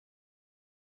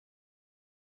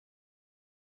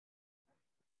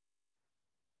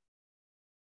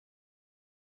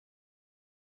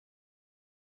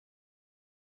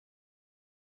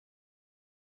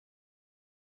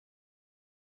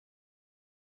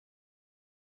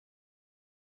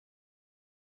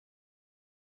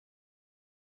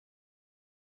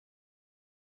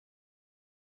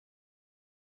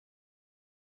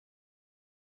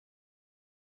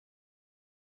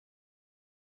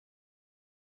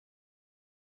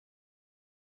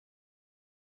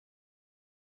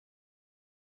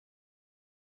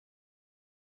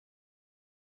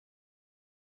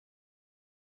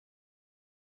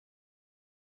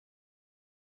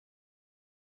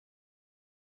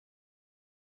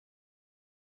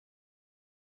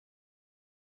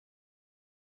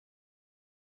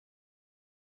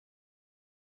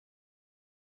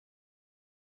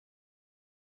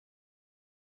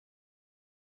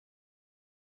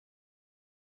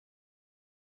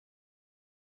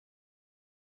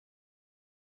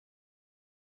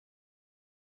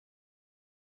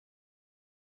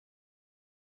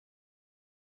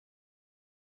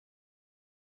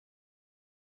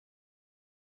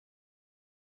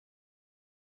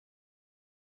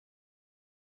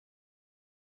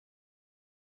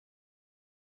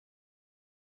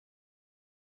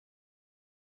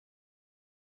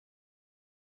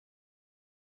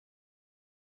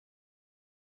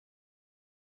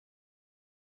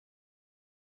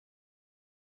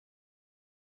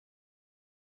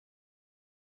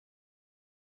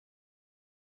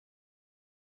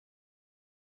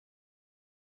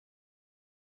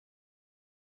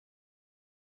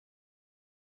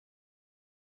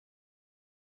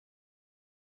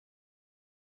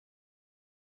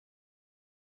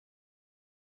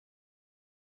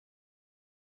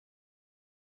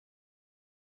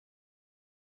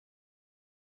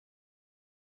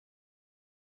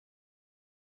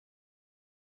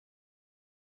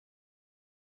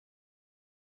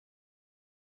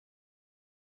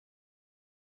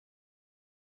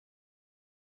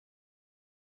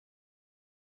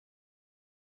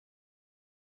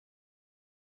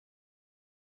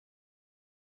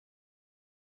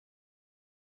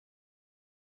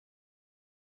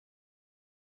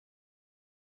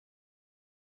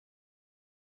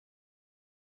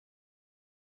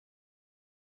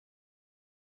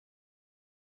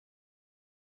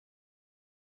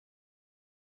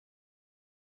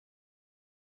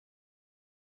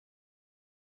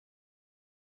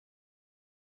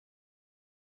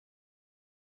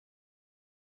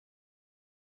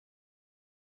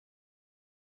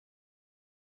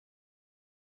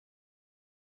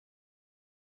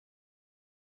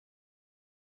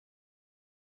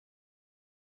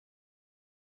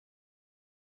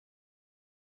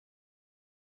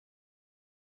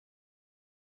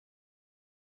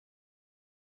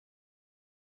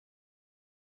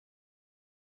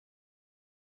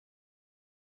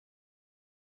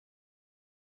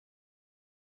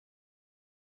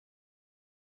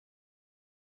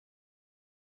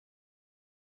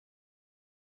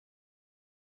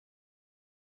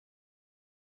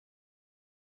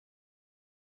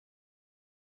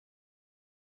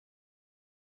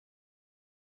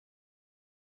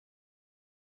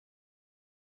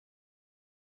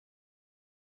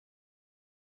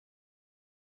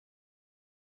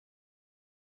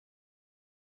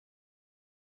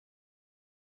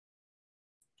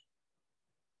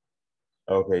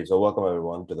Okay, so welcome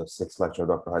everyone to the sixth lecture of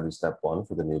Dr. Haji Step 1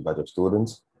 for the new batch of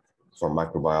students from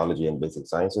microbiology and basic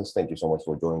sciences. Thank you so much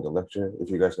for joining the lecture. If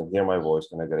you guys can hear my voice,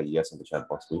 can I get a yes in the chat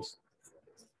box, please?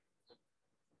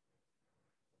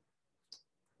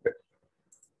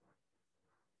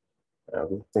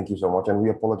 Okay, thank you so much. And we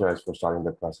apologize for starting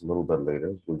the class a little bit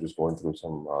later. We're just going through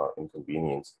some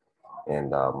inconvenience.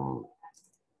 And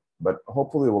but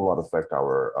hopefully it will not affect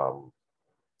our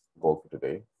goal for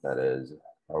today. That is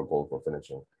our goal for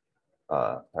finishing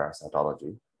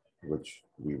parasitology, which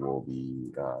we will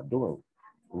be doing.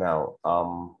 Now,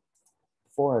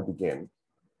 before I begin,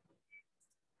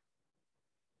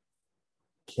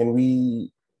 can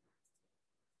we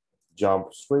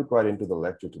jump straight right into the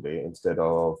lecture today instead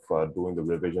of doing the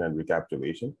revision and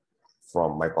recapitulation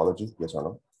from mycology? Yes or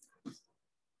no?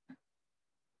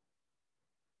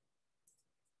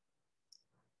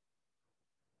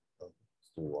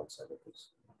 Just give me 1 second, please.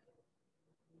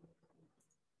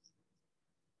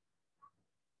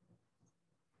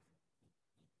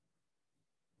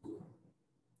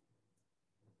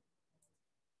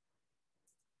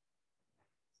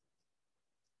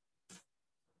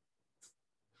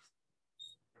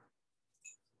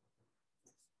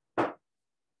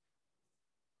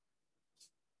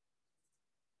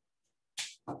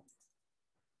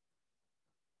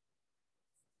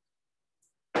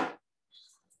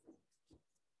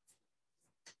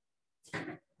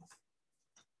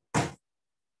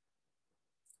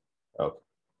 Okay.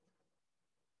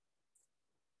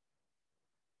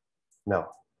 Now,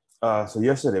 so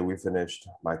yesterday we finished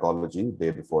mycology. The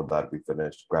day before that, we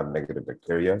finished gram-negative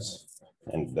bacteria.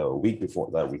 And the week before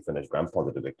that, we finished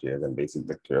gram-positive bacteria and basic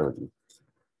bacteriology.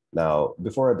 Now,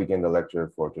 before I begin the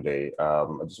lecture for today, I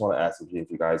just want to ask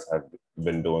if you guys have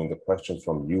been doing the questions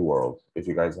from UWorld. If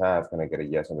you guys have, can I get a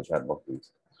yes on the chat box, please?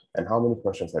 And how many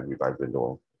questions have you guys been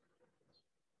doing?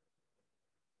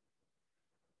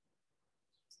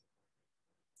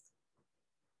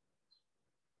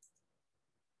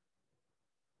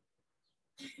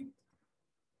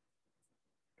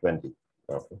 $20.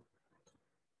 Okay.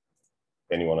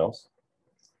 Anyone else?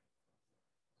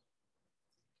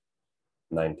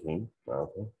 19.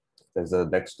 Okay. There's the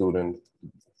next student.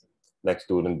 Next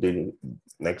student.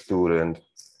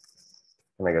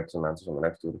 Can I get some answers from the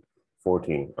next student?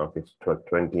 14. Okay.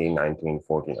 20, 19,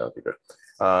 14. Okay,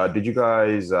 good. Did you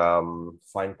guys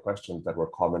find questions that were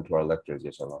common to our lectures?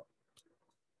 Yes or no?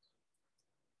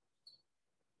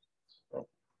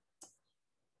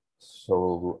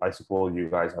 So I suppose you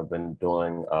guys have been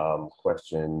doing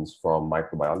questions from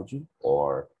microbiology,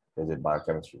 or is it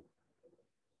biochemistry?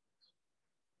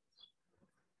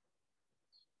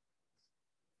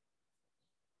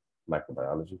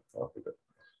 Microbiology. Okay, good.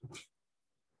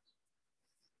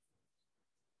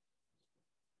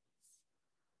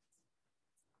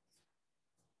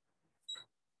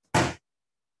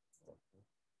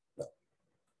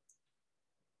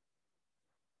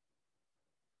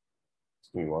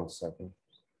 Just give me 1 second.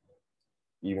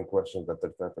 Even questions that the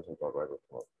professor thought right with.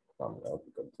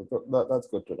 So that's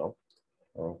good to know.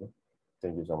 Okay.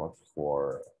 Thank you so much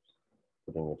for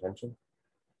putting attention.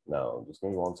 Now, just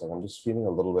give me 1 second. I'm just feeling a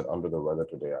little bit under the weather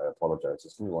today. I apologize.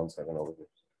 Just give me 1 second over here.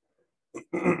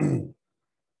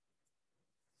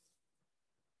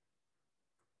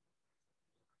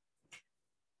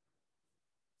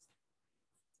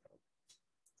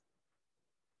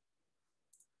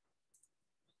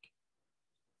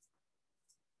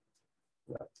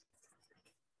 Yeah.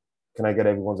 Can I get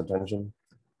everyone's attention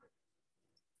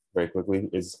very quickly?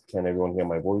 Can everyone hear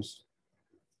my voice?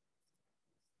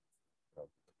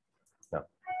 Yeah.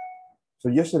 So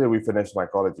yesterday we finished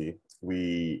mycology.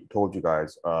 We told you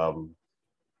guys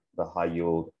the high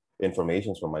yield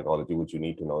information from mycology, which you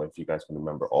need to know. If you guys can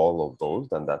remember all of those,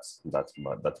 then that's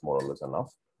more or less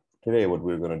enough. Today, what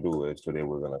we're going to do is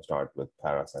we're going to start with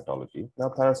parasitology. Now,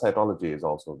 parasitology is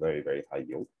also very, very high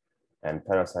yield. And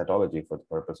parasitology, for the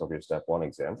purpose of your step 1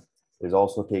 exam, is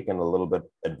also taken a little bit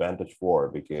advantage for,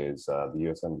 because the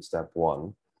USM step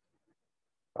 1,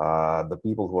 the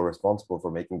people who are responsible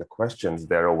for making the questions,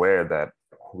 they're aware that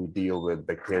we deal with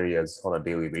bacteria on a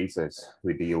daily basis.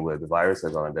 We deal with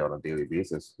viruses on a daily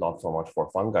basis, not so much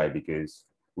for fungi, because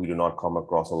we do not come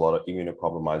across a lot of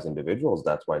immunocompromised individuals.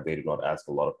 That's why they do not ask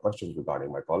a lot of questions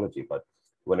regarding mycology. But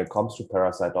when it comes to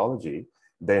parasitology,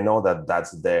 they know that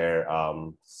that's their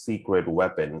secret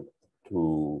weapon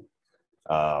to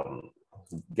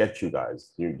get you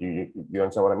guys. You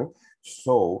understand what I mean?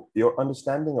 So your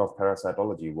understanding of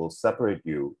parasitology will separate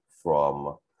you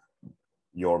from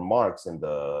your marks in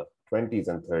the 20s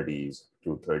and 30s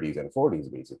to 30s and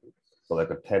 40s, basically. So like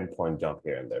a 10-point jump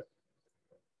here and there.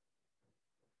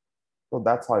 So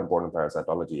that's how important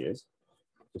parasitology is.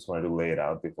 Just wanted to lay it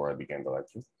out before I began the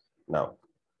lecture. Now,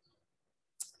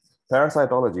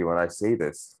 parasitology, when I say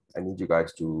this, I need you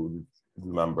guys to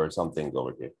remember some things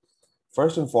over here.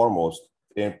 First and foremost,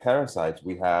 in parasites,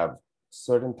 we have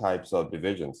certain types of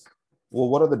divisions. Well,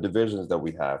 what are the divisions that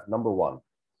we have? Number one,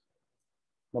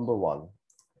 the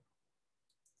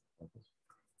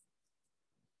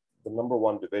number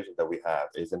one division that we have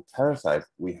is in parasites,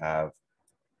 we have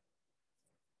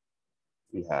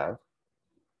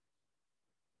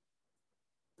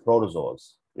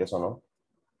protozoas. Yes or no?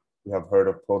 You have heard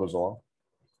of protozoa?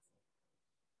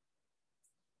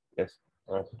 Yes.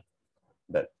 All right.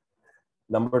 Then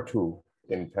number two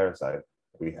in parasite,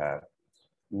 we have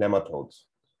nematodes.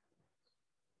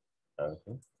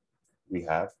 Okay. We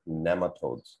have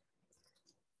nematodes.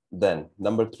 Then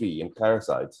number three in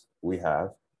parasites, we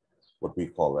have what we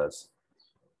call as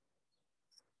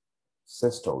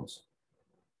cystodes.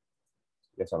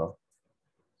 Yes or no?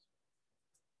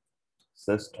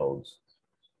 Cystodes.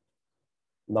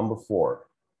 Number four,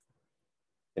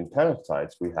 in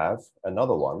parasites, we have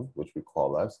another one, which we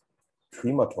call as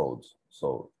trematodes.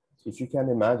 So if you can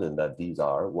imagine that these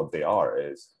are, what they are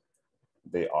is,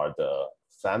 they are the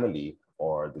family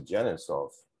or the genus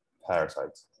of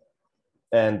parasites.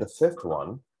 And the fifth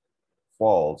one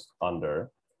falls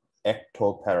under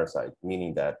ectoparasite,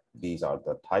 meaning that these are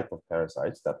the type of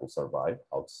parasites that will survive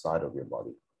outside of your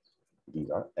body. These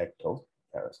are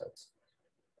ectoparasites.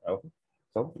 Okay,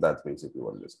 so that's basically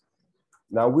what it is.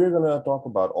 Now we're going to talk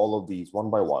about all of these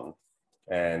one by one,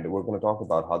 and we're going to talk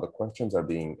about how the questions are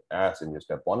being asked in your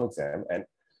step one exam and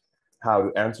how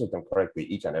to answer them correctly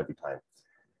each and every time.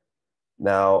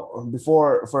 Now,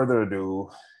 before further ado,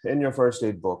 in your first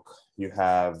aid book, you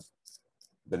have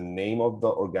the name of the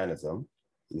organism,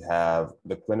 you have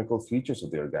the clinical features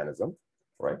of the organism,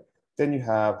 right? Then you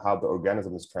have how the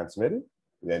organism is transmitted,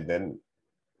 and then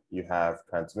you have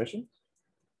transmission,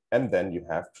 and then you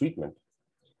have treatment.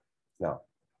 Now,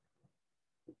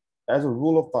 as a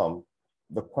rule of thumb,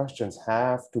 the questions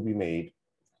have to be made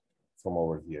from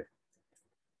over here.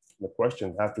 The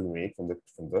questions have to be made from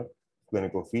the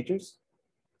clinical features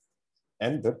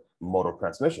and the mode of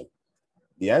transmission.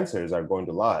 The answers are going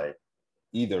to lie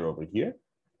either over here,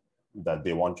 that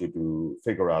they want you to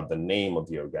figure out the name of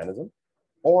the organism,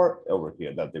 or over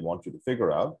here, that they want you to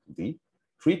figure out the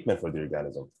treatment for the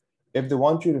organism. If they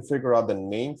want you to figure out the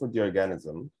name for the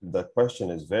organism, the question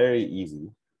is very easy.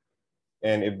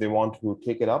 And if they want to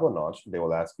take it up a notch, they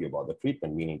will ask you about the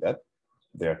treatment, meaning that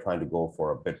they're trying to go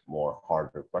for a bit more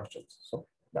harder questions. So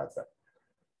that's that.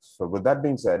 So with that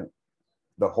being said,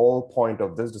 the whole point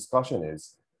of this discussion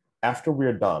is, after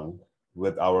we're done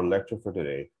with our lecture for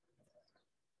today,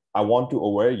 I want to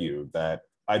aware you that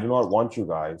I do not want you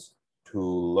guys to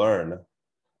learn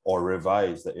or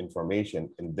revise the information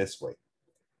in this way.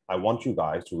 I want you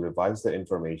guys to revise the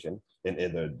information in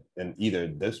either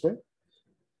this way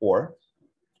or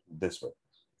this way.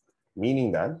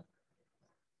 Meaning,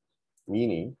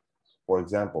 for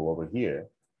example, over here,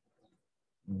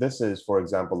 this is, for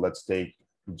example, let's take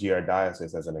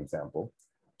giardiasis as an example.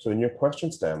 So in your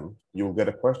question stem, you'll get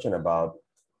a question about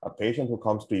a patient who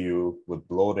comes to you with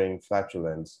bloating,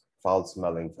 flatulence, foul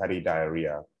smelling, fatty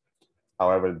diarrhea.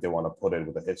 However, they want to put it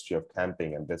with a history of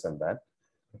camping and this and that.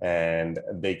 And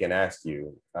they can ask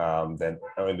you that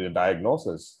in the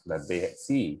diagnosis that they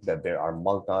see that there are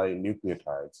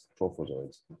multinucleotides,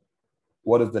 trophozoites.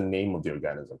 What is the name of the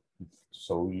organism?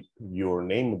 So your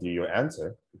name with your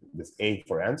answer, this A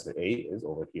for answer, A is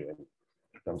over here in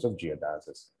terms of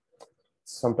giardiasis.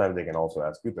 Sometimes they can also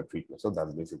ask you the treatment. So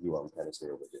that's basically what I'm trying to say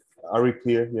over here. Are we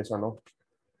clear? Yes or no?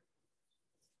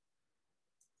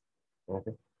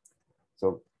 Okay.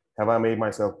 So have I made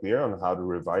myself clear on how to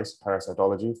revise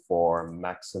parasitology for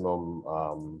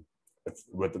maximum,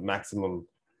 with maximum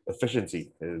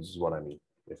efficiency is what I mean.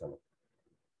 Yes or no?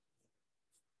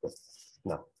 Good.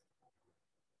 Now,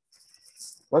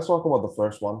 let's talk about the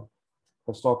first one.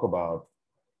 Let's talk about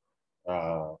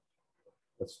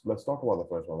let's talk about the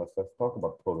first one. Let's talk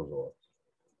about protozoa.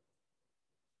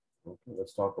 Okay,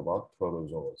 let's talk about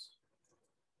protozoas.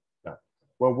 Now,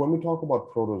 well, when we talk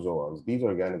about protozoas, these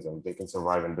organisms, they can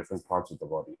survive in different parts of the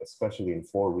body, especially in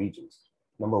 4 regions.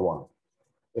 Number 1,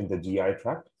 in the GI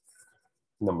tract.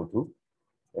 Number 2,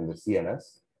 in the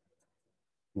CNS.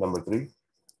 Number 3,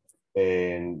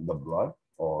 in the blood,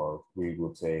 or we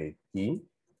would say heme.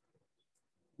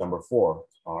 Number 4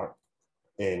 are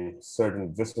in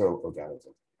certain visceral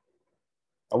organisms.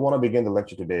 I want to begin the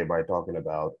lecture today by talking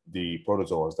about the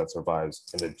protozoas that survives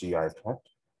in the GI tract.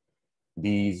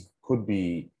 These could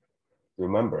be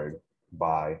remembered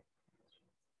by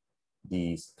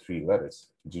these three letters,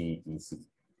 G, E, C.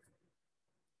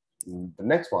 The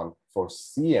next one, for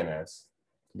CNS,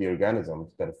 the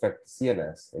organisms that affect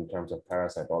CNS in terms of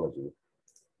parasitology,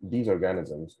 these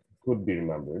organisms could be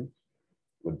remembered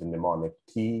with the mnemonic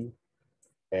T,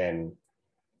 N,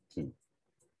 T.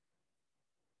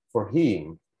 For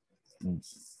heme,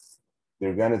 the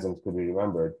organisms could be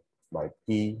remembered by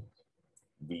P,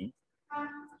 B,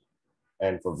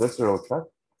 and for visceral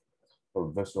tract,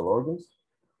 for visceral organs,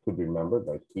 could be remembered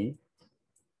by T.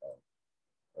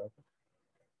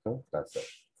 So that's it.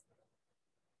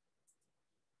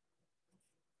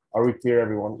 Are we clear,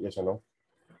 everyone? Yes or no?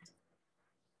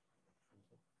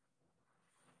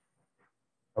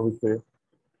 Are we clear?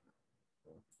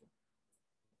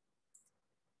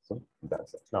 So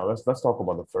that's it. Now let's talk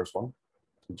about the first one,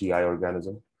 GI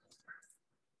organism.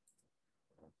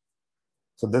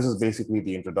 So this is basically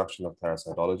the introduction of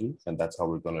parasitology, and that's how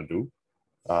we're going to do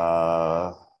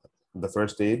the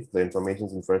first aid, the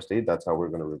informations in first aid. That's how we're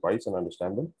going to revise and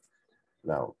understand them.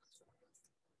 Now,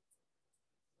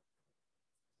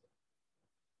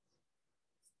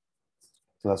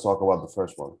 so let's talk about the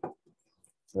first one.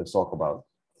 Let's talk about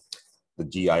the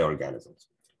GI organisms.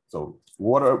 So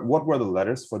what were the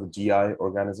letters for the GI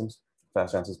organisms?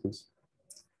 Fast answers, please.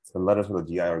 The letters for the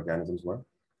GI organisms were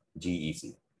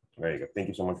GEC. Very good. Thank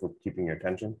you so much for keeping your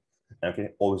attention.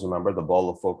 Okay, always remember the ball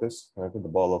of focus. Okay, the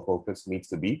ball of focus needs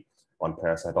to be on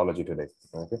parasitology today.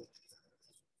 Okay.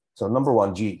 So number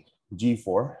one, G. G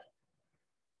for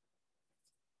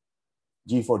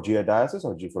giardiasis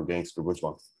or G for gangster? Which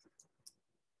one?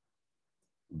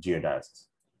 Giardiasis.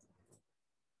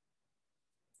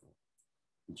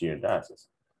 Giardiasis.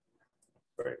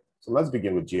 Right. So let's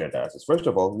begin with giardiasis. First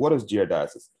of all, what is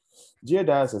giardiasis?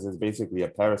 Giardiasis is basically a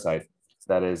parasite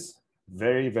that is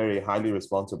very, very highly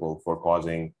responsible for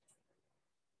causing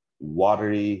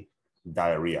watery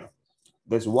diarrhea.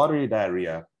 This watery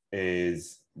diarrhea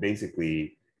is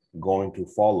basically going to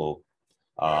follow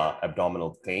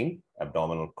abdominal pain,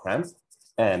 abdominal cramps,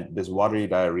 and this watery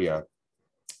diarrhea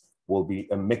will be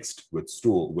mixed with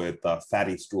stool, with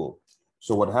fatty stool.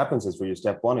 So what happens is for your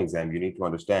step one exam, you need to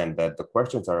understand that the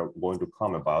questions are going to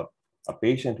come about a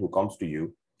patient who comes to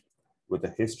you with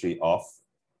a history of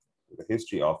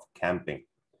camping.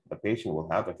 The patient will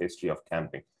have a history of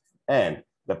camping, and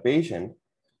the patient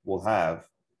will have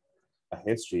a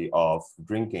history of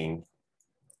drinking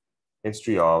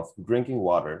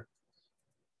water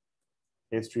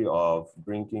from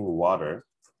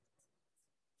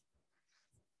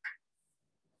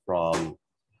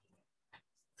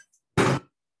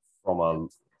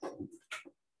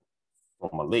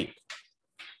a lake.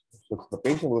 So the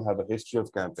patient will have a history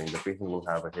of camping. The patient will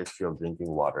have a history of drinking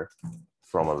water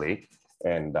from a lake.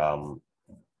 And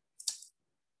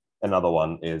another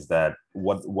one is that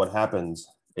what happens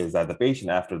is that the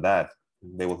patient after that,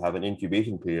 they will have an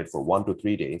incubation period for 1 to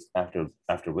 3 days, after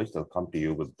which they'll come to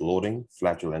you with bloating,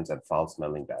 flatulence, and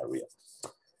foul-smelling diarrhea.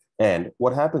 And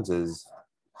what happens is,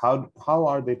 how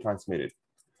are they transmitted?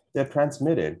 They're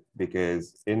transmitted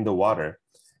because in the water,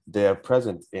 they are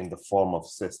present in the form of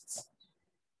cysts.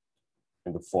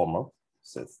 Okay.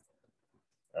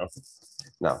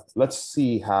 Now, let's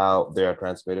see how they are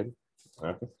transmitted.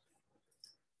 Okay.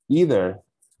 Either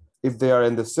if they are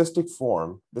in the cystic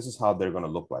form, this is how they're going to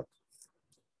look like.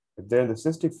 If they're in the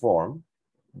cystic form,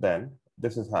 then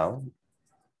this is how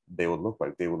they would look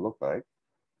like. They would look like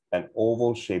an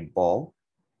oval-shaped ball,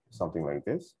 something like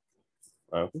this,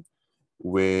 okay,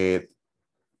 with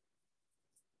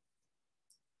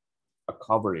a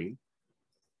covering.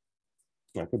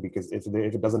 Okay, because if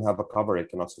it doesn't have a cover, it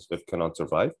cannot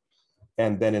survive.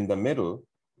 And then in the middle,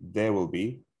 there will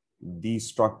be these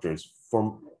structures.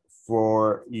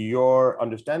 For your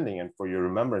understanding and for your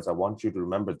remembrance, I want you to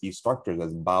remember these structures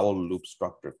as bowel loop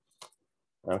structure.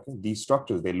 Okay, these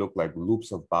structures, they look like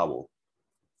loops of bowel.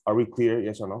 Are we clear?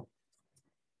 Yes or no?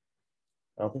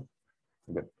 Okay,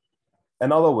 good.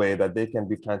 Another way that they can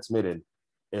be transmitted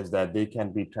is that they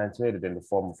can be transmitted in the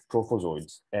form of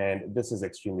trophozoites, and this is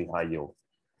extremely high yield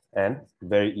and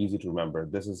very easy to remember.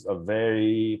 This is a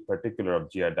very particular of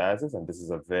giardiasis, and this is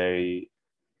a very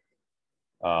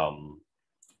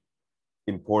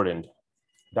important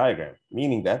diagram,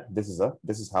 meaning that this is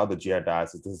how the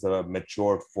giardiasis, this is a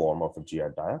matured form of a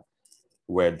giardia,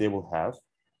 where they will have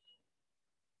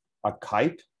a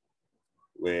kite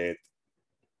with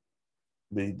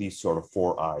these sort of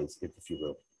 4 eyes, if you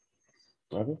will.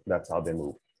 Okay, that's how they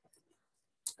move.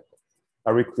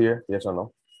 Are we clear? Yes or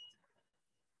no?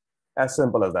 As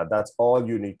simple as that. That's all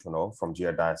you need to know from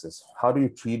giardiasis. How do you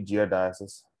treat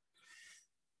giardiasis?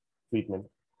 Treatment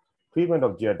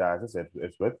of giardiasis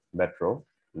is with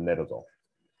metronidazole.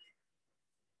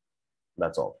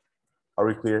 That's all. Are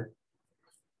we clear?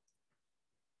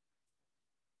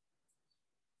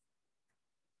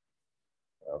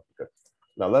 Okay, good.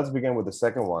 Now let's begin with the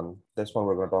second one. This one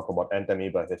we're going to talk about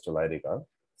Entamoeba histolytica.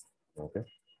 Okay.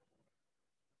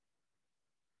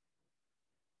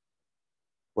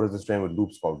 What is the strain with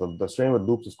loops called? The strain with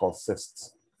loops is called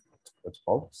cysts. It's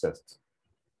called cysts.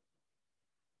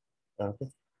 Okay.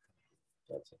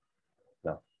 That's it.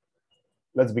 Now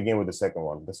let's begin with the second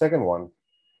one. The second one,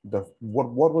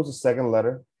 what was the second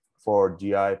letter for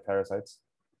GI parasites?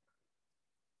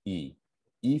 E.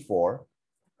 E for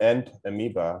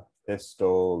Entamoeba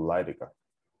histolytica.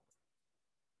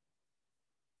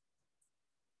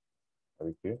 Are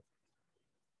we clear?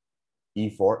 E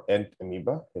for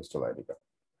Entamoeba histolytica.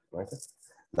 Okay.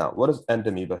 Now, what is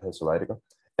Entamoeba histolytica?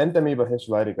 Entamoeba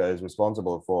histolytica is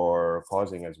responsible for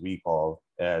causing, as we call,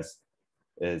 is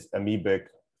amoebic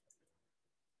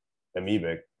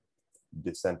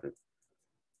dysentery.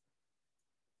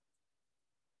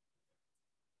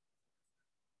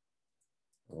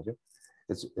 Okay.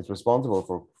 It's responsible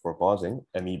for causing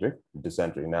amoebic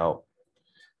dysentery. Now,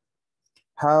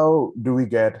 how do we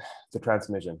get the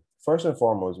transmission? First and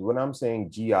foremost, when I'm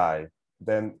saying GI,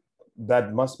 then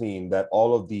that must mean that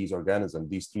all of these organisms,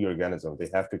 these three organisms, they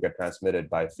have to get transmitted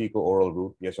by fecal-oral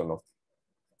route, yes or no?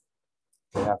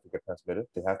 They have to get transmitted.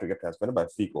 They have to get transmitted by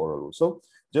fecal-oral route. So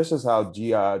just as how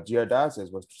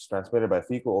giardiasis was transmitted by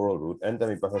fecal-oral route,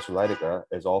 Entamoeba histolytica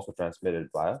is also transmitted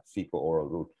via fecal-oral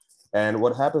route. And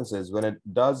what happens is when it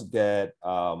does get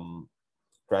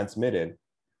transmitted,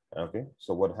 okay,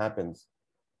 so what happens,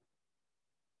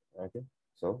 okay,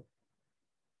 so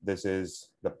this is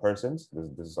the person's,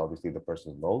 this is obviously the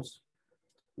person's nose,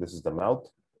 this is the mouth,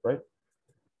 right?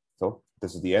 So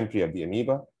this is the entry of the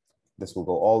amoeba. This will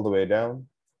go all the way down,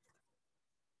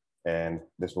 and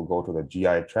this will go to the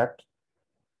GI tract,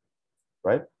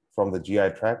 right? From the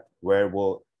GI tract, where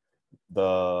will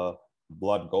the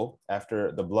blood go?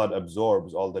 After the blood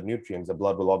absorbs all the nutrients, the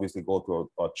blood will obviously go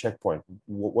to a checkpoint.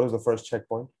 What is the first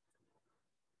checkpoint?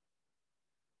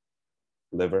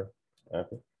 Liver.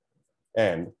 Okay.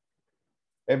 And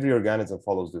every organism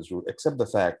follows this route, except the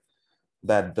fact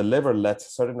that the liver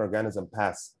lets certain organisms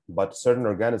pass, but certain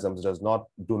organisms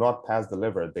do not pass the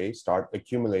liver. They start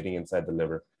accumulating inside the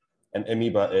liver. And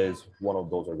amoeba is one of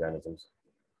those organisms.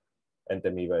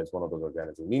 Entamoeba is one of those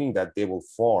organisms, meaning that they will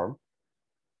form,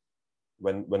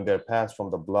 when they're passed from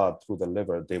the blood through the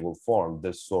liver, they will form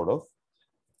this sort of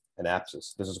an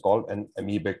abscess. This is called an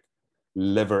amoebic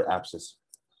liver abscess.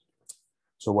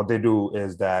 So what they do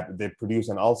is that they produce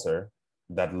an ulcer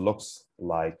that looks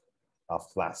like a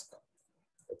flask.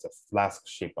 It's a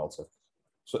flask-shaped ulcer.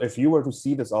 So if you were to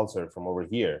see this ulcer from over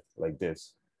here, like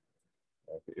this,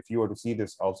 if you were to see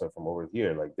this ulcer from over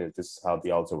here, like this is how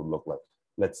the ulcer would look like.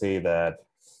 Let's say that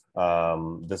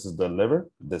this is the liver.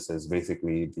 This is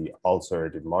basically the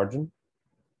ulcerated margin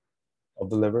of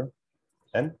the liver.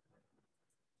 And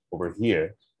over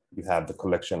here, you have the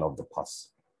collection of the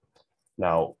pus.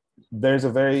 Now, there's a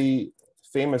very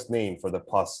famous name for the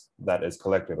pus that is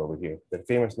collected over here. The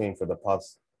famous name for the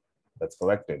pus that's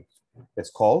collected is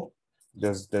called,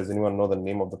 does anyone know the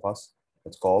name of the pus?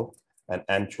 It's called an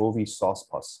anchovy sauce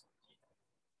pus.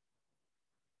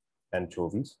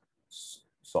 Anchovies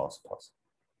sauce pus.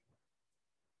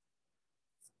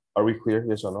 Are we clear?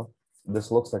 Yes or no?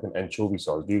 This looks like an anchovy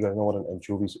sauce. Do you guys know what an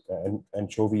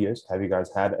anchovy is? Have you guys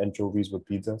had anchovies with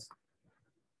pizzas?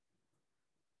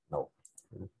 No.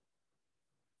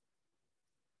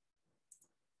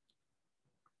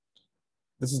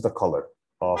 This is the color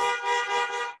of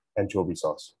anchovy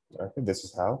sauce. Okay, this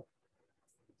is how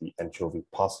the anchovy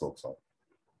pus looks like.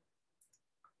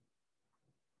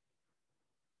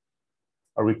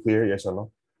 Are we clear? Yes or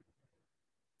no?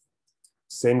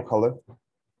 Same color?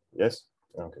 Yes?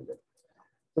 Okay, good.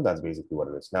 So that's basically what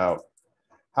it is. Now,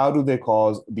 how do they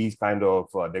cause these kind of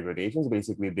degradations?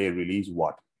 Basically, they release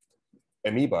what?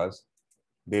 Amoebas,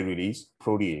 they release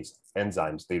protease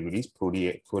enzymes. They release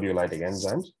proteolytic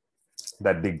enzymes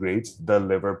that degrades the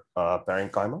liver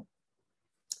parenchyma.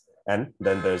 And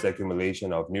then there's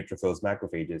accumulation of neutrophils,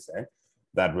 macrophages, and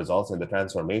that results in the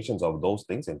transformations of those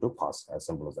things into pus, as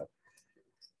simple as that.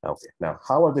 Okay, now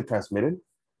how are they transmitted?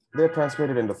 They're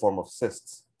transmitted in the form of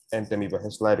cysts. Entamoeba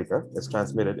histolytica is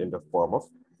transmitted in the form of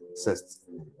cysts.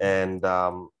 And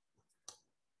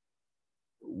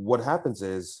what happens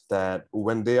is that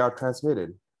when they are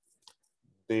transmitted,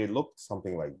 they look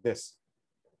something like this.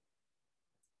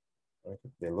 Okay?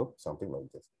 They look something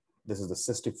like this. This is the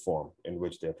cystic form in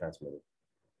which they're transmitted.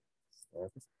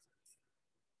 Okay?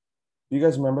 Do you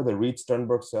guys remember the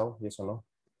Reed-Sternberg cell? Yes or no?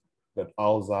 That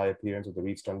owl's eye appearance of the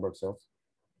Reed-Sternberg cells?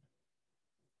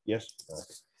 Yes. Okay.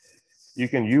 You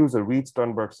can use a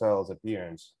Reed-Sternberg cell's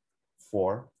appearance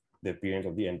for the appearance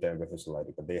of the enteric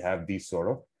histolytic. They have these sort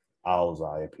of owl's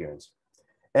eye appearance.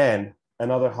 And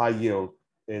another high yield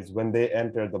is when they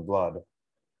enter the blood,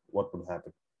 what would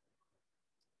happen?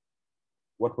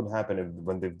 What would happen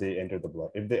if they enter the blood?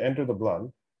 If they enter the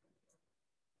blood,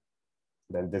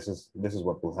 then this is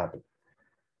what will happen.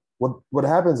 What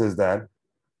happens is that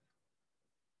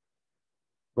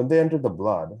when they enter the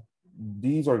blood,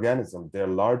 these organisms, they're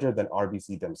larger than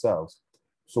RBC themselves.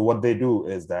 So what they do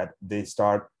is that they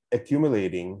start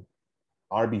accumulating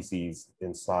RBCs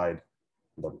them,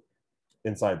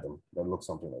 inside them that look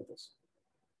something like this.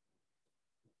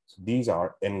 So these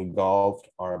are engulfed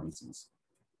RBCs.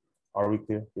 Are we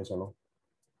clear? Yes or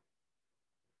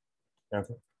no?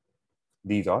 Okay.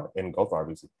 These are engulfed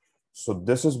RBCs. So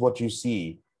this is what you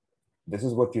see. This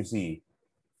is what you see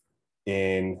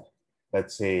in,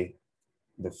 let's say,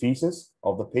 the feces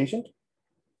of the patient.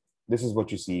 This is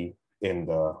what you see in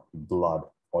the blood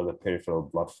or the peripheral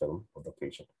blood film of the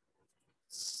patient.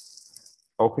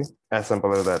 Okay, as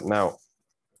simple as that. Now,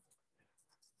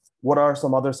 what are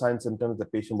some other signs and symptoms the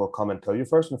patient will come and tell you?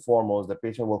 First and foremost, the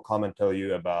patient will come and tell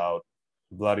you about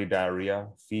bloody diarrhea,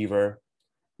 fever,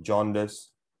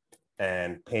 jaundice,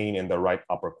 and pain in the right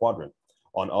upper quadrant.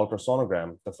 On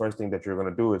ultrasonogram, the first thing that you're going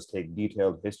to do is take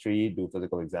detailed history, do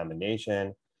physical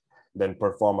examination, then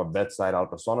perform a bedside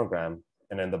ultrasonogram.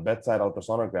 And in the bedside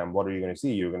ultrasonogram, what are you going to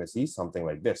see? You're going to see something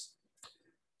like this.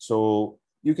 So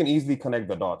you can easily connect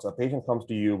the dots. A patient comes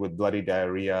to you with bloody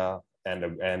diarrhea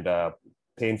and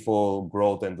painful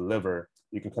growth in the liver.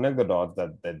 You can connect the dots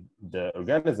that the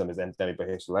organism is Enteric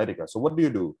histolytica. So what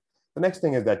do? The next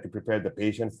thing is that you prepare the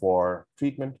patient for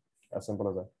treatment. As simple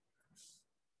as that.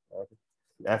 Okay.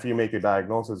 After you make your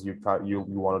diagnosis, you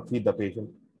want to treat the patient.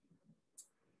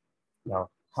 Now,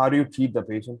 how do you treat the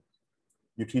patient?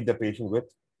 You treat the patient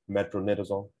with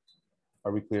metronidazole.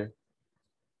 Are we clear?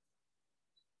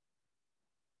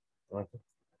 Okay.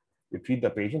 You treat the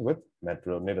patient with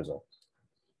metronidazole.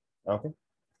 Okay.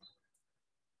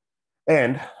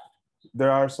 And there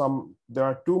are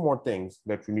two more things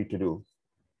that you need to do.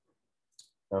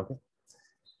 Okay.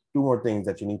 Two more things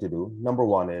that you need to do. Number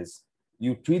one is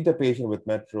you treat the patient with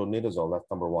metronidazole. That's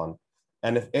number one.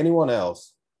 And if anyone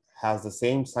else has the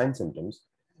same sign symptoms,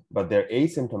 but they're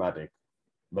asymptomatic,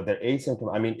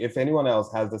 I mean, if anyone else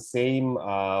has the same,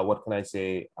 what can I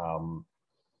say?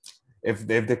 If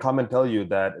they come and tell you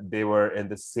that they were in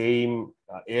the same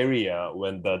area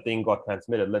when the thing got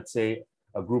transmitted, let's say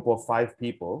a group of 5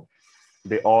 people,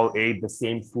 they all ate the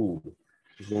same food.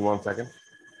 Just give me 1 second.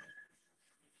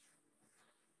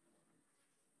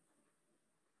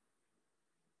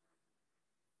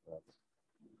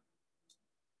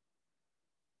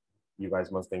 You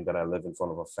guys must think that I live in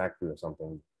front of a factory or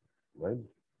something, right?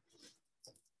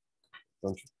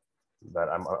 Don't you? That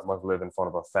I must live in front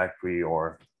of a factory,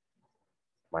 or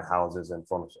my house is in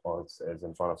front of, or is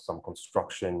in front of some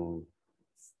construction,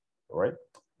 right?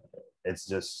 It's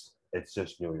just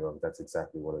New York. That's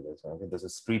exactly what it is. Okay? There's a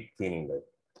street cleaning day.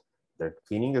 They're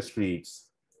cleaning the streets,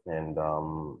 and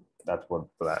that's what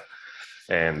that.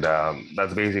 And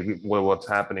that's basically what's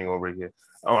happening over here.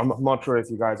 I'm not sure if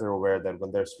you guys are aware that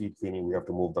when they're street cleaning, we have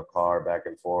to move the car back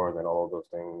and forth and all of those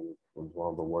things. It's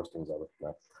one of the worst things ever.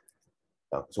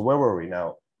 So where were we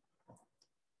now?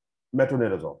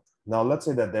 Metronidazole. Now let's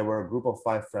say that there were a group of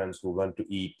 5 friends who went to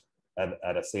eat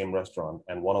at a same restaurant,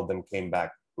 and one of them came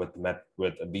back with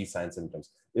these sign symptoms.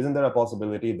 Isn't there a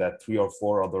possibility that 3 or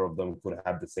 4 other of them could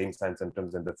have the same sign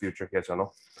symptoms in the future? Yes or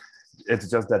no? It's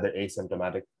just that they're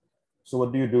asymptomatic. So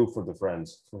what do you do for the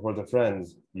friends? So for the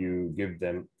friends, you give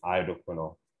them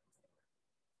iodoquinol.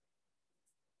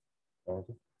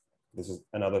 Okay. This is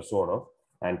another sort of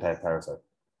anti-parasite.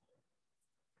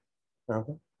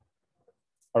 Okay.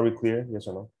 Are we clear? Yes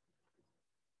or no?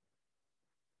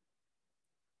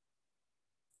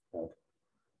 Okay.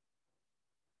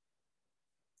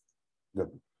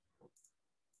 Good.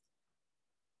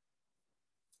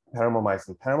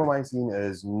 Paramomycin. Paramomycin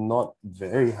is not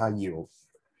very high yield.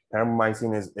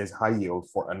 Paramomycin is high yield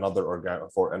for another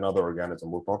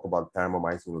organism. We'll talk about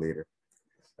paramomycin later.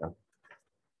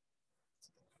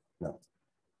 Now,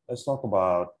 let's talk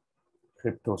about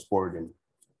cryptosporidium,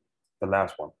 the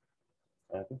last one.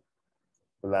 Okay.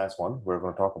 The last one, we're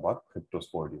going to talk about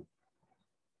cryptosporidium.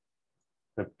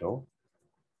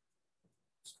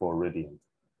 Cryptosporidium.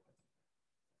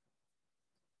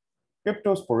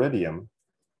 Cryptosporidium,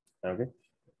 okay.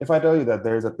 If I tell you that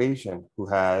there's a patient who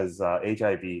has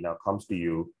HIV, now comes to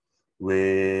you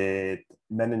with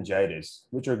meningitis,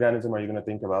 which organism are you going to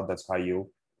think about that's high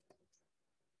yield?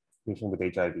 Patient with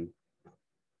HIV.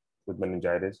 with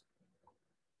meningitis?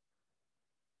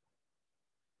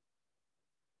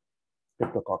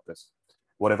 Cryptococcus.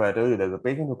 What if I tell you there's a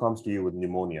patient who comes to you with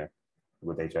pneumonia,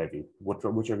 with HIV? Which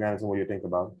organism will you think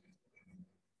about?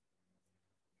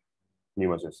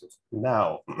 Pneumocystis.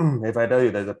 Now, if I tell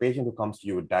you there's a patient who comes to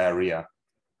you with diarrhea,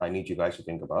 I need you guys to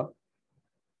think about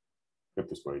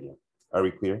Cryptosporidium. Are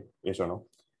we clear? Yes or no?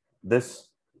 This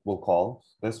will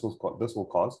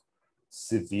cause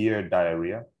severe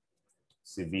diarrhea,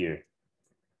 severe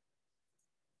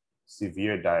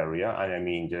diarrhea, and I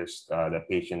mean just the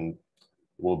patient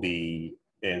will be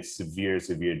in severe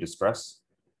distress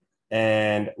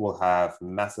and will have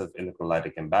massive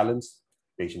electrolytic imbalance.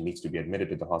 Patient needs to be admitted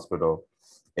to the hospital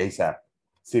ASAP.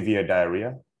 Severe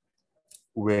diarrhea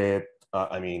with,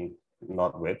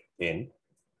 not with, in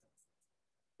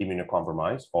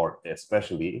immunocompromised or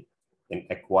especially in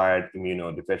acquired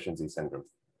immunodeficiency syndrome.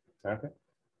 Okay,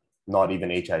 not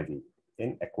even HIV.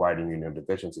 In acquired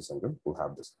immunodeficiency syndrome, we'll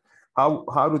have this.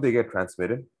 How do they get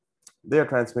transmitted? They are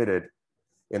transmitted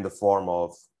in the form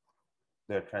of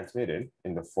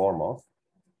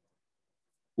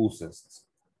oocysts.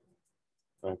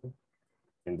 Okay,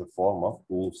 in the form of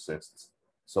oocysts.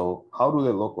 So how do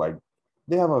they look like?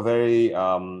 They have a very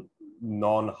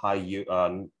non-high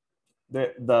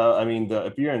the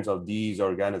appearance of these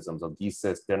organisms, of these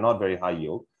cysts, they're not very high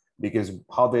yield, because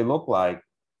how they look like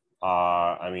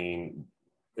are,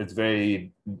 it's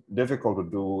very difficult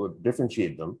to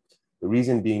differentiate them. The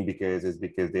reason being because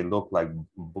they look like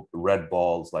red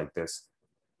balls like this,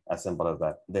 as simple as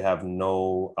that. They have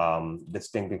no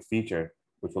distinctive feature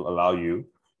which will allow you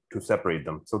to separate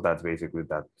them. So that's basically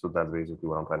that. So that's basically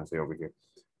what I'm trying to say over here.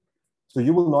 So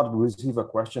you will not receive a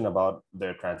question about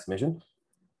their transmission,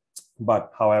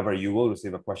 but however, you will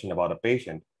receive a question about a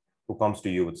patient who comes to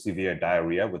you with severe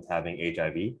diarrhea with having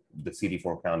HIV, the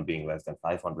CD4 count being less than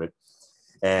 500.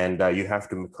 And you have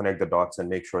to connect the dots and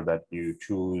make sure that you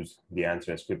choose the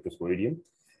answer as Cryptosporidium.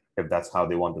 If that's how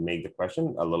they want to make the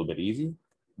question, a little bit easy.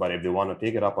 But if they want to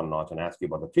take it up a notch and ask you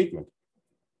about the treatment,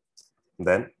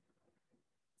 then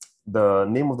the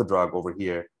name of the drug over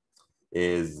here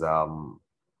is a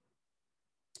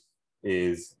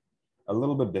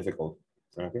little bit difficult.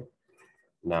 Okay.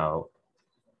 Now,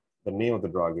 the name of the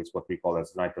drug is what we call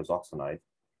as nitrosoxanide.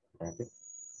 Okay,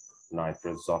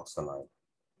 nitrosoxanide.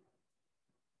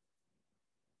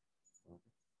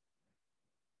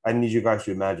 I need you guys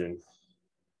to imagine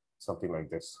something like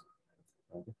this.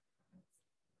 Okay.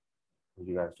 I need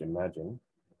you guys to imagine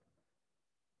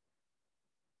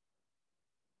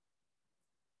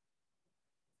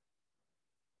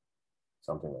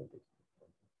something like this.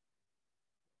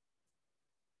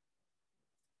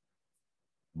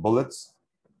 Bullets,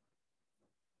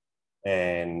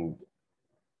 and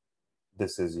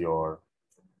this is your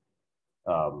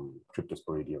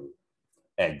Cryptosporidium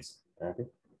eggs. Okay,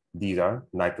 these are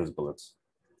nitrous bullets.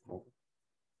 Okay.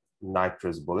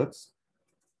 Nitrous bullets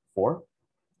for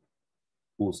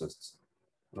oocysts.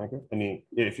 Okay, I mean,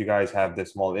 if you guys have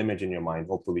this small image in your mind,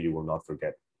 hopefully you will not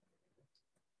forget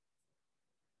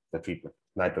the treatment,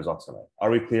 nitrosoxanide. Are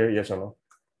we clear? Yes or no?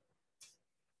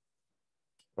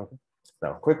 Okay.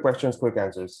 Now, quick questions, quick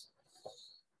answers.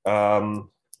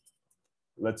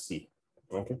 Let's see.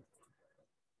 Okay.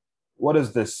 What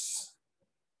is this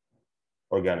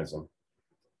organism?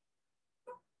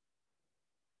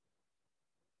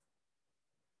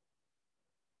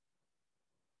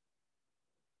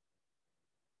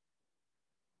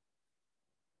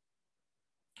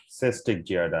 Cystic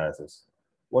giardiasis.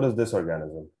 What is this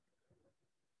organism?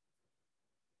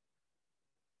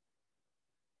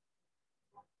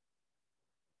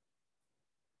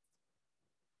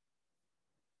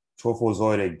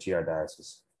 Trophozoitic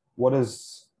giardiasis. What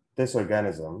is this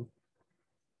organism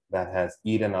that has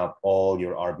eaten up all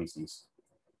your RBCs?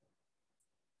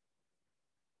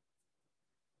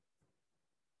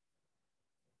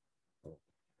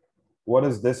 What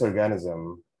is this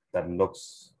organism that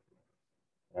looks,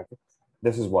 okay?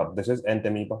 This is what? This is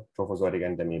entamoeba, trophozoitic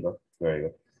entamoeba. Very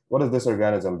good. What is this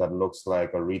organism that looks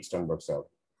like a Reed-Sternberg cell?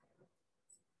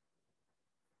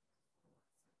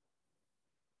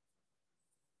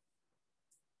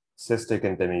 Cystic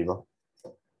entamoeba,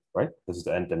 right? This is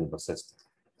the entamoeba cyst.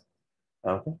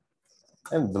 Okay.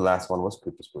 And the last one was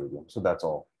Cryptosporidium. So that's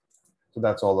all. So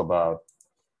that's all about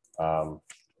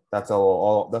that's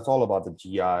all about the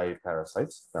GI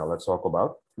parasites. Now let's talk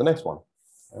about the next one.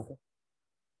 Okay.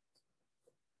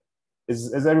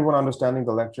 Is everyone understanding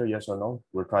the lecture? Yes or no?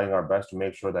 We're trying our best to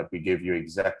make sure that we give you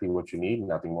exactly what you need,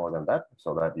 nothing more than that,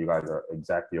 so that you guys are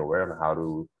exactly aware of how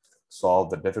to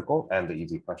solve the difficult and the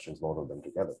easy questions, both of them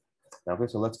together. Okay,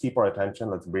 so let's keep our attention.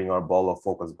 Let's bring our ball of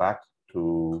focus back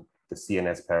to the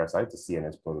CNS parasite, the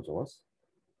CNS protozoas.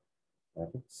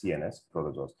 Okay, CNS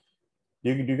protozoas.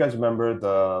 Do you guys remember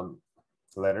the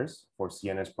letters for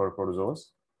CNS protozoas?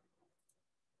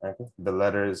 Okay. The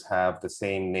letters have the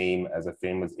same name as a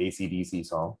famous AC/DC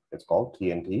song. It's called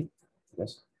TNT.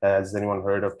 Yes. Has anyone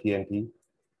heard of TNT?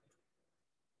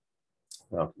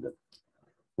 No. Good.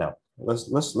 Now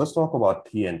let's talk about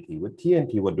TNT. With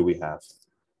TNT, what do we have?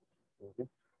 Okay.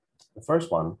 The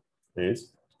first one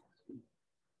is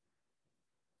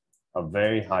a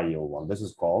very high yield one. This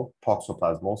is called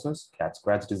toxoplasmosis, cat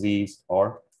scratch disease,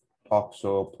 or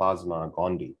Toxoplasma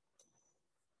gondii.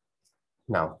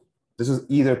 Now, this is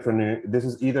either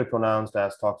pronounced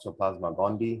as Toxoplasma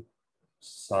gondii.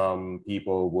 Some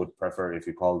people would prefer if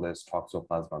you call this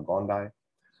Toxoplasma gondii,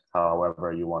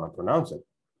 however you want to pronounce it.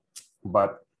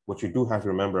 But what you do have to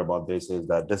remember about this is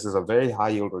that this is a very high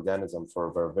yield organism for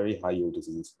a very high yield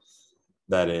disease.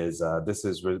 That is, this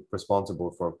is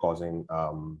responsible for causing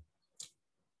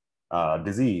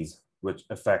disease, which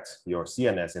affects your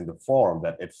CNS in the form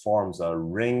that it forms a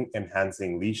ring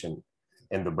enhancing lesion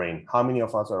in the brain. How many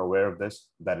of us are aware of this,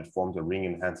 that it forms a ring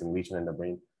enhancing lesion in the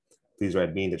brain? Please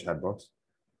write me in the chat box.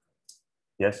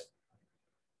 Yes?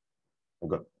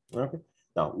 Good. Okay.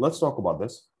 Now let's talk about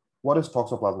this. What is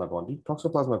Toxoplasma gondii?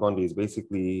 Toxoplasma gondii is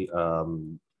basically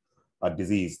a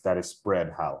disease that is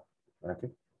spread how? Okay.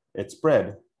 It's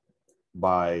spread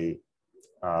by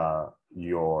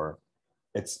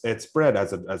it's spread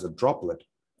as a droplet.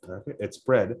 Okay. It's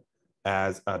spread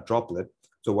as a droplet.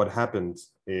 So what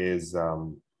happens is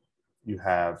you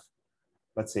have,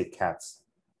 let's say, cats.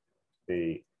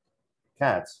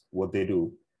 What they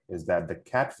do is that the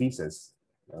cat feces,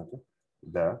 okay,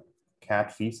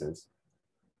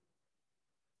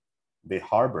 they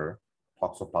harbor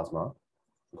Toxoplasma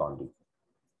gondii.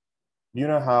 Do you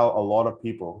know how a lot of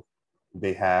people,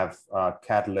 they have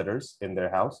cat litters in their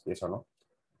house? Yes or no?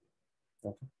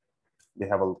 Okay. They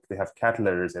have cat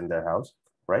litters in their house,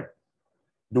 right?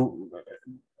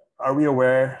 Are we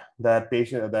aware that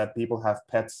people have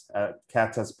pets,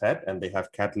 cats as pet, and they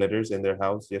have cat litters in their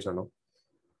house? Yes or no?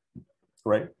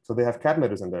 Right. So they have cat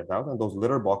litters in their house, and those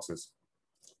litter boxes,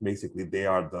 basically, they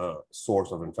are the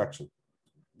source of infection.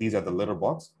 These are the litter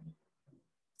box.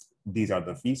 These are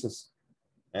the feces,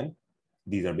 and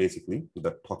these are basically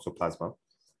the toxoplasma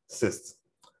cysts.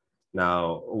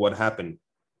 Now, what happens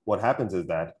is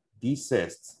that these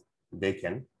cysts, they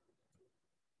can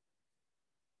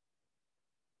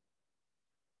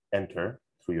enter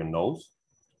through your nose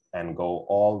and go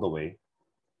all the way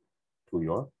to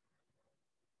your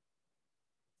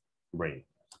brain.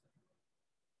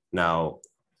 Now,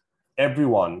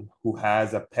 everyone who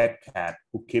has a pet cat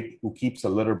who keeps a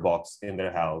litter box in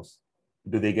their house,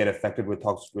 do they get affected with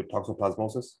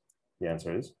toxoplasmosis? The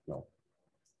answer is no.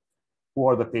 Who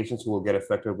are the patients who will get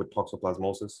affected with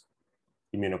toxoplasmosis?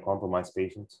 Immunocompromised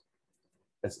patients.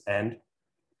 And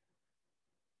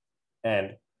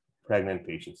pregnant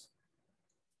patients.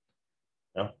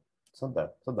 Yeah. So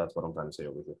that's what I'm trying to say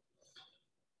over here.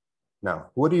 Now,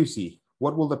 what do you see?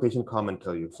 What will the patient come and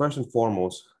tell you? First and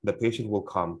foremost, the patient will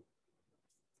come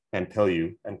and tell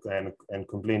you and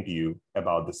complain to you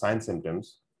about the signs and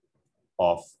symptoms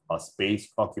of a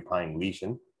space-occupying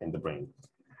lesion in the brain.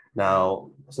 Now,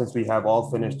 since we have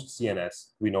all finished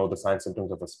CNS, we know the signs and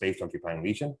symptoms of a space-occupying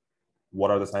lesion.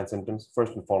 What are the signs and symptoms?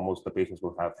 First and foremost, the patients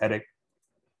will have headache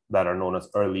that are known as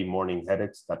early morning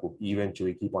headaches that will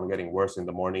eventually keep on getting worse in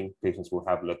the morning. Patients will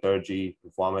have lethargy,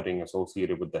 vomiting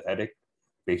associated with the headache.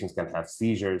 Patients can have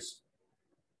seizures.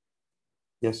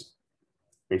 Yes,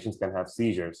 patients can have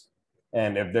seizures.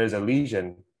 And if there's a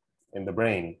lesion in the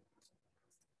brain,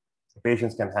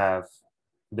 patients can have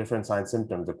different signs and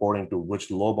symptoms according to which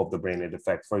lobe of the brain it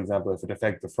affects. For example, if it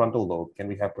affects the frontal lobe, can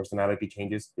we have personality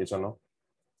changes? Yes or no?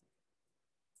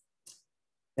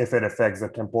 If it affects the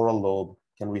temporal lobe,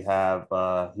 can we have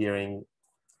hearing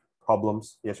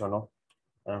problems? Yes or no?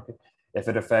 Okay. If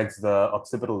it affects the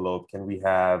occipital lobe, can we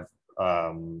have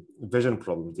vision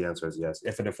problems? The answer is yes.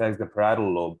 If it affects the parietal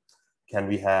lobe, can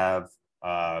we have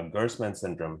Gerstmann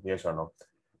syndrome? Yes or no?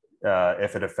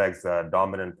 If it affects the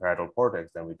dominant parietal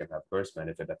cortex, then we can have Gerstmann.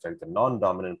 If it affects the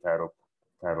non-dominant parietal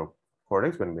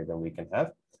cortex, then we can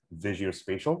have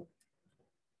visuospatial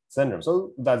syndrome.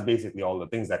 So that's basically all the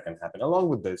things that can happen. Along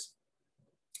with this,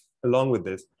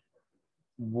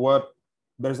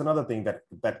 there's another thing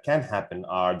that can happen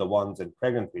are the ones in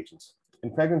pregnant patients.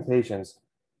 In pregnant patients,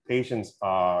 patients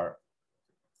are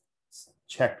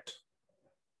checked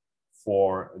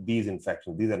for these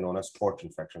infections. These are known as torch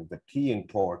infections. The T in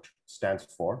torch stands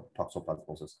for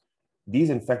toxoplasmosis. These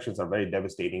infections are very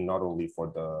devastating, not only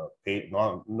for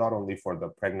not only for the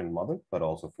pregnant mother, but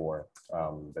also for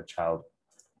the child.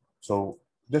 So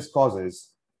this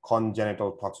causes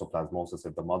congenital toxoplasmosis.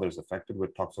 If the mother is affected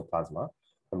with toxoplasma,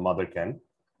 the mother can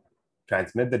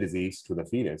transmit the disease to the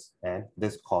fetus, and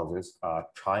this causes a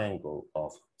triangle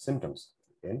of symptoms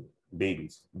in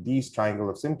babies. These triangle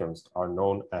of symptoms are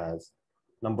known as,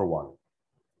 number one,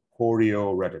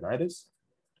 chorioretinitis.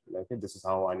 Okay, this is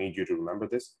how I need you to remember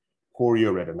this.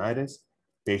 Chorioretinitis,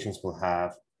 patients will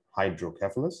have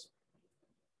hydrocephalus,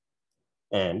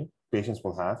 and patients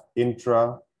will have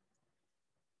intracranial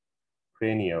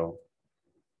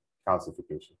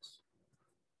calcifications.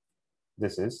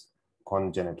 This is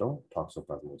congenital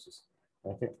toxoplasmosis.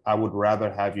 Okay, I would rather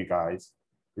have you guys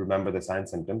remember the sign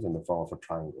symptoms in the form of a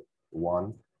triangle.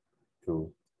 1,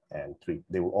 2, and 3.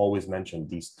 They will always mention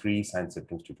these 3 sign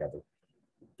symptoms together.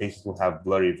 Patients will have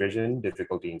blurry vision,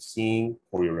 difficulty in seeing,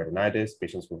 chorioretinitis.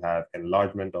 Patients will have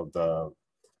enlargement of the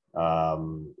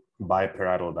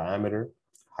biparietal diameter,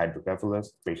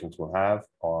 hydrocephalus. Patients will have,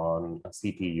 on a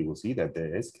CT, you will see that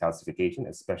there is calcification,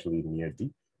 especially near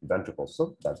the ventricles.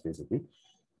 So that's basically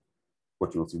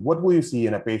what you will see. What will you see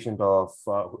in a patient of,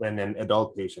 in an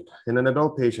adult patient? In an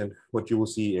adult patient, what you will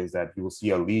see is that you will see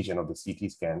a lesion of the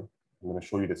CT scan. I'm going to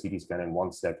show you the CT scan in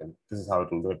 1 second. This is how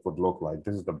it would look like.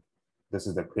 This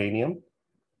is the cranium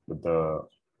with the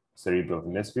cerebral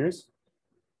hemispheres.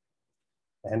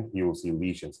 And you will see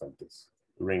lesions like this,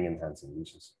 ring enhancing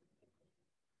lesions.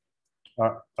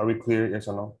 Are we clear, yes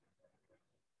or no?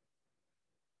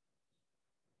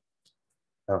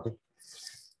 Okay.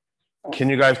 Can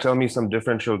you guys tell me some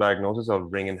differential diagnosis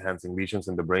of ring enhancing lesions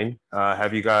in the brain?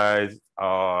 Have you guys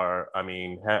have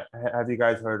you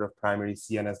guys heard of primary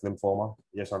CNS lymphoma?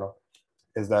 Yes or no?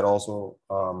 Is that also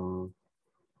a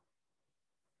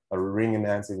ring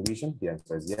enhancing lesion? The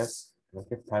answer is yes.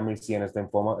 Okay. Primary CNS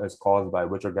lymphoma is caused by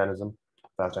which organism?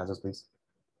 Fast answers, please.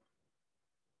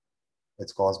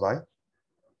 It's caused by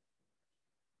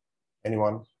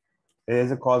anyone?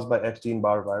 Is it caused by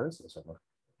Epstein-Barr virus? Yes or no?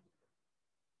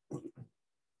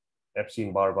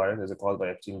 Epstein-Barr virus, is it caused by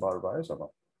Epstein-Barr virus or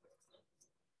not?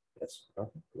 Yes.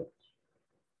 Okay. Good.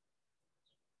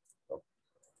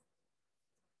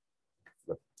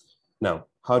 Good. Now,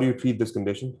 how do you treat this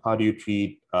condition? How do you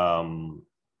treat toxoplasma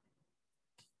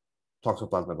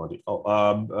gondii?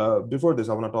 Before this,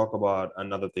 I want to talk about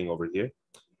another thing over here.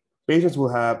 Patients will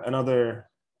have another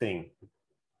thing.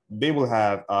 They will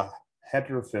have a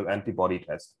heterophil antibody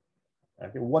test.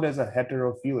 Okay. What is a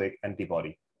heterophilic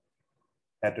antibody?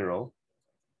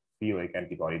 Heterophilic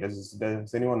antibody.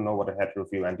 Does anyone know what a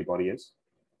heterophil antibody is?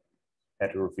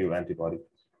 Heterophil antibody.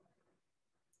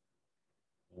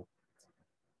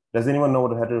 Does anyone know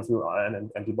what a heterophil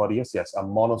antibody is? Yes, a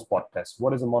monospot test.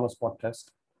 What is a monospot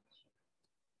test?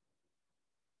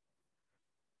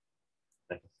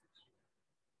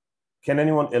 Can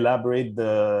anyone elaborate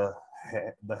the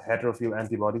heterophil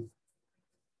antibody?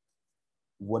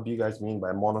 What do you guys mean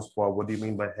by monospot? What do you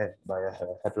mean by a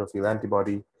heterophil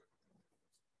antibody?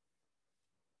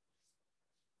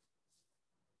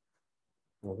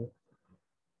 Mm-hmm.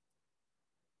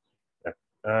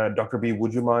 Dr. B,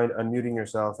 would you mind unmuting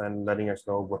yourself and letting us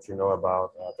know what you know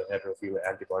about the heterophil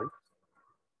antibody?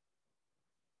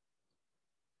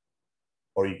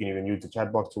 Or you can even use the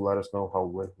chat box to let us know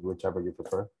whichever you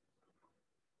prefer.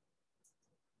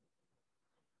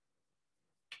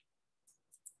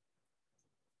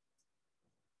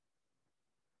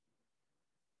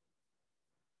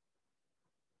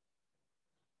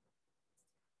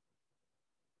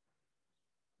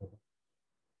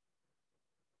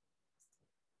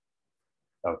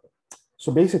 Okay.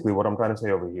 So basically what I'm trying to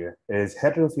say over here is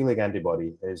heterophilic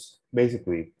antibody is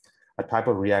basically a type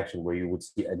of reaction where you would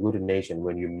see agglutination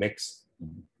when you mix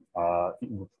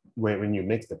when you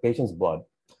mix the patient's blood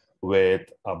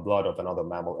with a blood of another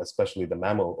mammal, especially the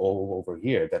mammal over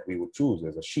here that we would choose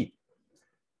as a sheep.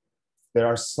 There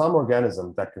are some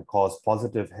organisms that can cause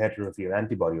positive heterophil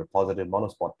antibody or positive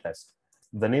monospot test.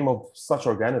 The name of such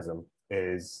organism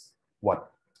is what?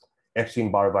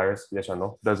 Epstein-Barr virus, yes or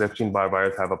no? Does Epstein-Barr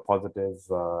virus have a positive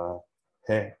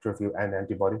heterophil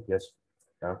antibody? Yes.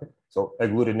 Okay. So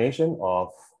agglutination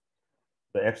of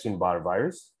the Epstein-Barr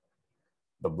virus,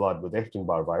 the blood with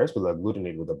Epstein-Barr virus will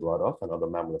agglutinate with the blood of another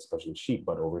mammal, especially sheep.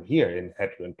 But over here in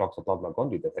Toxoplasma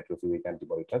gondii, the heterophilic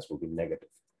antibody test will be negative.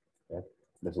 Okay?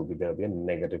 There'll be a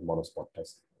negative monospot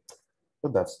test. So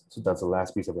that's the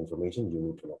last piece of information you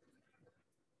need to know.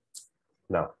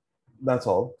 Now, that's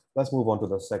all. Let's move on to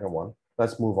the second one.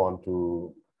 Let's move on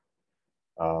to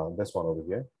this one over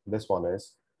here. This one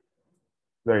is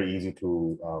very easy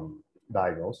to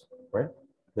diagnose, right?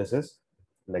 This is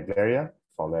Naegleria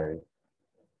fowleri.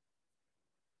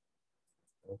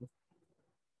 Okay.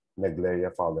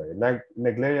 Naegleria fowleri.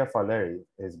 Naegleria fowleri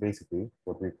is basically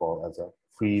what we call as a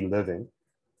free living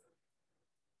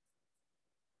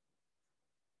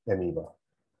amoeba.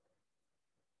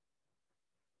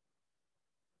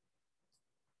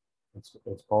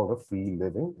 It's called a free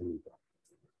living amoeba.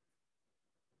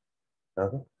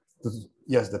 Okay.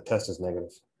 Yes, the test is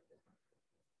negative.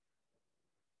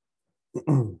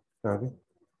 Okay.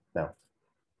 Now,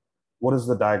 what is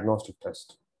the diagnostic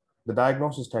test? The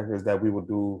diagnosis test is that we would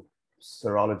do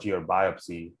serology or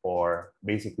biopsy, or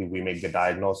basically we make the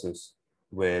diagnosis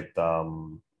with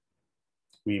the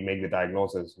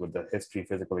history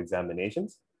physical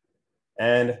examinations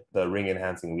and the ring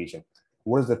enhancing lesion.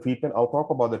 What is the treatment? I'll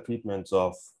talk about the treatments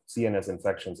of CNS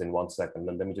infections in 1 second.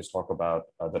 Let me just talk about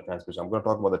the transmission. I'm going to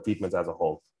talk about the treatments as a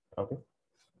whole. Okay.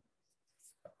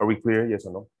 Are we clear? Yes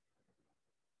or no?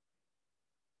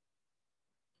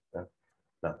 Yeah.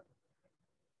 Now,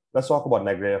 let's talk about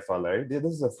Naegleria fowleri. This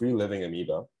is a free living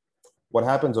amoeba. What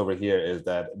happens over here is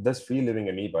that this free living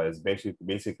amoeba is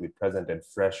basically present in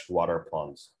freshwater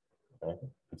ponds. Okay?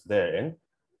 It's there in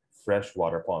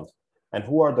freshwater ponds. And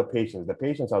who are the patients? The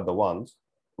patients are the ones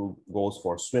who goes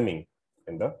for swimming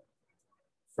in the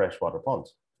freshwater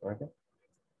ponds. Okay,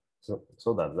 so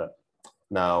that's that.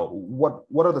 Now,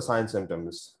 what are the sign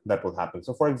symptoms that will happen?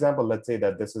 So, for example, let's say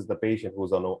that this is the patient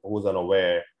who's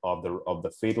unaware of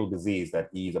the fatal disease that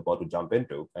he's about to jump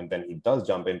into, and then he does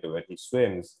jump into it. He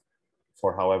swims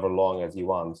for however long as he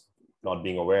wants, not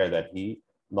being aware that the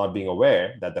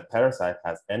parasite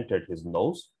has entered his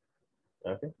nose.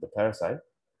 Okay, the parasite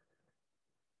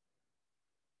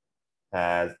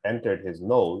has entered his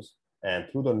nose, and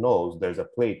through the nose there's a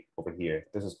plate over here.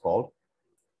 This is called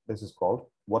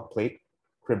what plate?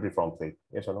 Cribriform plate.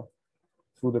 Yes or no?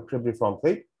 Through the cribriform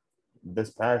plate, this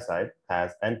parasite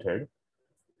has entered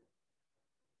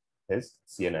his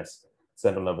CNS,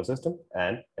 central nervous system,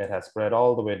 and it has spread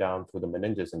all the way down through the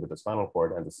meninges into the spinal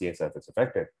cord, and the CSF is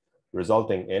affected,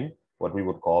 resulting in what we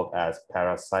would call as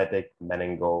parasitic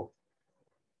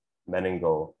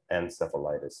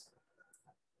meningoencephalitis.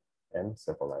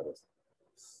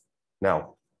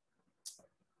 Now,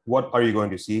 what are you going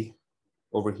to see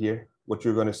over here? What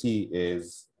you're going to see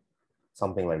is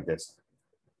something like this.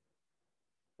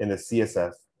 In the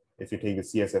CSF, if you take the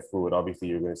CSF fluid, obviously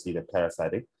you're going to see the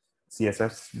parasitic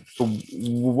CSF. So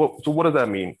what does that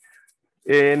mean?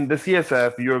 In the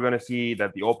CSF, you're going to see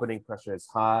that the opening pressure is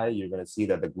high. You're going to see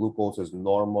that the glucose is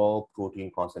normal. Protein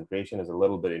concentration is a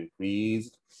little bit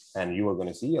increased. And you are going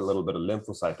to see a little bit of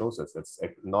lymphocytosis. It's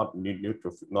not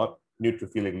neutrophilic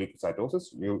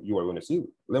leukocytosis. You are going to see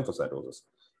lymphocytosis.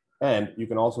 And you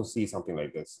can also see something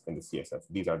like this in the CSF.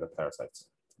 These are the parasites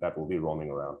that will be roaming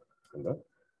around in the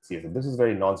CSF. This is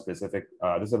very non-specific.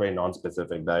 This is a very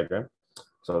non-specific diagram.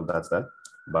 So that's that.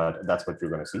 But that's what you're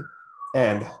going to see.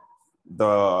 And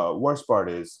the worst part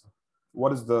is,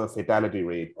 what is the fatality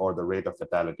rate or the rate of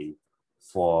fatality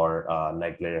for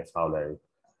Naegleria fowleri?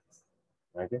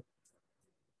 Okay.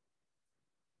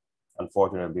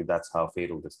 Unfortunately, that's how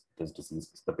fatal this disease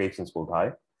is. The patients will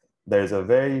die. There's a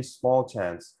very small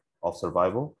chance of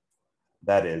survival.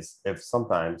 That is, if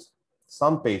sometimes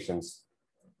some patients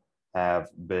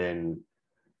have been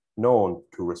known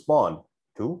to respond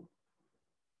to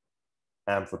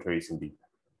amphotericin B.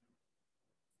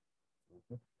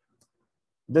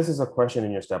 This is a question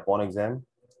in your step 1 exam.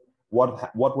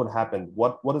 What would happen?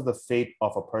 What is the fate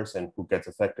of a person who gets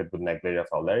affected with Naegleria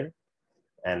fowleri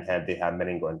and they have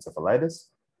meningoencephalitis?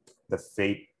 The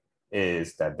fate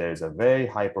is that there's a very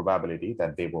high probability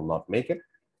that they will not make it.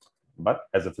 But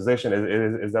as a physician,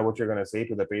 is that what you're going to say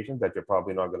to the patient, that you're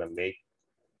probably not going to make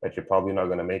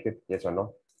it? Yes or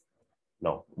no?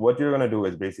 No. What you're going to do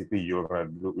is basically you are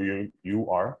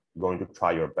going to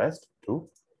try your best to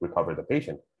recover the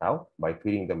patient. How? By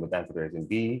treating them with amphotericin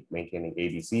B, maintaining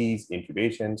ADCs,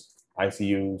 intubations,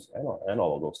 ICUs, and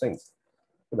all of those things.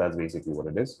 So that's basically what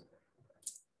it is.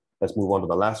 Let's move on to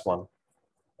the last one.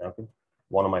 Okay.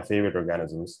 One of my favorite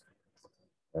organisms.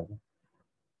 Okay.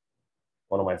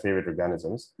 One of my favorite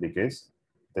organisms, because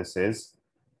this is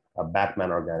a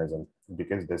Batman organism,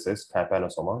 because this is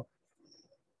Trypanosoma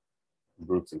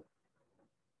brucei.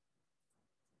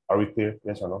 Are we clear?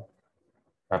 Yes or no?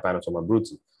 Trypanosoma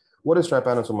brucei. What is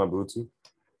Trypanosoma brucei?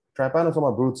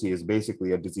 Trypanosoma brucei is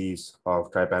basically a disease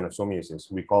of trypanosomiasis.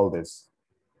 We call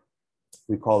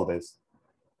this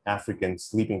African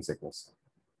sleeping sickness.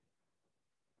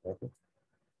 Okay.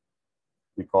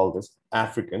 We call this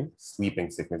African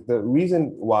sleeping sickness. The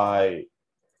reason why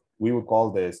we would call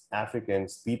this African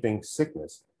sleeping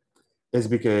sickness is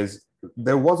because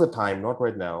There was a time, not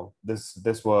right now,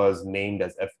 this was named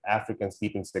as African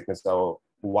sleeping sickness a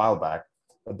while back,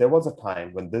 but there was a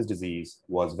time when this disease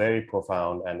was very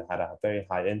profound and had a very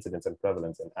high incidence and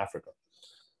prevalence in Africa.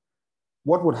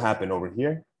 What would happen over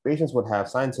here? Patients would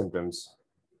have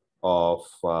of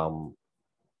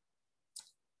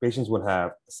patients would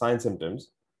have sign symptoms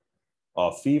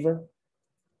of fever,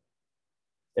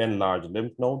 enlarged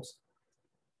lymph nodes,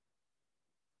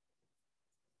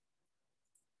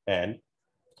 and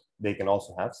they can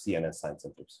also have CNS sign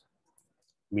symptoms,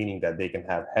 meaning that they can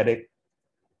have headache,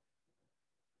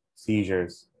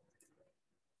 seizures,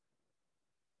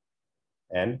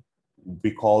 and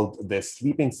we called this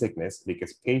sleeping sickness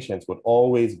because patients would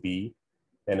always be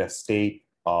in a state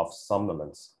of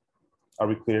somnolence. Are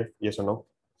we clear? Yes or no?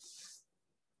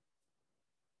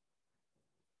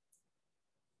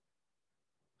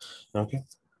 Okay.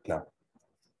 Now,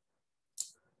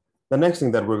 the next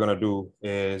thing that we're going to do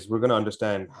is we're going to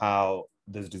understand how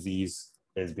this disease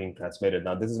is being transmitted.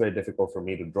 Now, this is very difficult for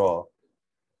me to draw.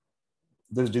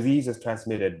 This disease is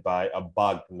transmitted by a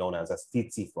bug known as a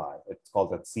tsetse fly. It's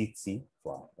called a tsetse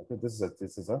fly. Okay, this is a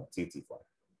tsetse fly.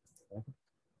 Okay.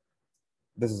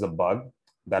 This is a bug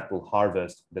that will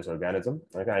harvest this organism.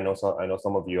 Okay, I know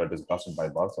some of you are disgusted by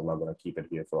bugs, so I'm not going to keep it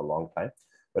here for a long time.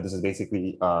 But this is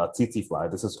basically a tsetse fly.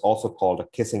 This is also called a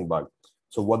kissing bug.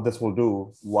 So what this will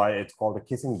do, why it's called a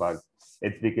kissing bug,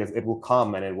 it's because it will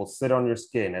come and it will sit on your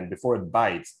skin, and before it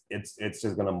bites, it's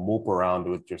just going to mope around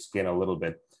with your skin a little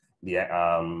bit.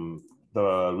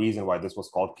 The reason why this was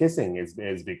called kissing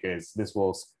is because this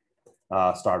will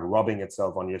start rubbing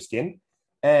itself on your skin.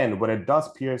 And when it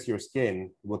does pierce your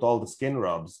skin with all the skin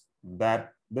rubs,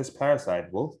 that this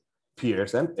parasite will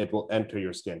pierce and it will enter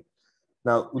your skin.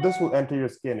 Now, this will enter your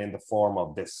skin in the form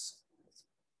of this.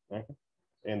 Okay?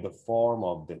 In the form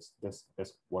of this. This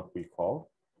is what we call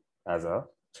as a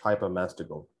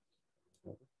trypamasticle.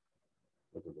 Okay?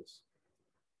 Look at this.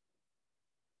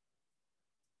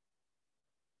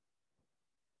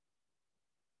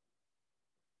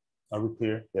 Are we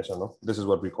clear? Yes or no? This is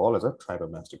what we call as a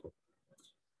trypamasticle.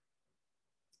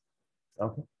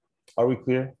 Okay. Are we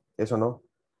clear? Yes or no?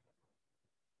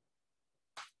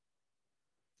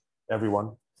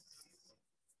 Everyone?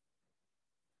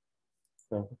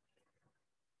 Okay.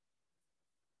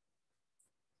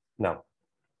 Now,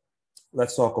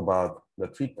 let's talk about the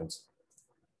treatments.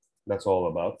 That's all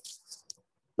about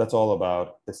the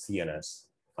CNS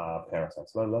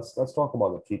parasites. Let's talk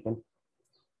about the treatment.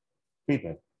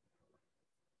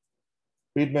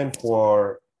 Treatment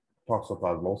for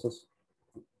toxoplasmosis.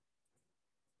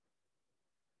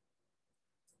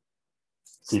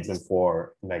 Treatment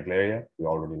for Naegleria, we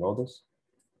already know this.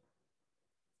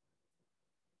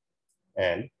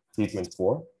 And treatment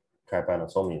for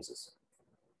trypanosomiasis.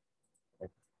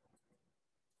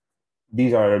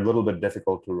 These are a little bit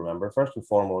difficult to remember. First and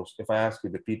foremost, if I ask you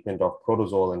the treatment of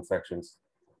protozoal infections,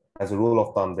 as a rule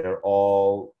of thumb, they're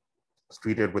all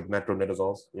treated with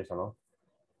metronidazoles, yes or no?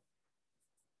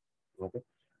 Okay.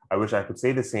 I wish I could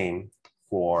say the same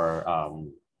for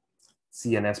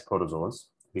CNS protozoas,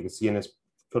 because CNS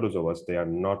protozoas, they are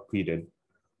not treated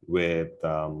with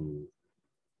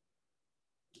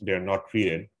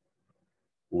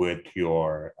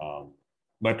your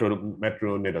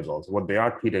metronidazoles. What they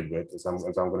are treated with is I'm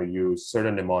going to use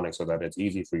certain mnemonics so that it's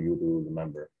easy for you to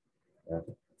remember.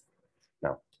 Okay.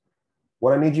 Now,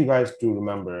 what I need you guys to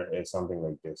remember is something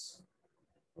like this.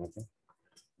 Okay.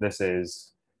 This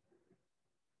is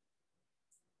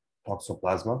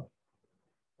toxoplasma.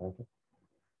 Okay.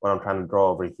 What I'm trying to draw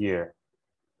over here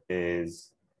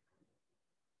is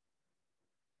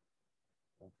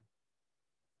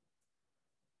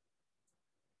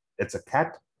it's a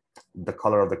cat. The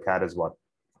color of the cat is what?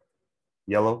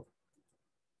 Yellow.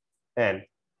 And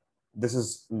this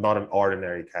is not an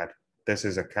ordinary cat. This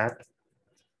is a cat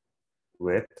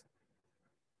with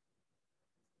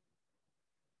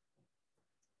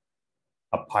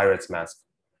a pirate's mask.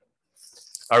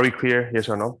 Are we clear? Yes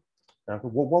or no?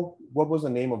 What was the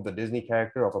name of the Disney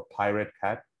character of a pirate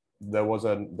cat? There was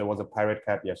a pirate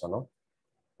cat. Yes or no?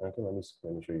 Okay, let me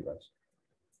show you guys.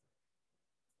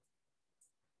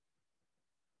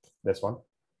 This one.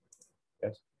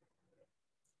 Yes.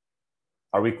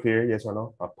 Are we clear? Yes or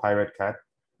no? A pirate cat.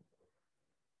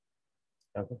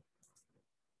 Okay.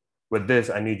 With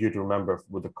this, I need you to remember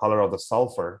with the color of the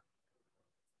sulfur.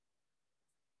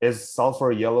 Is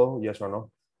sulfur yellow? Yes or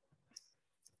no?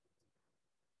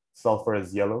 Sulfur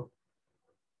is yellow.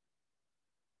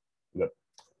 Good.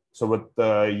 So with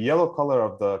the yellow color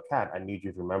of the cat, I need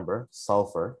you to remember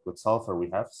sulfur. With sulfur, we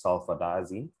have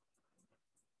sulfadiazine.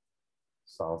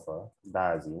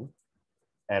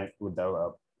 And with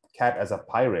the cat as a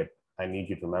pirate, I need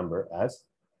you to remember as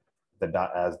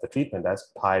the treatment as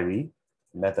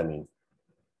pyrimethamine.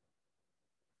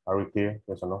 Are we clear?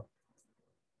 Yes or no?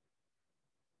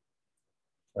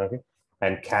 Okay.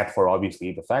 And cat for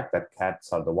obviously the fact that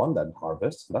cats are the one that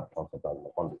harvests the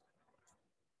toxoplasma.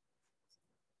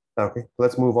 Okay,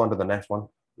 let's move on to the next one.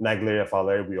 Naegleria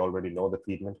fowleri, we already know the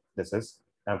treatment. This is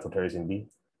amphotericin B.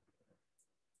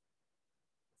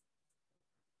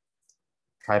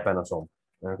 Trypanosome.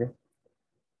 Okay.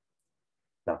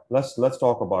 Now let's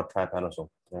talk about trypanosome.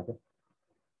 Okay.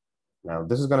 Now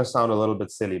this is going to sound a little bit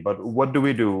silly, but what do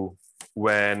we do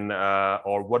when,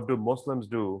 or what do Muslims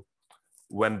do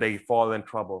when they fall in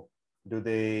trouble? Do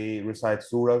they recite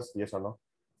surahs? Yes or no?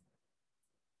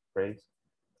 Praise.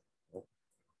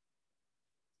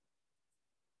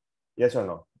 Yes or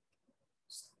no?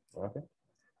 Okay.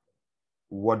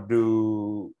 What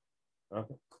do?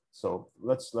 Okay. So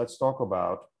let's talk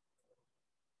about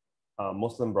a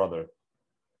Muslim brother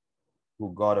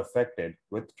who got affected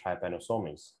with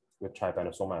trypanosomes, with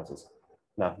trypanosomiasis.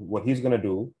 Now, what he's going to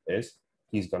do is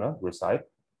he's going to recite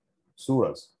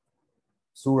surahs.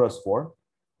 Surahs for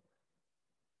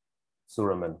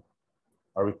suramin.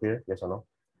 Are we clear? Yes or no?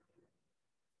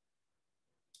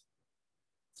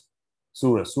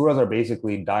 Surahs. Surahs are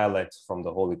basically dialects from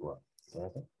the Holy Quran.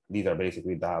 Okay? These are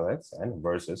basically dialects and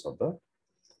verses of the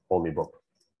Holy Book.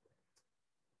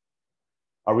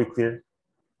 Are we clear?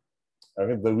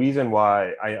 Okay. The reason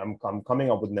why I'm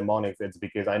coming up with mnemonics is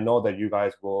because I know that you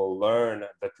guys will learn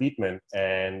the treatment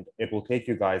and it will take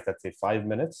you guys, let's say 5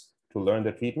 minutes to learn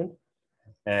the treatment.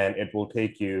 And it will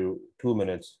take you 2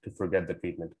 minutes to forget the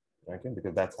treatment, okay?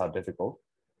 Because that's how difficult.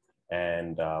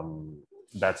 And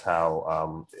that's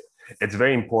how it's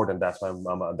very important. That's why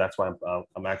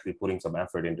I'm actually putting some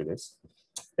effort into this.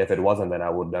 If it wasn't, then I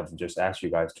would have just asked you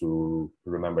guys to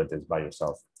remember this by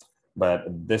yourself. But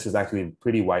this is actually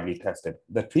pretty widely tested.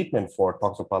 The treatment for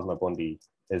Toxoplasma gondii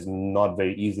is not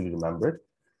very easily remembered.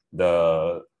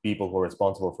 The people who are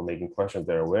responsible for making questions,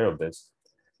 they're aware of this,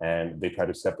 and they try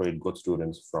to separate good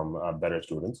students from better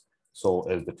students. So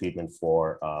is the treatment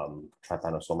for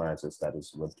trypanosomiasis, that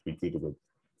is what we treated with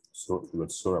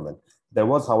suramin. There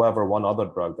was, however, one other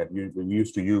drug that we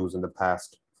used to use in the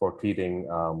past for treating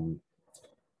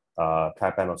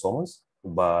trypanosomas,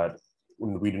 but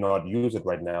we do not use it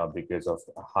right now because of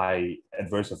high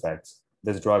adverse effects.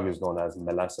 This drug is known as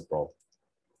meloxicam.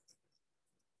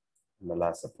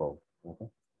 Okay.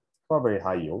 For a very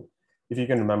high yield. If you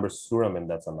can remember suramin,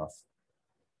 that's enough.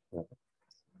 Okay.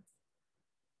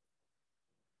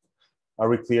 Are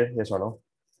we clear? Yes or no?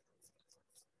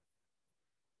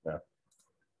 Yeah.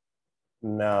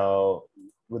 Now,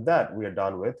 with that, we are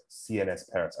done with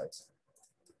CNS parasites.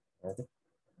 Okay.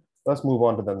 Let's move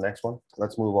on to the next one.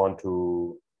 Let's move on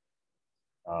to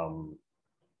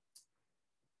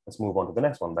the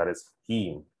next one, that is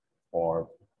heme, or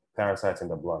parasites in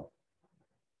the blood.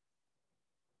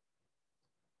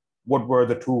 What were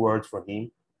the two words for heme?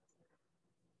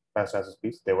 Parasites,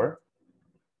 please. They were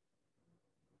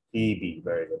EB.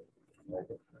 Very good.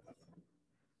 Okay.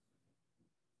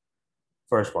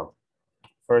 First one.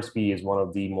 First pea is one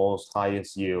of the most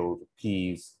highest yield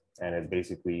peas, and it's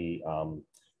basically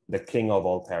the king of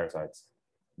all parasites.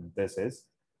 This is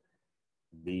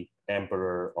the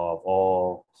emperor of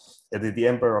all, it is the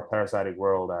emperor of parasitic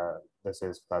world. This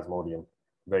is Plasmodium,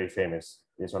 very famous.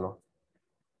 Yes or no?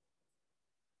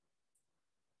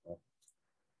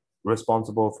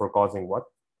 Responsible for causing what?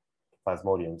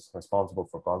 Plasmodiums responsible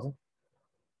for causing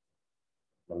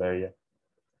malaria.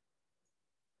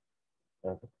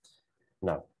 Okay.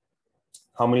 Now,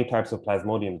 how many types of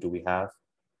Plasmodium do we have?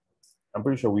 I'm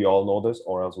pretty sure we all know this,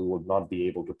 or else we would not be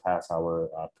able to pass our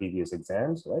previous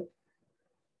exams, right?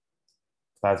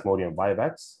 Plasmodium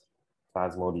vivax,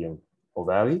 Plasmodium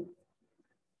ovale,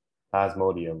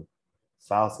 Plasmodium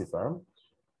falciparum,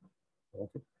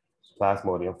 okay,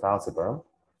 Plasmodium falciparum,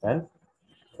 and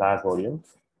Plasmodium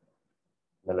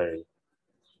malariae.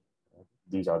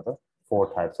 These are the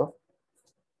 4 types of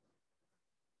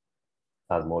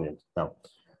Plasmodiums. Now,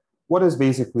 what is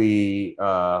basically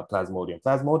Plasmodium?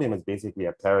 Plasmodium is basically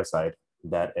a parasite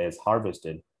that is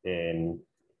harvested in,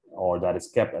 or that is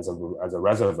kept as a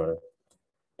reservoir,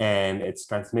 and it's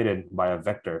transmitted by a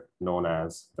vector known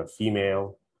as the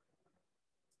female,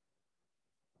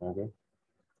 okay,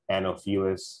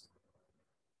 Anopheles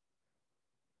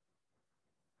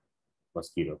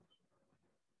mosquito.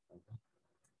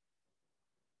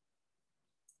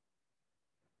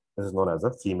 This is known as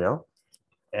a female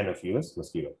Anopheles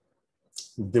mosquito.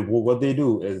 What they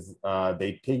do is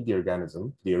they take the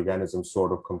organism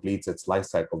sort of completes its life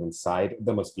cycle inside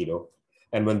the mosquito,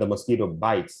 and when the mosquito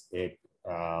bites, it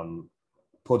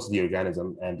puts the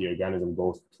organism, and the organism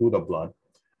goes through the blood,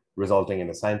 resulting in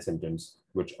the sign symptoms,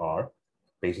 which are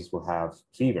patients will have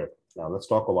fever. Now let's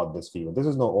talk about this fever. This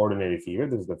is no ordinary fever.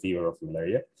 This is the fever of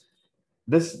malaria.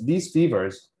 These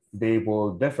fevers, they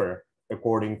will differ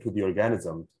according to the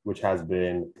organism which has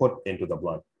been put into the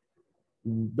blood.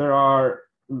 There are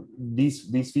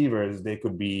these fevers, they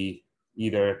could be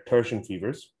either tertian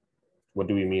fevers. What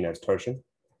do we mean as tertian?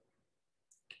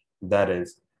 That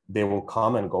is, they will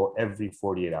come and go every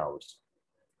 48 hours.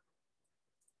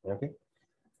 Okay.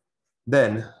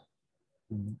 Then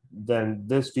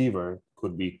this fever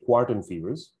could be quartan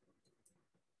fevers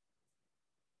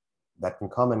that can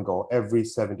come and go every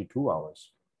 72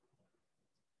 hours.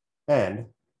 And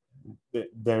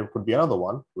there could be another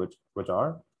one, which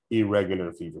are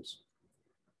irregular fevers.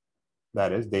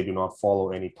 That is, they do not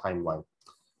follow any timeline.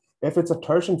 If it's a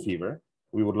tertian fever,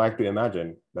 we would like to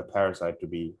imagine the parasite to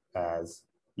be as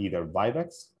either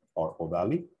vivax or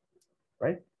ovale,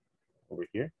 right? Over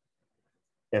here.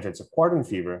 If it's a quartan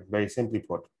fever, very simply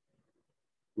put,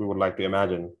 we would like to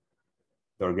imagine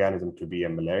the organism to be a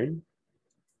malaria.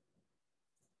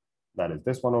 That is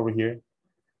this one over here.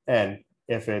 And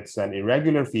if it's an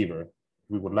irregular fever,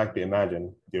 we would like to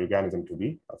imagine the organism to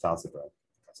be a falciparum.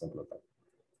 As simple as that.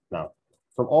 Now,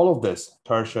 from all of this,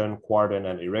 tertian, quartan,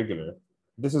 and irregular,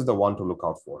 this is the one to look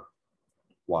out for.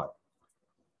 Why?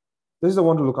 This is the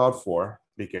one to look out for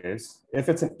because if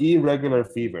it's an irregular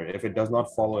fever, if it does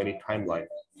not follow any timeline,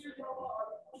 just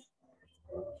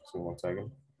 1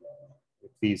 second.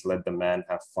 Please let the man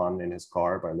have fun in his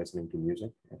car by listening to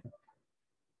music. Okay.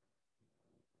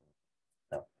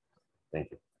 No,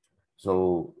 thank you.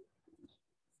 So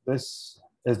this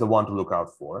is the one to look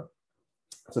out for.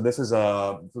 So this is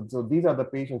so these are the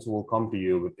patients who will come to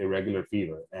you with irregular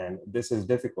fever, and this is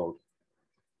difficult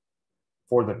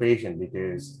for the patient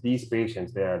because these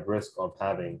patients, they are at risk of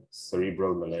having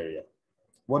cerebral malaria.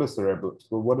 What is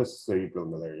cerebral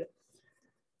malaria?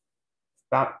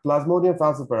 Plasmodium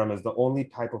falciparum is the only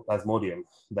type of plasmodium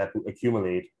that will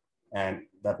accumulate and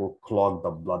that will clog the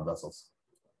blood vessels.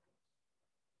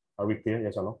 Are we clear?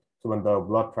 Yes or no? So when the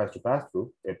blood tries to pass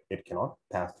through, it cannot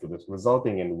pass through this,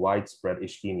 resulting in widespread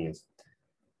ischemias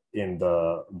in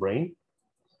the brain,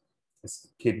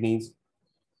 kidneys,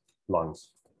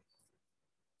 lungs.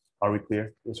 Are we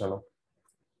clear? Yes or no?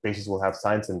 Patients will have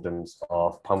sign symptoms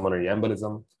of pulmonary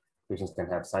embolism. Patients can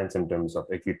have sign symptoms of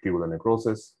acute tubular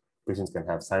necrosis. Patients can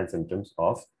have sign symptoms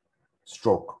of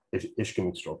stroke,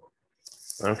 ischemic stroke.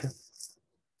 Okay,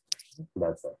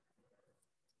 that's that.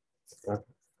 Okay.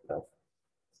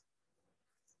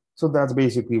 So that's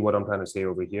basically what I'm trying to say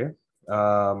over here.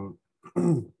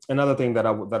 Another thing that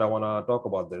I want to talk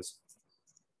about this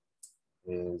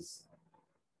is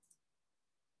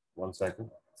 1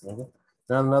 second. Okay.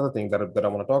 Now another thing that I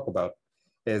want to talk about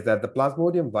is that the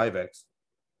Plasmodium vivax,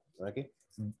 okay,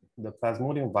 the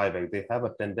Plasmodium vivax, they have a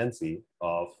tendency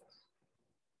of,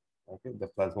 okay, the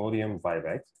Plasmodium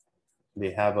vivax,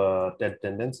 they have a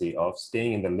tendency of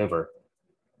staying in the liver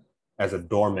as a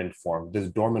dormant form. This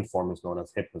dormant form is known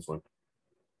as hypnozoid.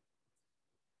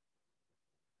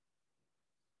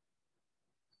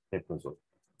 Hypnozoid.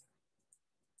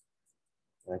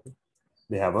 Okay.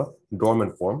 They have a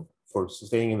dormant form for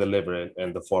staying in the liver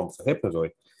and the form of a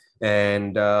hypnozoid.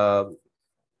 And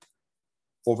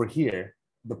over here,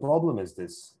 the problem is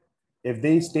this. If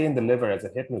they stay in the liver as a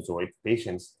hypnozoid,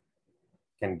 patients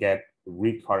can get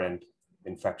recurrent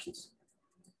infections.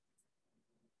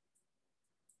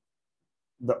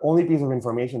 The only piece of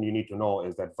information you need to know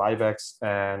is that vivax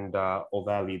and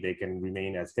ovale, they can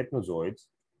remain as hypnozoids,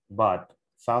 but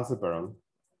falciparum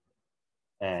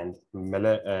and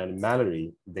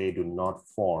malary, they do not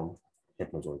form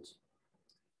hypnozoids,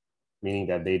 meaning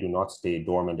that they do not stay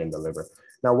dormant in the liver.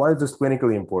 Now, why is this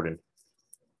clinically important?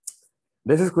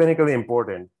 This is clinically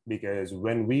important because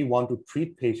when we want to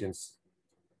treat patients,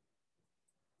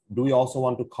 do we also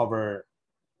want to cover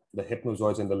the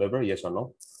hypnozoids in the liver? Yes or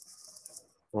no?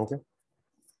 Okay.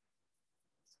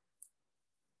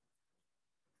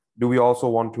 Do we also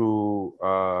want to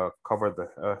cover the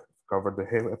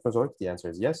hypnozoids? The answer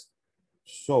is yes.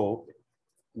 So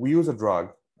we use a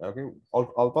drug. Okay,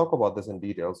 I'll talk about this in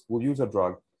details. We'll use a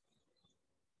drug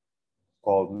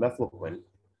called mefloquine,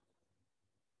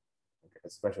 okay,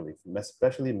 especially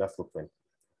mefloquine,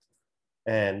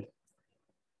 and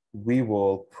we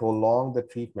will prolong the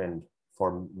treatment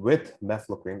with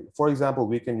mefloquine. For example,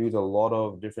 we can use a lot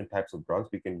of different types of drugs.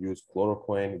 We can use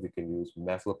chloroquine, we can use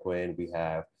mefloquine, we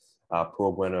have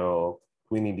proguanil,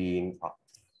 quinidine,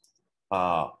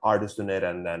 artesunate,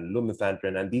 and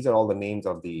lumefantrin, and these are all the names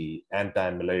of the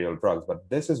anti-malarial drugs. But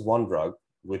this is one drug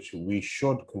which we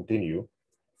should continue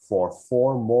for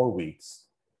 4 more weeks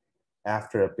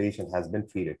after a patient has been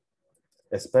treated,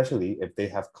 especially if they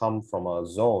have come from a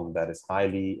zone that is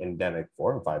highly endemic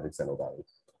for Vivex and Ovale.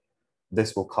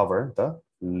 This will cover the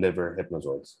liver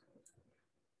hypnozoids.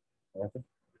 Okay.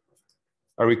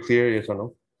 Are we clear, yes or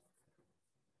no?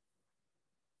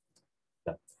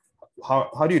 Yeah.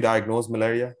 How do you diagnose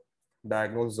malaria?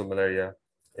 Diagnosis of malaria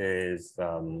is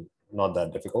not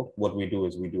that difficult. What we do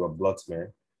is we do a blood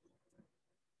smear.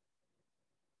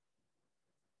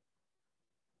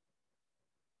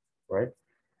 Right?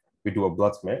 We do a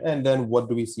blood smear, and then what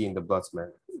do we see in the blood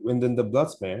smear? And in the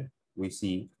blood smear, we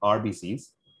see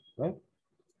RBCs, right?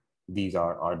 These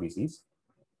are RBCs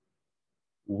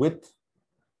with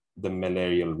the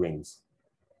malarial rings.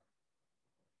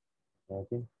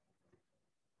 Okay.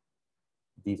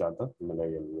 These are the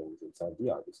malarial rings inside the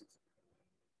RBCs.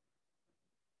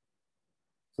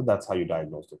 So that's how you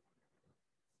diagnose it.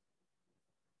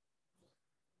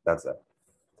 That's it.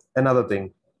 Another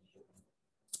thing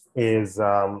is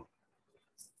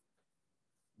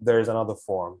there's another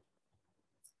form.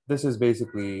 This is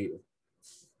basically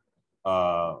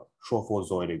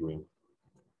trophozoitic ring.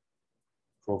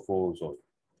 Trophozoid.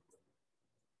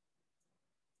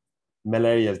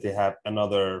 Malarias, they have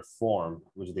another form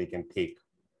which they can take.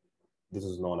 This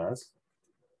is known as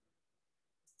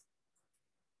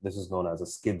a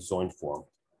schizoid form,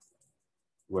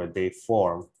 where they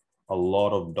form a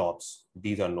lot of dots.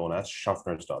 These are known as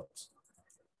Schaffner's dots,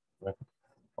 right?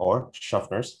 Or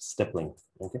Schaffner's stippling.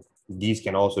 Okay, these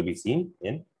can also be seen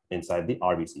inside the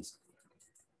RBCs.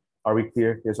 Are we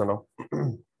clear? Yes or no?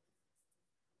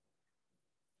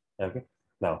 Okay.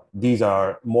 Now these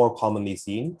are more commonly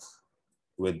seen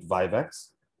with Vivex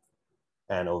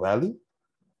and Ovale,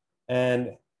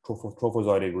 and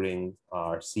trophozoitic rings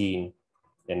are seen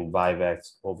in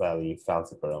Vivex, Ovale,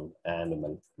 Falciparum,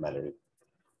 and Mallory.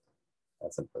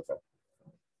 That's it. Perfect.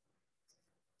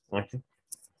 Okay.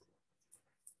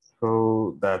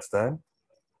 So that's that.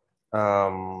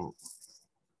 So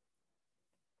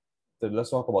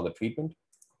let's talk about the treatment.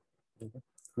 Okay.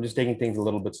 I'm just taking things a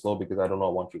little bit slow because I do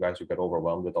not want you guys to get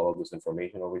overwhelmed with all of this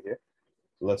information over here.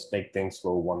 So let's take things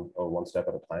slow, one step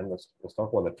at a time. Let's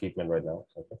talk about the treatment right now.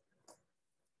 Okay.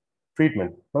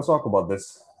 Treatment. Let's talk about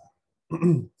this.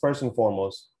 First and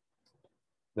foremost,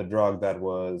 the drug that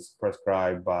was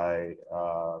prescribed by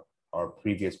our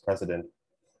previous president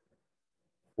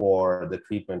for the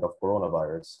treatment of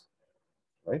coronavirus,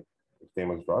 right? The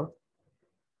famous drug.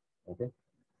 Okay.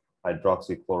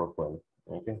 Hydroxychloroquine.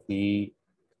 Okay. He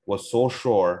was so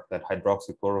sure that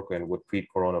hydroxychloroquine would treat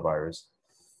coronavirus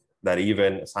that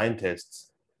even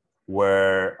scientists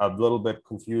were a little bit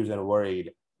confused and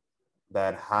worried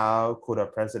that how could a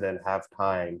president have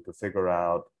time to figure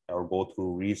out or go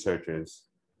through researches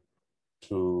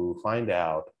to find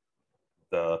out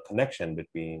the connection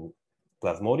between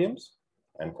plasmodiums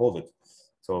and COVID.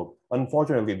 So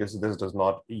unfortunately, this does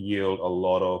not yield a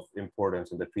lot of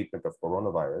importance in the treatment of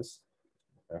coronavirus,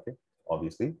 okay,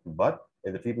 obviously, but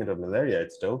in the treatment of malaria,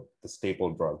 it's still the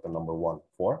staple drug, the number one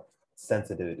for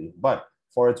sensitivity. But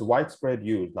for its widespread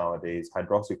use nowadays,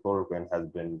 hydroxychloroquine has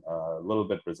been a little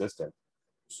bit resistant.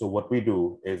 So what we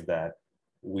do is that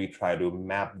we try to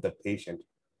map the patient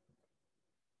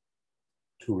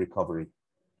to recovery,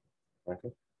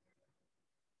 okay?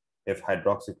 If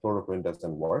hydroxychloroquine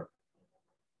doesn't work,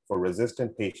 for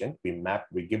resistant patient,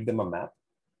 we give them a map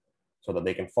so that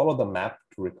they can follow the map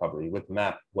to recovery. With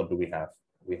map, what do we have?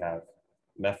 We have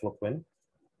mefloquine,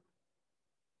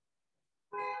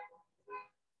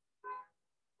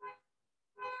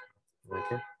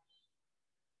 okay.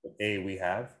 With A, we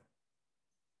have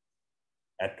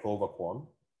atovaquone,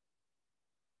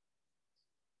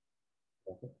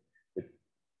 okay. With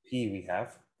P, we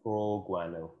have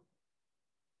proguanil.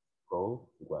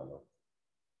 Proguanil.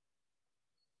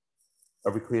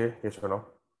 Are we clear? Yes or no?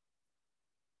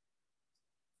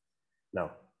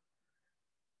 Now,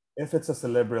 if it's a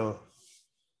cerebral,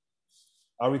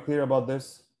 are we clear about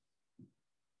this?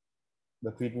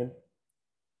 The treatment?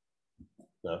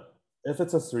 No. If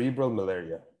it's a cerebral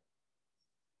malaria,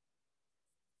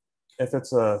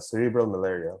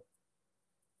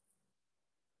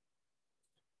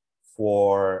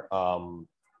 for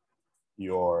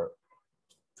your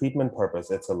treatment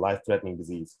purpose, it's a life-threatening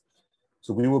disease.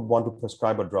 So we would want to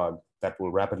prescribe a drug that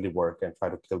will rapidly work and try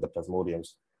to kill the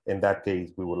plasmodiums. In that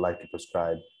case, we would like to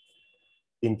prescribe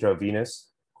intravenous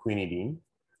quinidine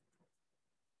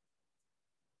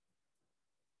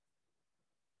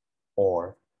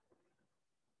or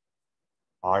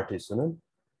artesunate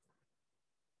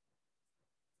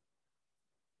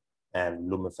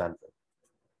and lumefantrine.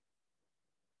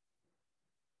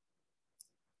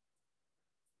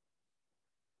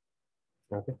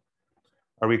 Okay.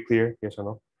 Are we clear? Yes or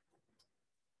no?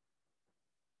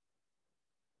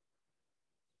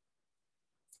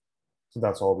 So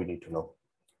that's all we need to know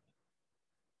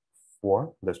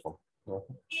for this one.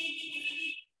 Okay.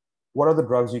 What are the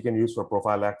drugs you can use for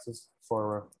prophylaxis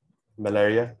for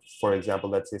malaria? For example,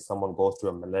 let's say someone goes to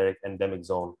a malaric endemic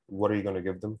zone. What are you going to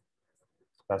give them?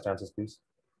 Last answers, please.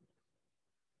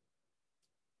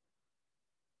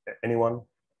 Anyone?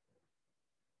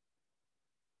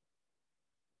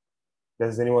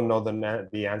 Does anyone know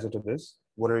the answer to this?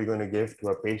 What are you going to give to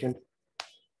a patient?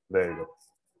 There you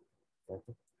go.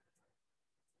 Okay.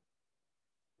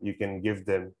 You can give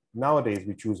them, nowadays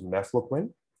we choose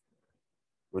mefloquine,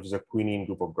 which is a quinine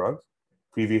group of drugs.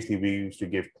 Previously, we used to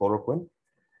give chloroquine.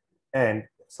 And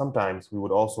sometimes we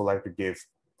would also like to give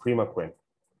primaquine,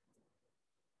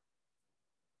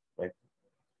 right?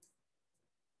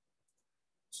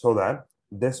 So that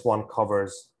this one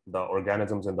covers the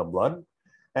organisms in the blood.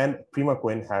 And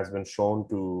primaquine has been shown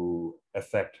to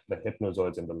affect the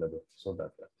hypnozoids in the liver. So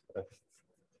that's that.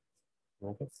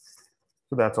 Okay.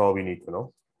 So that's all we need to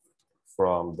know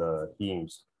from the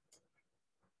hemes.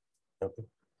 Okay.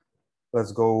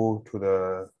 Let's go to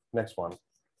the next one.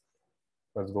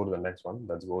 Let's go to the next one.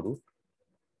 Let's go to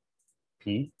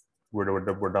P.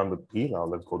 We're done with P. Now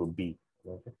let's go to B.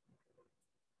 Okay.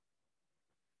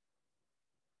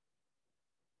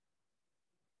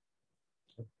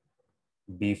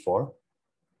 B for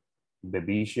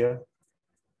Babesia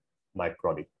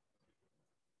microti.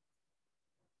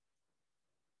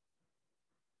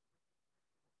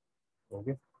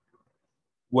 Okay.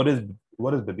 What is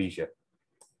Babesia?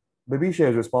 Babesia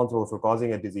is responsible for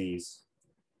causing a disease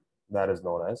that is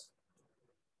known as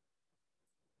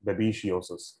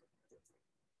babesiosis.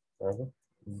 Okay.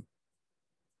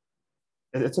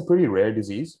 It's a pretty rare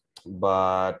disease,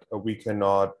 but we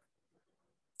cannot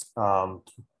um,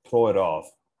 throw it off.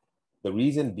 The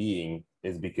reason being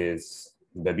is because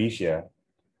Babesia,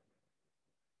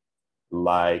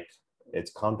 like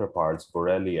its counterparts,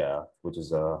 Borrelia, which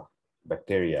is a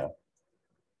bacteria,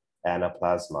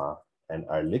 Anaplasma, and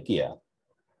Ehrlichia,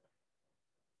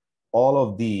 all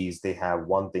of these, they have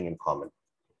one thing in common.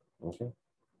 Okay.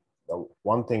 The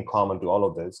one thing common to all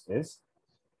of this is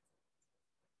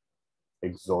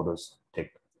Exodus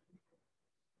tick.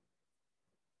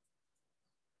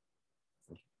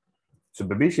 So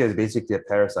Babesia is basically a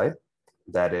parasite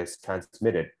that is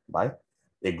transmitted by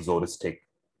Exodus tick.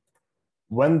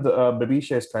 When the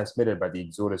Babesia is transmitted by the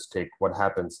Exodus tick, what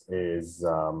happens is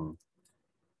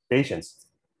patients,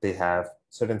 they have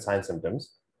certain sign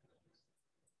symptoms,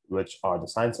 which are the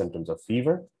sign symptoms of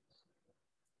fever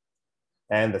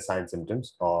and the sign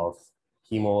symptoms of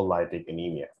hemolytic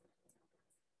anemia.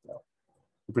 Now,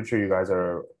 I'm pretty sure you guys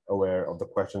are aware of the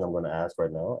question I'm going to ask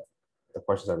right now. The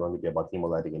questions are going to be about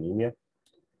hemolytic anemia.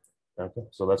 Okay,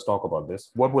 so let's talk about this.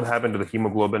 What would happen to the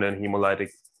hemoglobin and hemolytic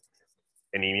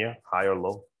anemia, high or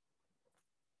low?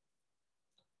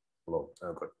 Low.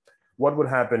 Good. What would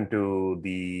happen to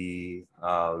the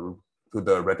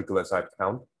reticulocyte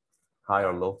count, high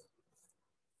or low?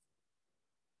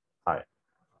 High.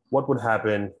 What would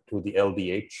happen to the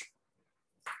LDH,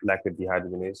 lactate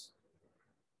dehydrogenase?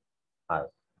 High.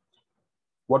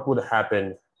 What would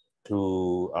happen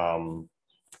to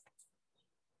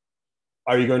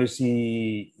are you going to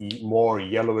see more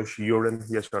yellowish urine?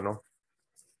 Yes or no?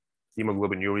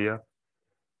 Hemoglobinuria?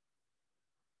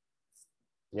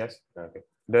 Yes. Okay.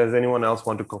 Does anyone else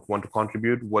want to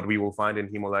contribute what we will find in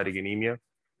hemolytic anemia?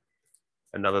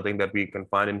 Another thing that we can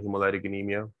find in hemolytic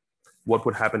anemia. What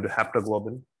would happen to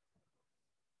haptoglobin?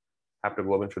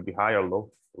 Haptoglobin should be high or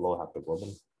low? Low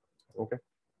haptoglobin. Okay.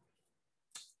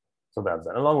 So that's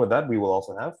that. Along with that, we will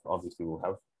also have, obviously, we'll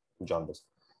have jaundice.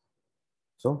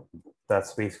 So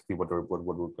that's basically what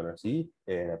we're going to see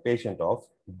in a patient of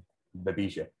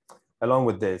Babesia. Along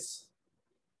with this,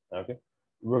 okay,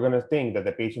 we're going to think that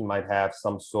the patient might have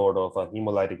some sort of a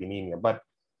hemolytic anemia, but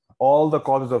all the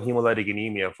causes of hemolytic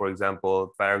anemia, for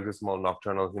example, paroxysmal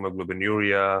nocturnal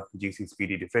hemoglobinuria,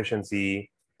 GC-PD deficiency,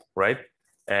 right?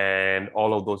 And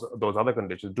all of those other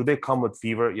conditions, do they come with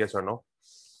fever? Yes or no?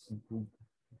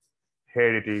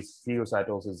 Hereditary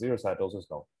phagocytosis, xerocytosis,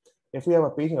 no. If we have a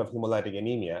patient of hemolytic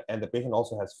anemia and the patient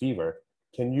also has fever,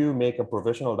 can you make a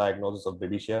provisional diagnosis of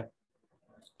Babesia,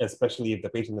 especially if the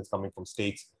patient is coming from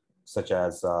states such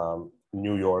as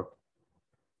New York,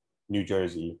 New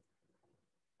Jersey,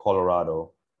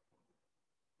 Colorado,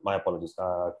 my apologies,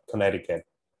 Connecticut,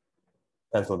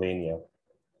 Pennsylvania?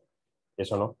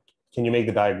 Yes or no? Can you make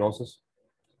the diagnosis,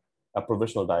 a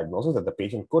provisional diagnosis that the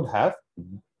patient could have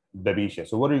Babesia?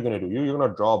 So what are you going to do? You're going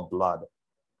to draw blood.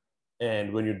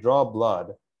 And when you draw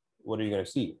blood, what are you going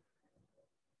to see?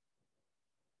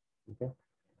 Okay,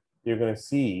 you're going to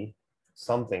see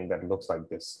something that looks like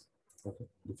this. Okay,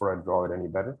 before I draw it any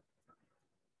better,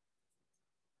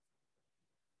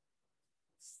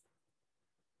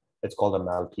 it's called a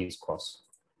Maltese cross.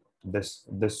 This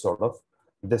sort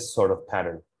of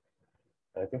pattern.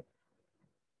 Okay,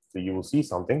 so you will see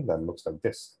something that looks like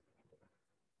this.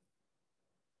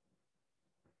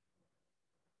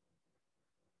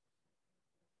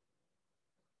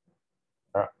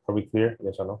 Are we clear?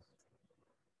 Yes or no?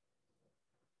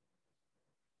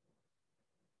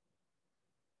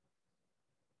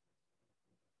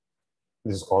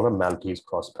 This is called a Maltese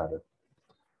cross pattern.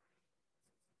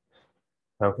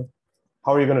 Okay.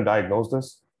 How are you going to diagnose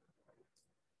this?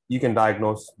 You can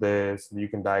diagnose this, you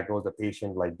can diagnose the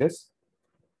patient like this,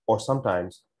 or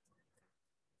sometimes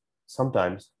some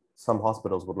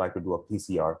hospitals would like to do a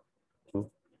PCR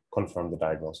to confirm the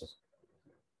diagnosis.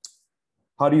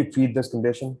 How do you treat this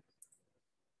condition?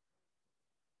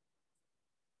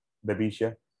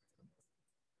 Babesia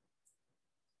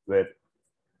with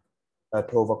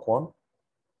atovaquone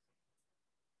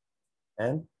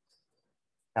and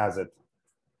acid.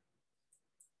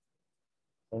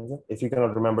 Okay. If you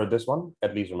cannot remember this one,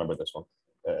 at least remember this one,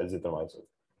 azithromycin.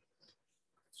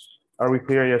 Are we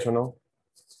clear, yes or no?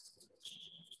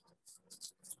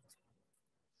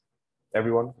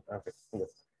 Everyone? Okay.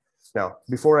 Yes. Now,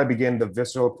 before I begin the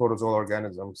visceral protozoal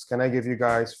organisms, can I give you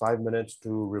guys 5 minutes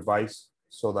to revise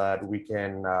so that we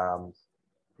can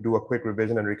do a quick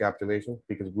revision and recapitulation,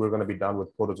 because we're going to be done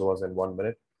with protozoas in 1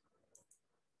 minute,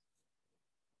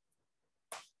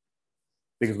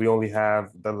 because we only have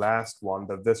the last one,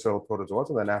 the visceral protozoas,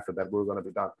 and then after that we're going to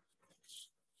be done.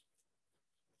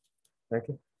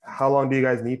 Okay. How long do you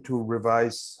guys need to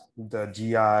revise the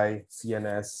GI,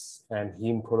 CNS, and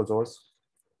heme protozoas?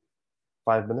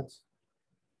 5 minutes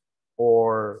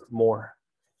or more?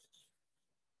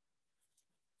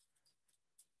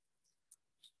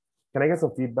 Can I get some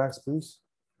feedbacks, please?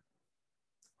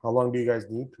 How long do you guys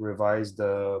need to revise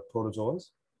the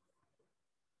protozoas?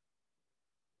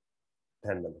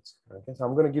 10 minutes. Okay, so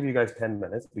I'm going to give you guys 10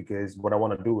 minutes because what I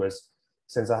want to do is,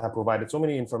 since I have provided so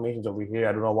many informations over here,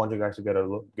 I do not want you guys to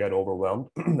get overwhelmed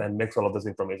and mix all of this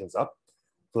information up.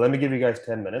 So let me give you guys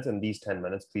 10 minutes, and these 10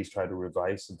 minutes, please try to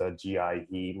revise the GI,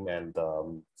 heme, and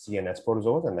CNS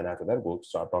protozoas, and then after that, we'll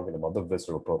start talking about the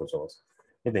visceral protozoas.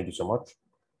 Okay, thank you so much.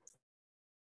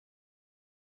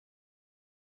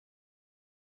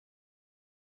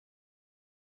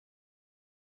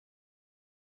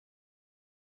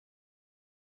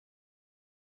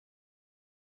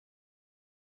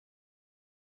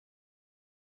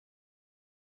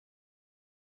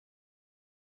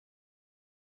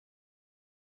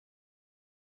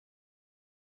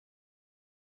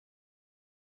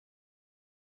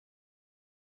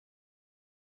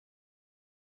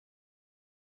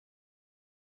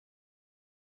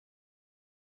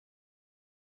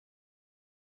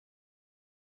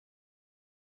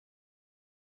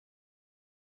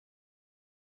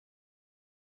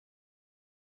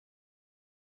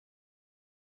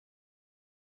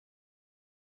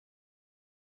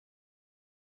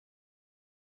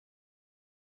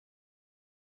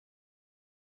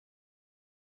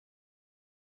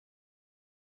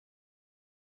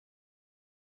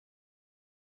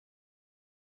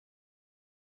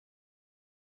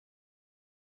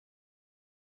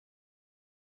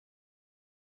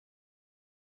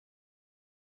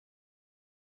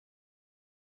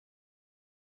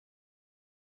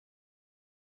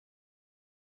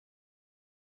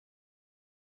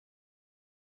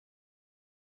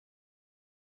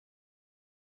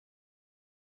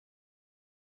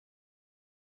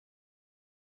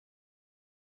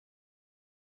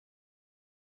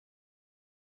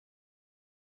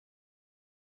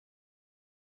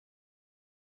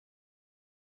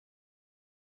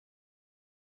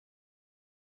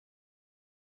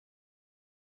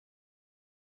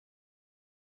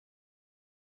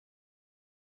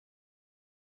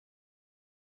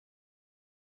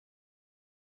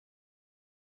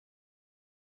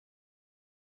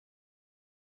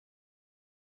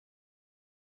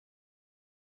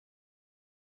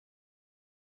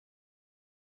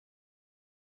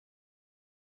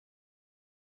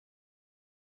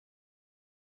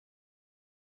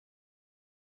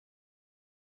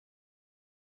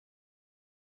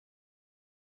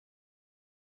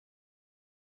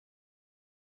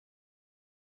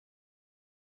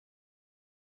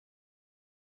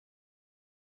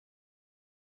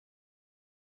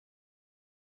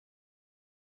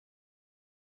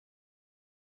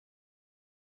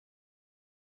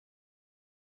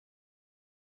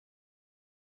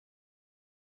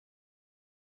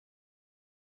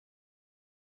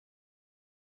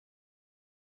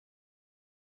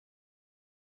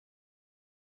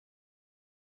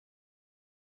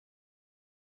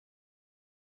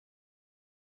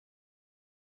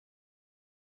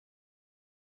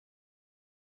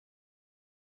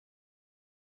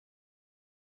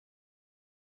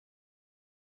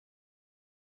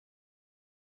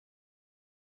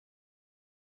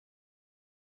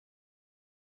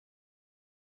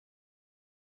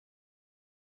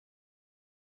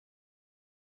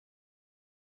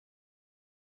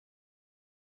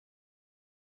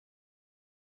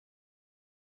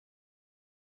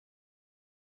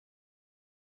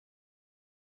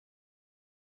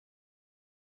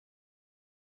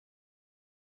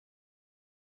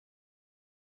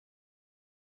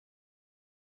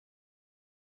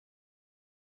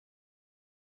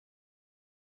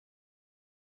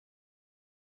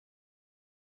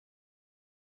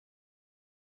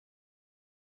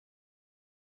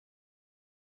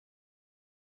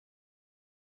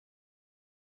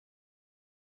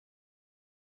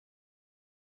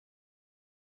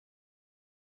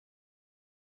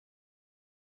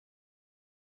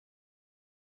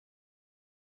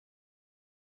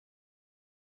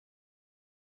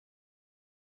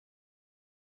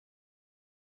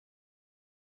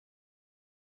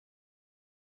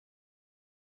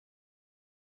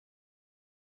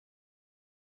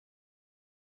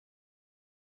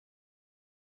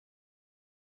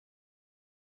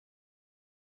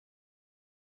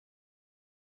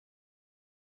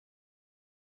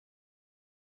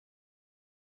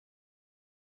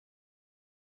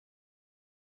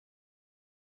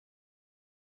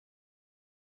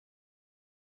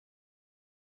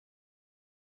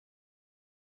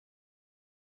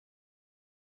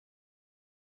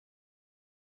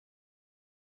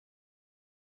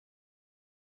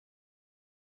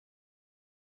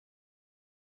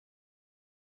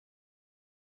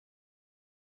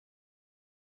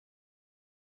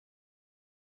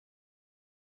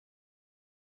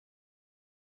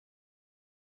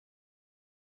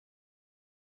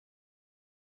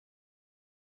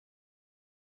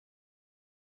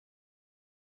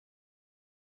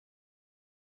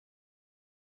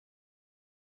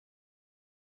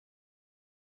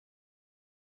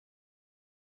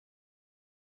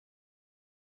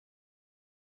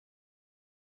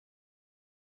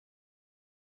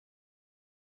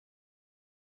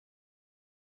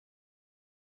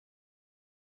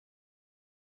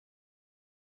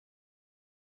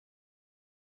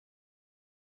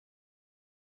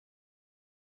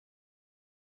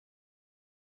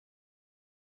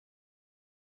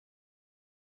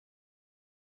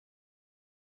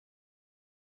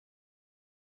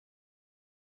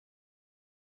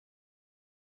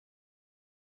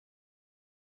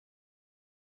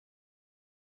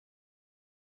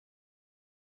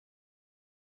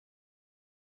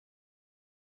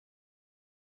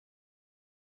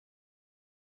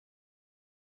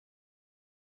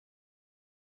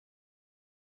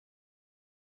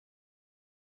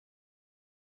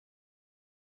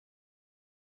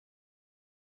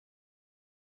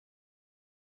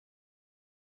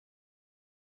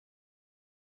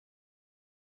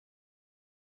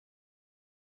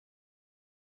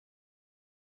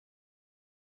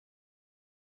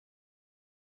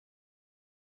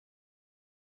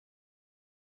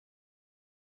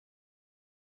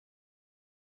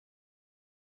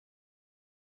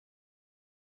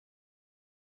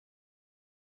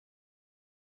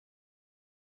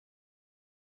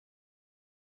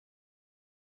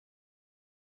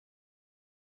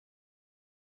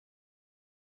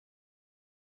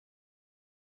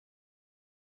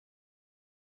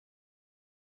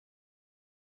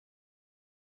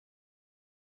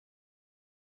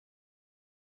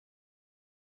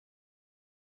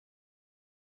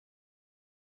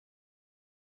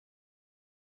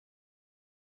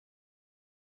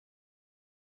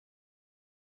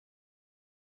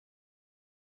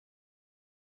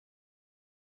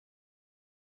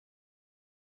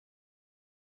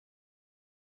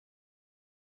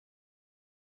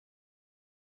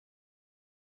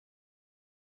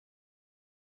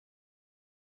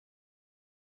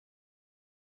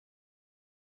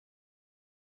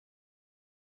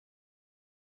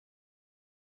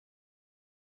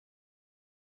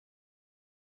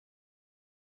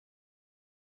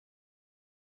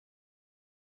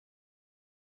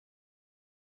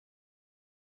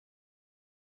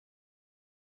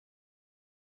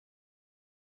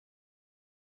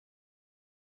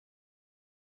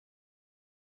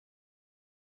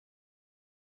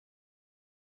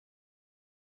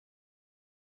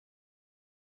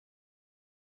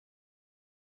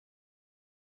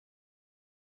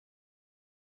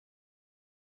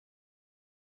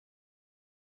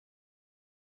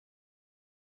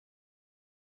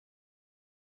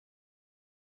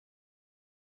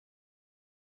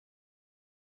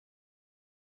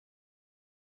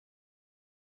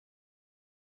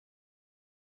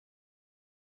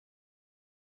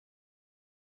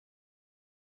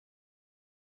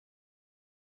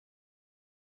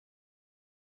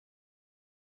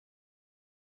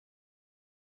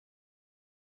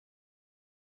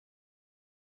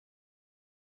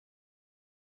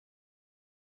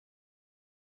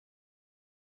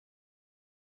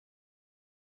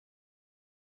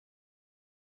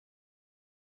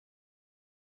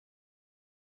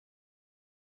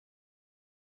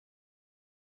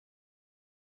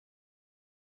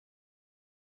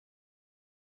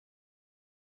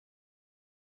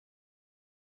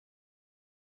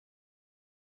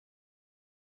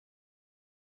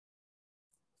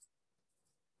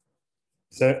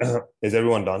 So, is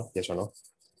everyone done? Yes or no?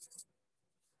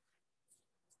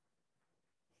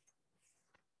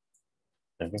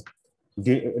 Okay.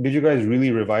 Did you guys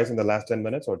really revise in the last 10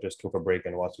 minutes or just took a break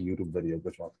and watched a YouTube video?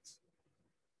 Which one?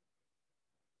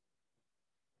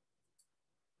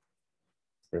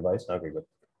 Revise? Okay, good.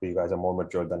 So you guys are more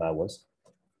mature than I was.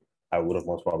 I would have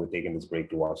most probably taken this break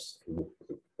to watch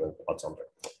something.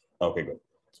 Okay, good.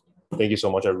 Thank you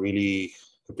so much. I really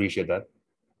appreciate that.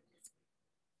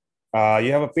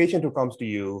 You have a patient who comes to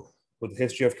you with a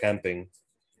history of camping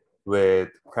with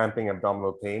cramping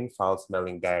abdominal pain, foul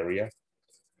smelling diarrhea.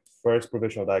 First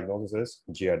provisional diagnosis is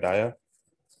giardia.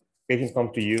 Patient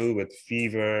comes to you with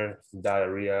fever,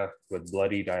 diarrhea, with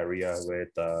bloody diarrhea, with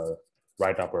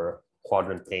right upper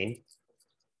quadrant pain.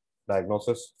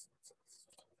 Diagnosis,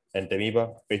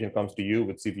 entamoeba. Patient comes to you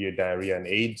with severe diarrhea and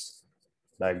AIDS.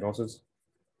 Diagnosis.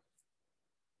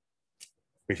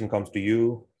 Patient comes to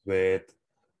you with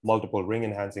multiple ring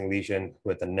enhancing lesion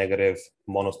with a negative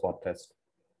monospot test.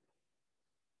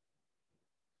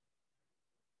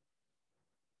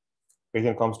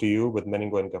 Patient comes to you with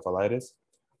meningoencephalitis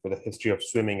with a history of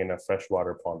swimming in a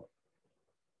freshwater pond.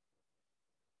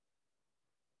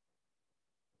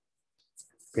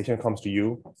 Patient comes to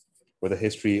you with a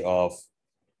history of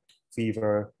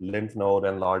fever, lymph node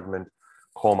enlargement,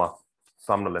 coma,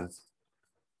 somnolence.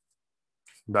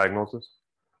 Diagnosis,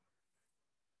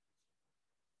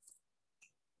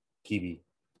 TB.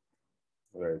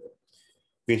 Very good.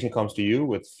 Patient comes to you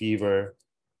with fever,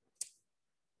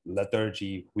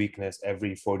 lethargy, weakness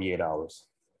every 48 hours.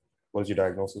 What is your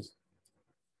diagnosis?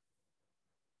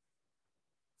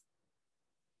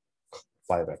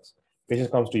 5X.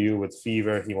 Patient comes to you with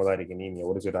fever, hemolytic anemia.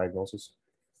 What is your diagnosis?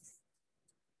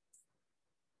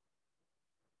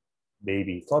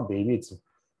 Baby. It's not baby,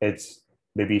 it's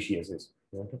babesiosis.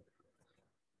 Okay.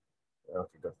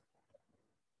 Okay, good.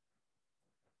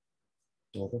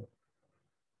 Okay.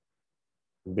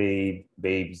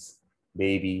 Babes,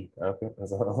 baby. Okay.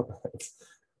 It's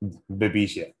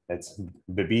babesia. It's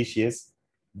babesiosis,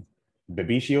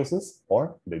 babesiosis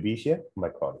or babesia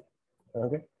microti.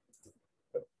 Okay.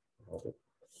 Okay.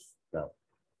 Now,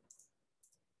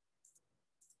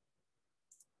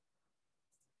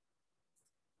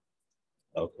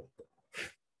 okay.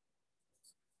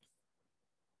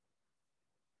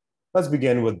 Let's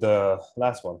begin with the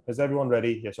last one. Is everyone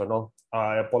ready? Yes or no?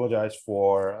 I apologize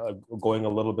for going a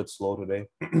little bit slow today.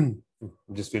 I'm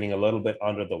just feeling a little bit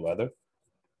under the weather,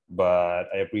 but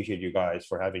I appreciate you guys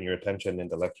for having your attention in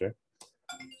the lecture.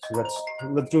 So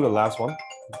let's do the last one.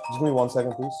 Just give me 1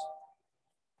 second, please.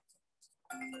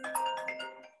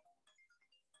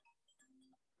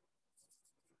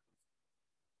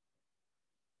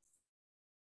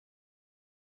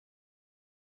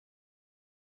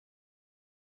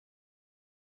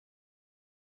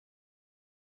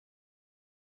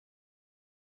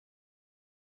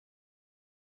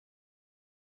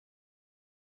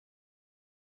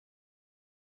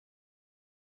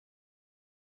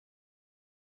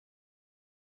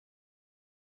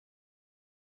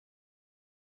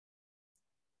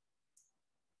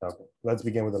 Okay, let's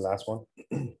begin with the last one.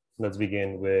 Let's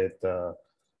begin with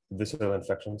visceral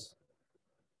infections.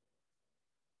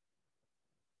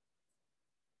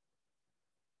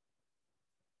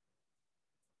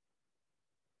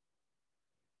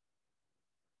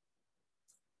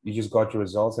 You just got your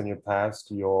results and you passed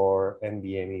your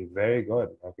NBME. Very good.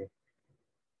 Okay,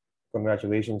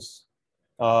 congratulations.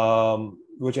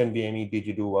 Which NBME did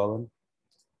you do well in?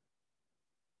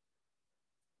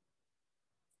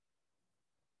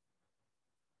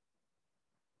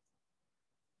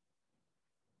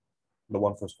 The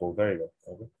one for school. Very good.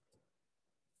 Okay.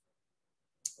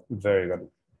 Very good.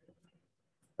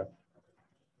 Okay.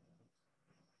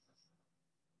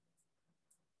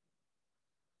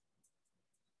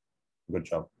 Good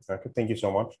job. Okay. Thank you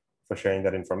so much for sharing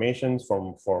that information,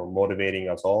 for motivating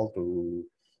us all to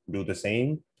do the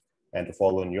same and to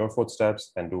follow in your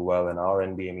footsteps and do well in our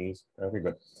NBMEs. Okay,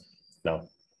 good. Now,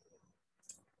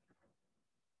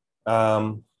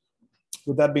 um,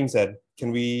 with that being said,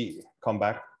 can we come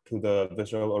back to the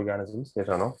visceral organisms? Yes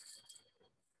or no?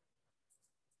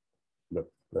 Good.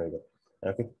 Very good.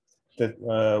 Okay.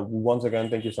 Once again,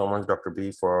 thank you so much, Dr.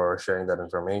 B, for sharing that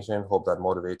information. Hope that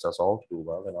motivates us all to do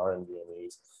well in our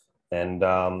NBMEs and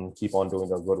keep on doing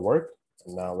the good work.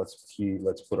 And now let's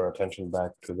put our attention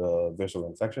back to the visceral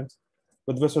infections.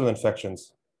 With visceral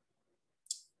infections,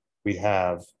 we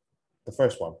have the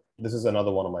first one. This is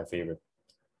another one of my favorite.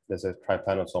 This is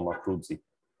Trypanosoma cruzi.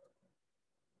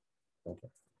 Okay.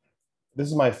 This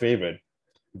is my favorite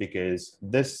because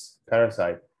this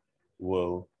parasite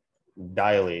will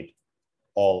dilate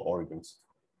all organs.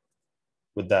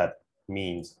 with that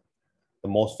means the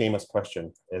most famous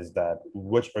question is that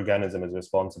which organism is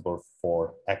responsible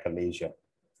for achalasia?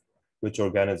 Which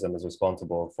organism is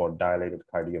responsible for dilated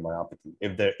cardiomyopathy?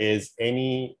 If there is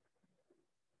any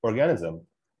organism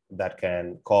that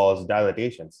can cause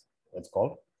dilatations, it's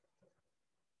called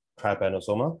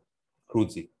Trypanosoma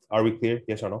cruzi. Are we clear?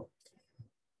 Yes or no?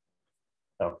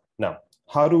 Now,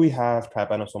 how do we have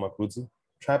Trypanosoma cruzi?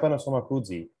 Trypanosoma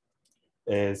cruzi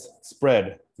is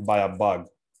spread by a bug.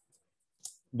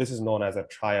 This is known as a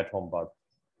triatom bug.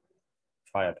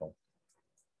 Triatom.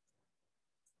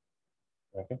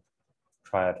 Okay,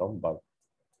 triatom bug.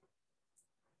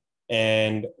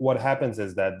 And what happens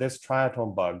is that this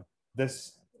triatom bug,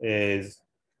 this is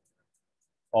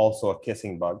also a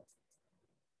kissing bug.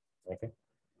 Okay,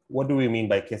 what do we mean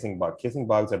by kissing bug? Kissing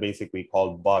bugs are basically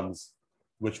called bugs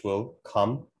which will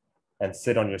come and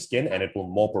sit on your skin and it will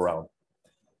mope around.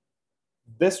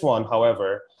 This one,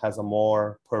 however, has a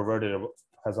more perverted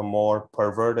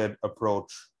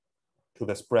approach to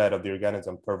the spread of the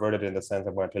organism. Perverted in the sense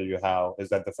I'm going to tell you how, is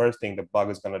that the first thing the bug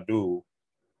is going to do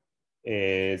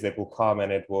is it will come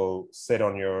and it will sit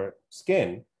on your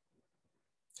skin.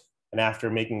 And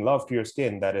after making love to your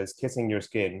skin, that is kissing your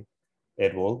skin,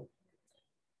 it will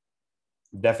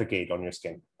defecate on your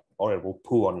skin or it will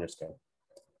poo on your skin.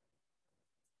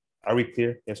 Are we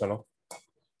clear? Yes or no?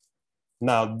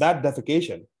 Now that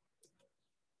defecation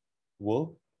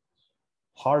will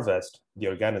harvest the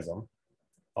organism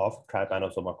of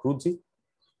Trypanosoma cruzi,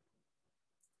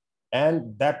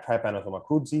 and that Trypanosoma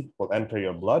cruzi will enter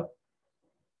your blood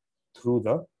through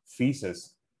the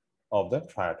feces of the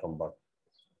triatom bug.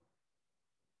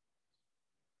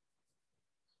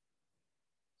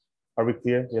 Are we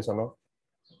clear? Yes or no?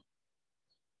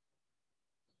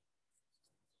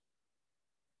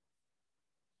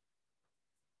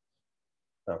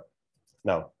 No.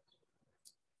 Now,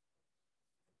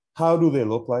 how do they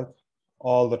look like?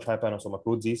 All the Trypanosoma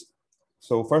cruzis.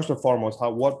 So first and foremost,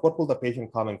 what will the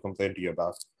patient come and complain to you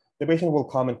about? The patient will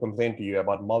come and complain to you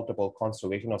about multiple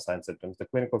constellation of sign symptoms. The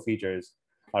clinical features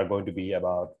are going to be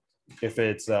about, if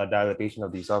it's dilatation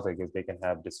of the esophagus, they can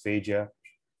have dysphagia.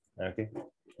 Okay,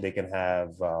 they can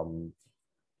have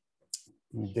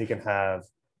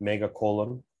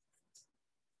megacolon.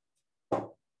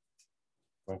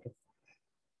 Okay,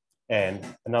 and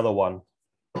another one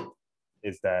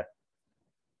is that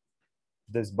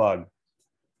this bug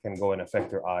can go and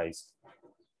affect your eyes,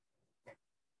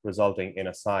 resulting in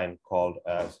a sign called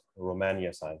as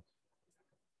Romania sign.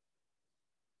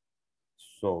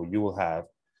 So you will have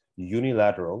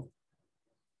unilateral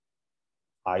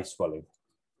eye swelling.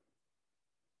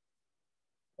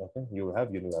 Okay, you will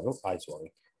have unilateral eye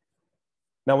swelling.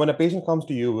 Now, when a patient comes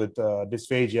to you with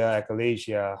dysphagia,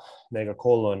 achalasia,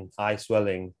 megacolon, eye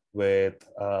swelling with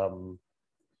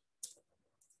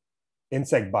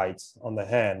insect bites on the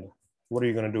hand, what are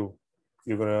you going to do?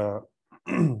 You're going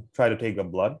to try to take the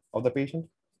blood of the patient.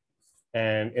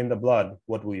 And in the blood,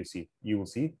 what will you see? You will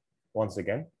see, once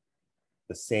again,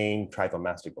 the same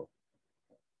trypomastical.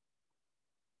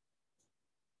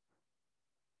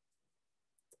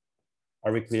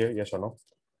 Are we clear? Yes or no?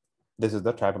 This is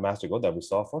the trypomastical that we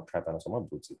saw for Trypanosoma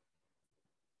cruzi.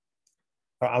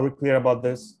 Are we clear about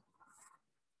this?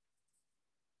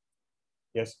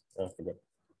 Yes? Okay, good.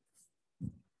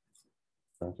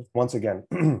 Okay. Once again,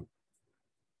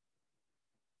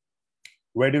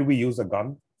 where did we use a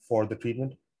gun for the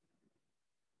treatment?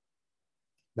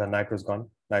 The nitrous gun,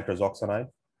 nitrous oxide.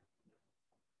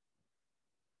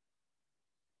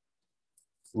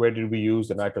 Where did we use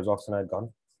the nitrous oxide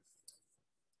gun?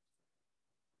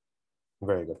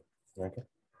 Very good. Okay.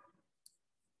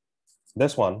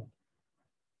 This one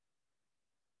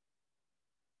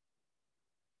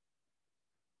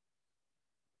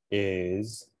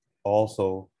is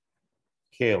also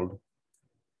killed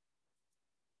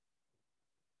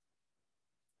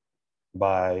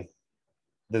by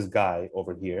this guy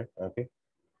over here. Okay.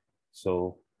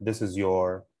 So this is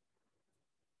your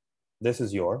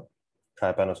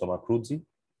Trypanosoma cruzi.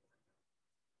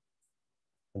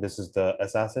 This is the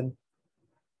assassin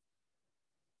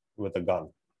with a gun.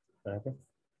 Okay.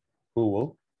 Who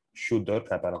will shoot the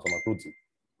Trypanosoma cruzi.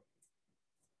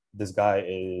 This guy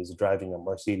is driving a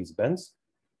Mercedes Benz.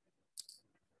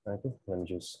 Okay, let me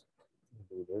just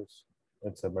do this.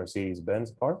 It's a Mercedes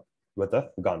Benz car with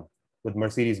a gun. With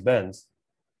Mercedes Benz,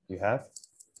 you have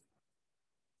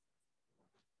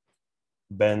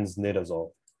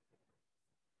benzimidazole.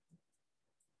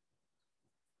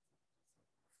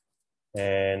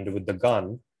 And with the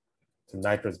gun, it's a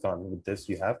nitrous gun. With this,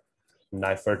 you have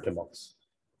nifurtimox.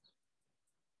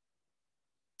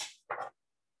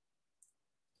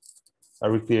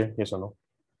 Are we clear? Yes or no?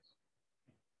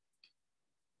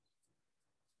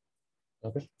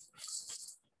 Okay.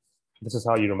 This is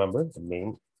how you remember the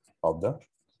name of the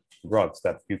drugs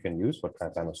that you can use for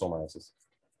trypanosomiasis.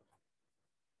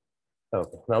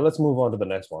 Okay, now let's move on to the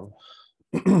next one.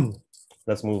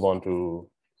 Let's move on to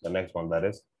the next one, that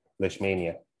is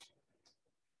leishmania.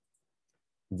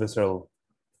 Visceral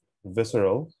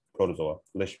protozoa,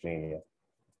 leishmania.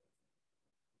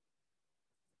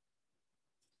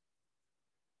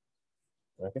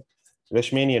 Okay,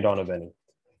 leishmania Donovani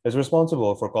is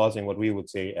responsible for causing what we would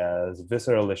say as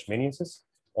visceral leishmaniasis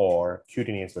or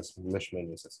cutaneous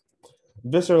leishmaniasis.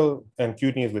 Visceral and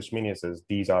cutaneous leishmaniasis,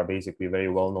 these are basically very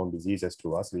well-known diseases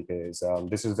to us because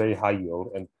this is very high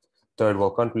yield in third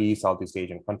world countries, Southeast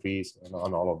Asian countries, and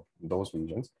on all of those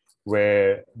regions,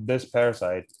 where this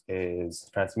parasite is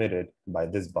transmitted by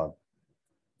this bug.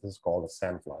 This is called a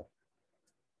sandfly.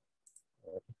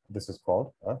 This is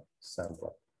called a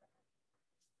sandfly.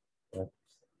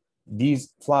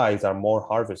 These flies are more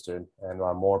harvested and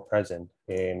are more present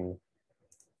in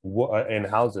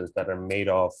houses that are made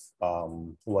of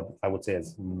what I would say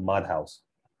is mud house.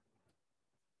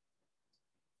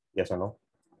 Yes or no?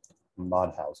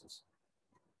 Mud houses.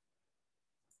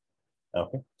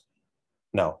 Okay.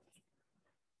 Now,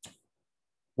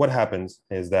 what happens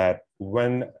is that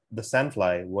when the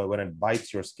sandfly, when it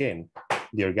bites your skin,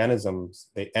 the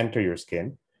organisms, they enter your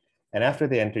skin. And after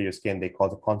they enter your skin, they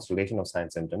cause a constellation of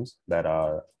signs and symptoms that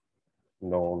are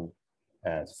known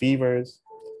as fevers,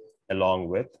 along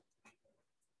with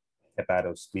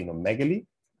hepatosplenomegaly,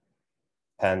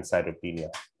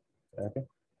 pancytopenia. Okay.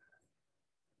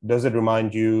 Does it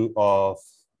remind you of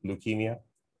leukemia?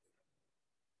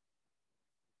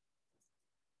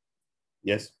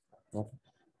 Yes. Okay.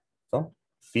 So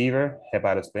fever,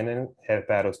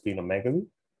 hepatosplenomegaly,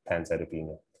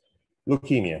 pancytopenia.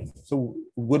 Leukemia. So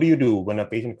what do you do when a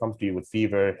patient comes to you with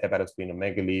fever,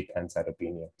 hepatosplenomegaly,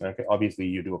 pancytopenia? Okay, obviously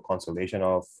you do a constellation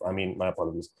of, my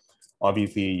apologies.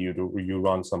 Obviously you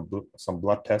run some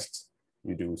blood tests.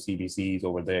 You do CBCs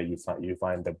over there. You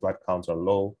find the blood counts are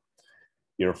low.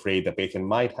 You're afraid the patient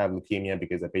might have leukemia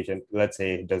because the patient, let's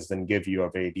say, doesn't give you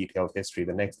a very detailed history.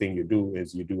 The next thing you do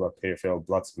is you do a peripheral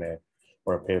blood smear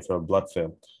or a peripheral blood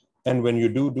film. And when you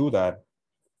do that,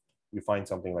 you find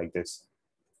something like this.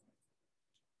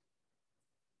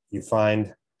 You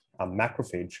find a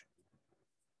macrophage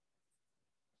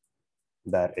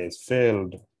that is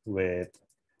filled with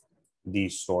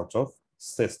these sorts of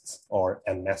cysts or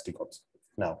amnestigotes.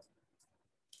 Now,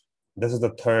 this is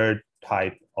the third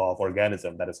type of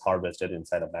organism that is harvested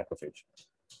inside a macrophage.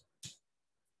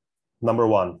 Number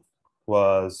one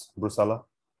was Brucella.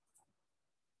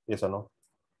 Yes or no?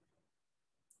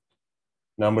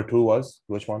 Number two was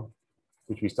which one?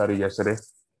 Which we studied yesterday.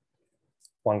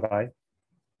 Fungi,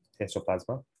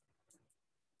 Histoplasma.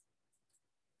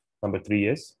 Number three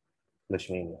is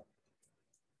Leishmania.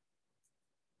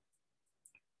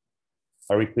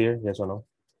 Are we clear? Yes or no?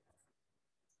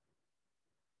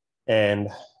 And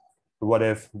what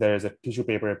if there is a tissue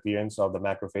paper appearance of the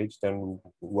macrophage? Then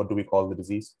what do we call the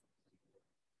disease?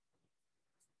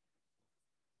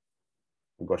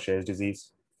 Gaucher's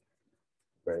disease.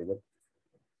 Very good.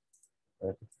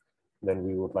 Okay. Then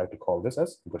we would like to call this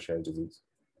as Gaucher's disease.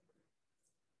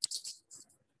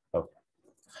 Okay.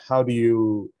 How do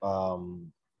you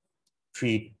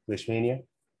treat Leishmania?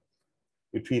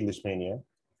 You treat Leishmania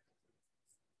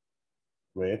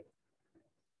with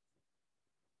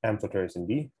amphotericin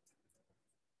B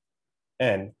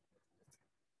and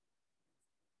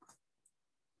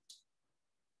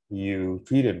you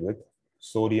treat it with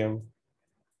sodium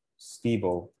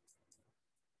stebogluconate.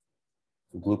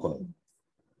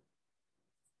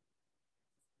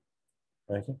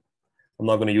 Okay. I'm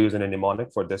not going to use any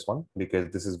mnemonic for this one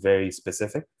because this is very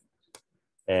specific.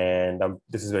 And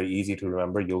this is very easy to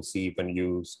remember. You'll see when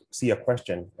you see a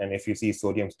question, and if you see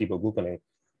sodium stebogluconate,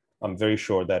 I'm very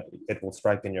sure that it will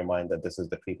strike in your mind that this is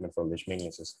the treatment for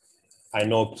leishmaniasis. I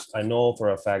know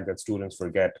for a fact that students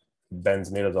forget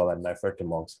benzimidazole and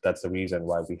nifurtimox. That's the reason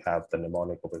why we have the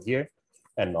mnemonic over here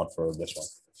and not for this one.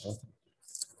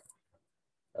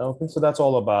 Okay, so that's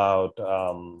all about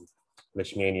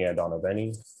Leishmania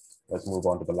donovani. Let's move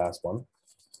on to the last one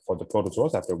for the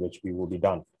protozoas, after which we will be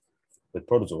done with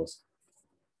protozoas.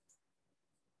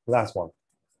 Last one,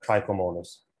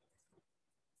 Trichomonas.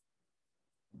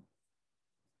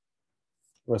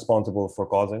 Responsible for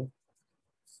causing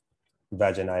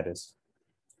vaginitis,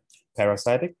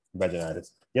 parasitic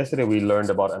vaginitis. Yesterday, we learned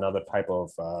about another type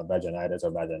of vaginitis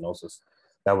or vaginosis.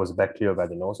 That was bacterial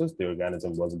vaginosis. The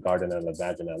organism was Gardnerella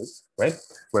vaginalis, right?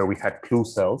 Where we had clue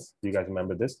cells. You guys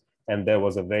remember this? And there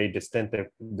was a very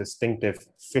distinctive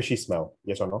fishy smell.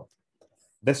 Yes or no?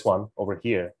 This one over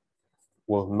here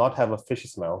will not have a fishy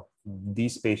smell.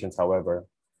 These patients, however,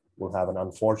 will have an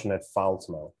unfortunate foul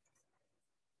smell,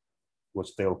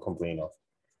 which they'll complain of.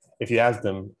 If you ask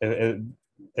them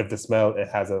if the smell it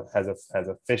has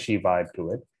a fishy vibe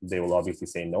to it, they will obviously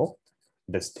say no.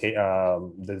 This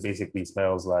basically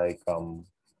smells like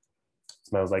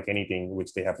anything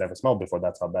which they have never smelled before.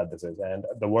 That's how bad this is. And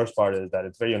the worst part is that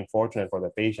it's very unfortunate for the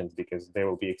patients because there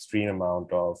will be extreme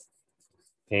amount of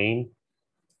pain,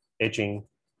 itching,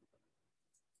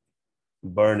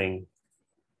 burning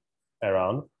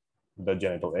around the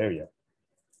genital area.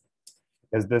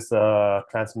 Is this a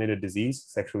transmitted disease,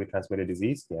 sexually transmitted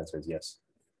disease? The answer is yes.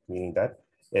 Meaning that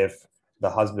if the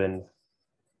husband,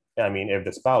 if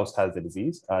the spouse has the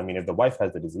disease, if the wife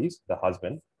has the disease, the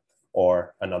husband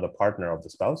or another partner of the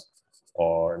spouse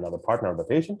or another partner of the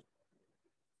patient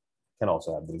can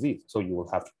also have the disease. So you will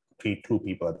have to treat two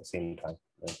people at the same time.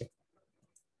 Okay.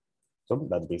 So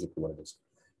that's basically what it is.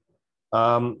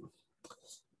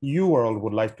 UWorld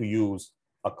would like to use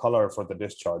a color for the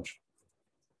discharge.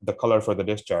 The color for the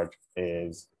discharge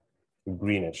is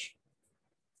greenish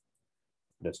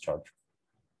discharge.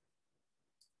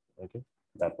 Okay,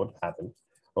 that would happen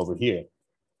over here.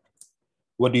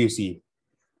 What do you see?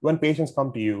 When patients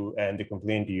come to you and they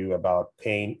complain to you about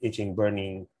pain, itching,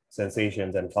 burning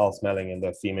sensations, and foul smelling in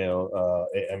the female,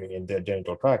 in their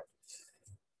genital tract,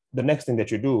 the next thing that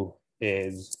you do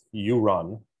is you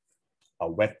run a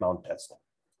wet mount test.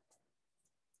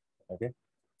 Okay,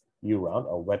 you run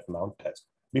a wet mount test.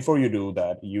 Before you do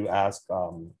that, you ask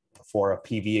for a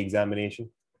PV examination.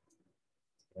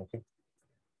 Okay,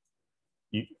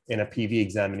 in a PV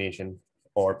examination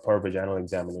or per vaginal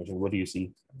examination, what do you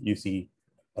see? You see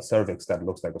a cervix that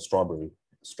looks like a strawberry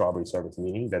cervix,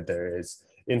 meaning that there is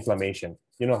inflammation.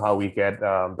 You know how we get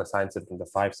the sign symptoms, the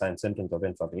 5 sign symptoms of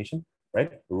inflammation,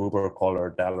 right? Rubor,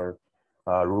 choler, Daller,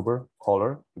 rubor,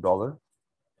 choler, Dollar,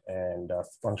 and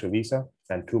puncture visa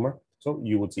and tumor. So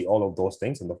you would see all of those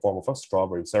things in the form of a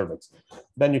strawberry cervix.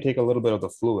 Then you take a little bit of the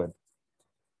fluid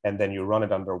and then you run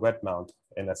it under wet mount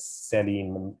in a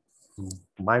saline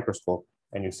microscope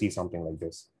and you see something like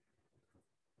this.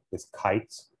 This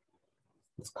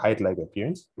kite-like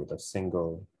appearance with a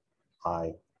single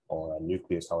eye or a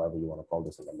nucleus, however you want to call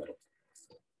this, in the middle.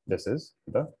 This is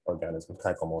the organism,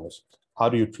 Trichomonas. How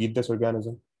do you treat this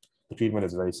organism? The treatment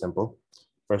is very simple.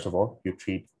 First of all, you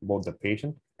treat both the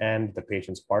patient and the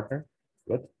patient's partner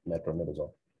with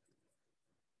metronidazole.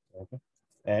 Okay.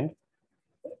 And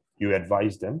you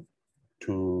advise them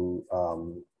to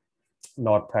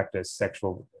not practice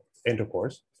sexual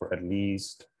intercourse for at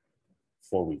least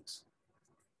 4 weeks.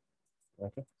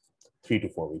 Okay, 3 to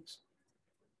 4 weeks.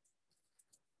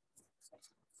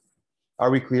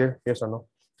 Are we clear? Yes or no?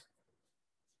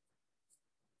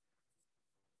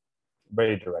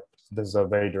 Very direct. This is a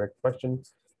very direct question.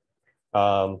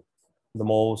 The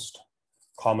most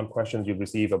common questions you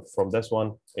receive from this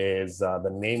one is the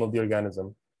name of the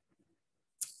organism,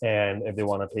 and if they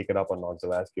want to take it up or not,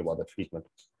 they'll ask you about the treatment.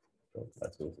 So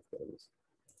that's basically what it is.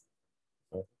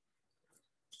 Okay.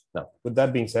 Now, with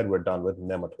that being said, we're done with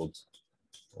nematodes.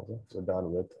 Okay, we're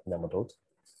done with nematodes.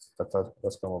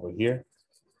 Let's come over here.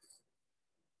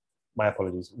 My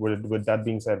apologies. With that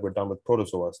being said, we're done with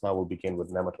protozoas. Now we'll begin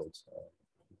with nematodes.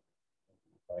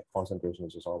 My concentration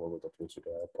is just all over the place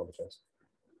today. I apologize.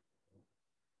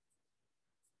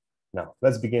 Now,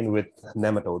 let's begin with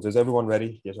nematodes. Is everyone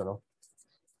ready? Yes or no?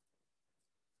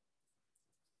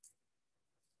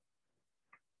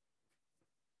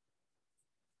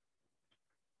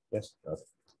 Yes? Okay.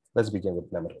 Let's begin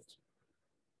with nematodes.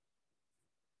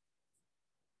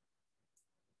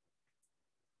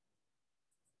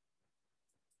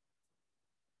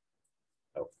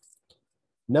 Oh.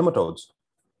 Nematodes.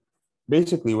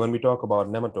 Basically, when we talk about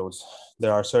nematodes,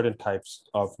 there are certain types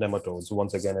of nematodes.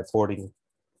 Once again, according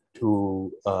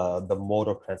to the mode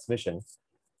of transmission,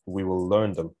 we will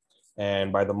learn them.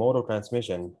 And by the mode of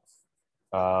transmission,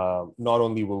 not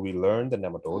only will we learn the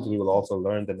nematodes, we will also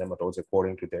learn the nematodes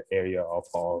according to their area of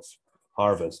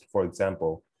harvest. For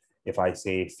example, if I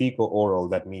say fecal-oral,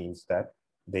 that means that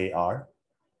they are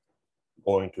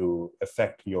going to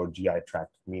affect your GI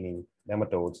tract, meaning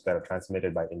nematodes that are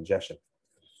transmitted by ingestion.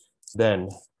 Then,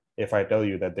 if I tell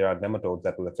you that there are nematodes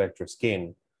that will affect your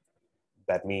skin,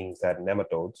 that means that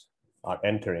nematodes are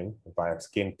entering via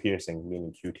skin piercing,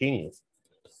 meaning cutaneous.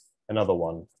 Another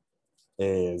one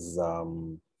is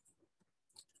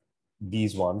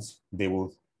these ones, they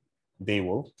will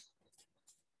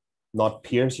not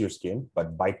pierce your skin,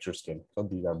 but bite your skin. So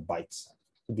these are bites.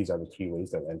 So these are the 3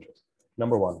 ways that enter.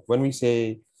 Number 1, when we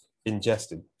say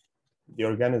ingested, the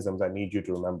organisms I need you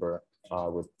to remember are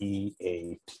with E,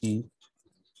 A, T,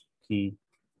 T,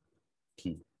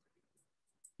 T.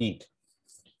 Eat.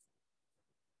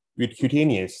 With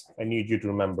cutaneous, I need you to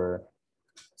remember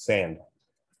sand.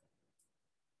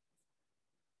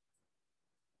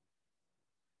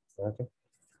 Okay.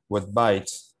 With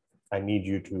bites, I need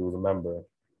you to remember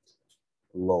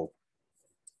low.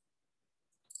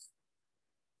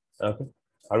 Okay.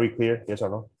 Are we clear? Yes or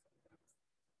no?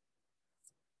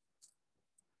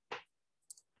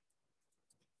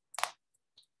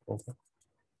 Okay.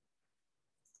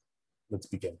 Let's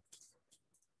begin.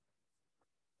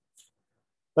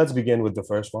 Let's begin with the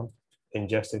first one,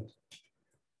 ingested.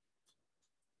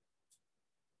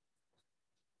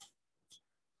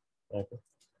 Okay.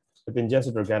 With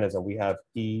ingested organism, we have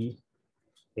E,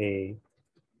 A,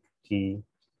 T,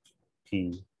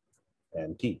 T,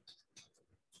 and T.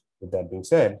 With that being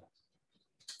said,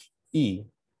 E,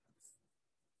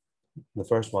 the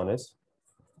first one is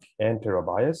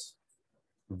Enterobius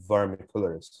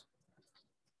vermicularis.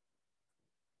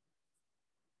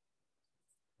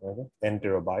 Okay.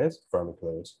 Enterobius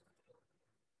vermicularis.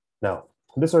 Now,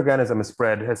 this organism is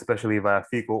spread especially via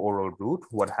fecal-oral route.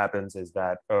 What happens is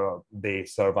that they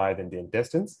survive in the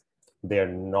intestines. They are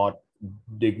not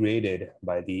degraded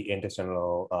by the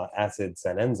intestinal acids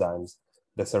and enzymes.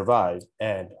 They survive,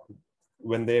 and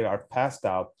when they are passed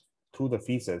out through the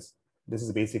feces, this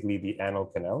is basically the anal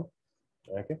canal.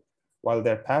 Okay, while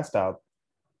they're passed out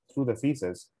through the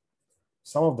feces,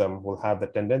 some of them will have the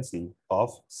tendency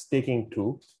of sticking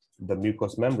to the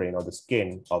mucous membrane or the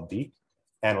skin of the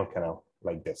anal canal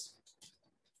like this.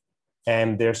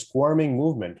 And their squirming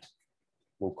movement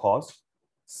will cause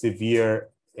severe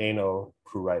anal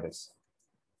pruritus.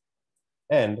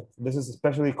 And this is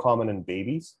especially common in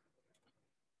babies.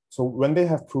 So when they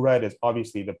have pruritus,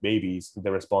 obviously the babies,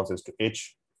 the response is to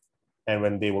itch. And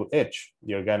when they will itch,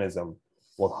 the organism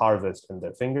will harvest in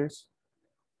their fingers.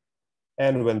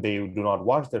 And when they do not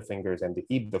wash their fingers and they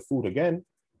eat the food again,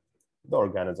 the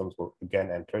organisms will again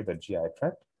enter the GI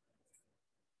tract.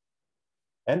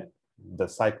 And the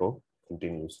cycle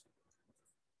continues.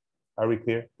 Are we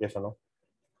clear? Yes or no?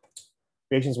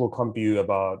 Patients will come to you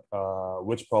about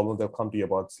which problem. They'll come to you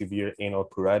about severe anal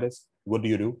pruritus. What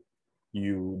do?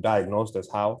 You diagnose this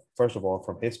how? First of all,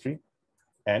 from history,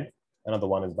 and another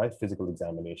one is by physical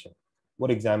examination.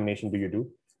 What examination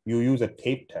do? You use a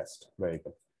tape test. Very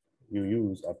good. You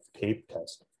use a tape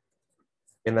test.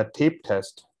 In a tape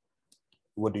test,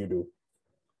 what do?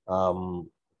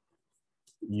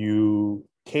 You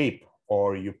tape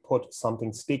or you put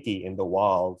something sticky in the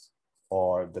walls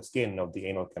or the skin of the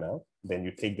anal canal. Then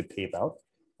you take the tape out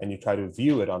and you try to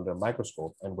view it under a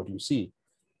microscope. And what you see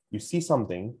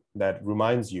something that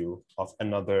reminds you of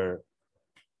another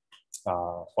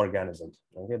organism.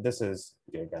 Okay, this is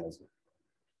the organism.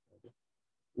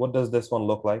 What does this one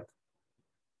look like?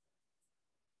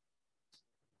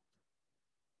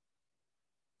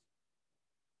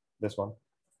 This one,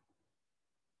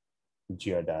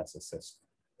 Giardiasis cyst,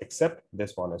 except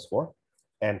this one is for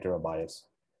Enterobius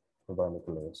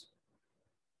vermicularis.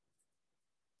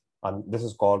 And this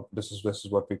is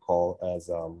what we call as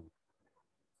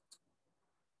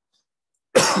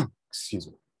excuse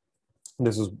me.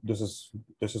 This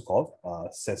is called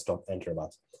cyst of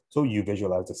Enterobius. So you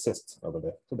visualize the cyst over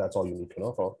there. So that's all you need to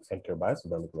know for Enterobius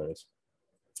vermicularis.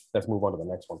 Let's move on to the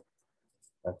next one.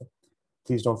 Okay.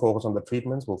 Please don't focus on the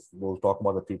treatments. We'll talk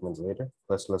about the treatments later.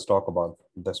 Let's talk about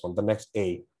this one. The next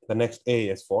A. The next A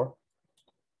is for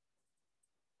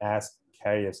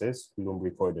Ascariasis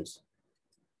lumbricoides.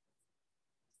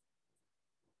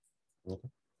 Okay.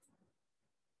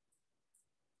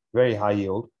 Very high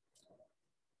yield.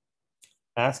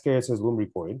 Ascariasis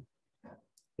lumbricoid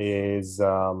is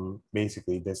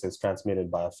basically this is transmitted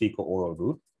by a fecal-oral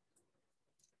route.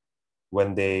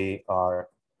 When they are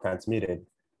transmitted,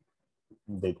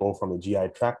 they go from the GI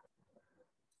tract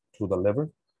to the liver.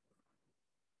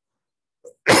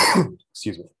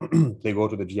 Excuse me. They go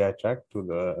to the GI tract to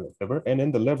the liver, and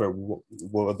in the liver,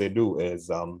 what they do is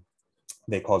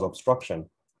they cause obstruction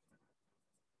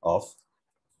of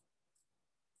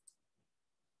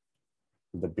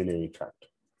the biliary tract.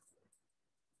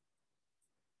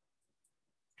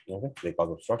 Okay, they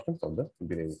cause obstructions of the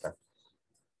biliary tract.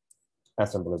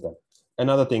 As simple as that.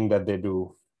 Another thing that they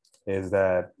do is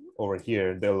that over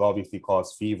here, they'll obviously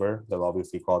cause fever. They'll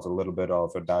obviously cause a little bit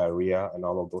of a diarrhea and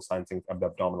all of those signs of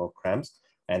abdominal cramps.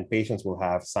 And patients will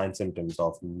have sign symptoms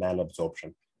of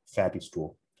malabsorption, fatty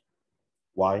stool.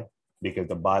 Why? Because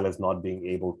the bile is not being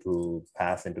able to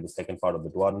pass into the second part of the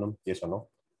duodenum. Yes or no?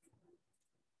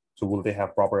 So will they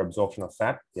have proper absorption of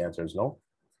fat? The answer is no.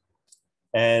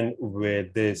 And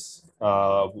with this,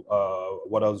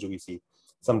 what else do we see?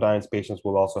 Sometimes patients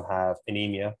will also have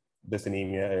anemia this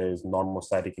anemia is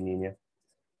normocytic anemia?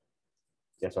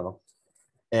 Yes or no?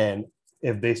 And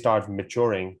if they start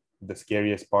maturing, the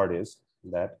scariest part is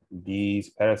that these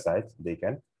parasites, they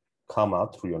can come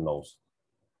out through your nose,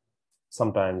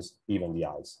 sometimes even the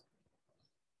eyes.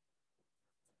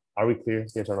 Are we clear?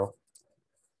 Yes or no?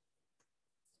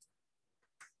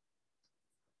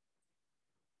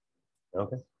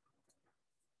 Okay.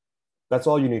 That's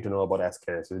all you need to know about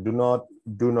ascariasis.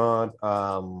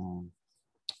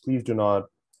 Please do not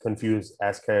confuse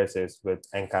ascariasis with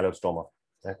ankylostoma.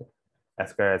 Okay?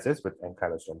 Ascariasis with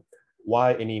ankylostoma.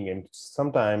 Why anemia?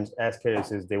 Sometimes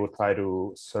ascariasis, they will try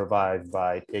to survive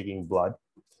by taking blood,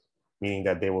 meaning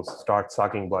that they will start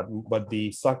sucking blood, but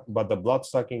the blood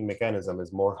sucking mechanism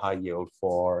is more high yield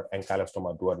for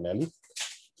ankylostoma duodenale,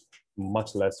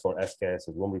 much less for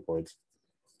ascariasis rheumatoids.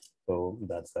 So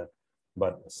that's that.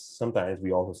 But sometimes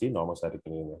we also see normocytic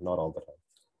anemia, not all the time.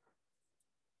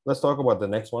 Let's talk about the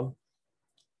next one.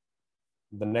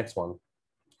 The next one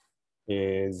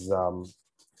is,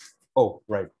 oh,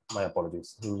 right, my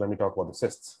apologies. Let me talk about the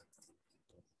cysts.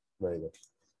 Very good.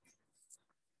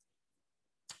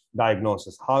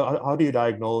 Diagnosis. How do you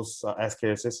diagnose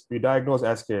ascariasis? You diagnose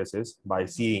ascariasis by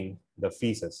seeing the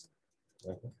feces.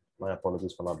 Okay. My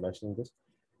apologies for not mentioning this.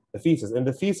 The feces. In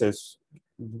the feces,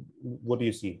 what do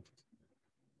you see?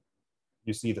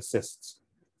 You see the cysts.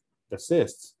 The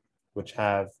cysts, which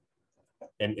have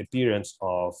an appearance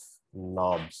of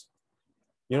knobs.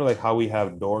 You know, like how we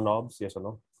have doorknobs, yes or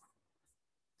no?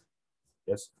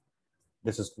 Yes.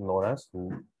 This is known as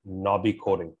knobby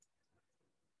coating.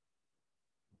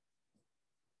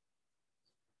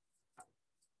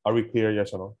 Are we clear,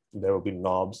 yes or no? There will be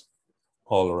knobs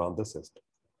all around the cyst.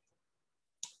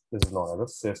 This is known as a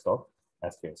cyst of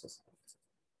ascariasis.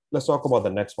 Let's talk about the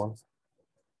next one.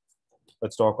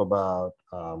 Let's talk about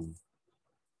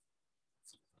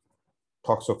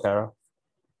Toxocara.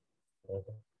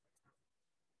 Okay.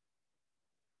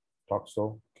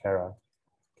 Toxocara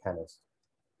canis.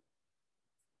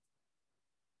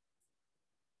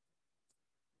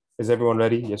 Is everyone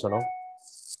ready? Yes or no?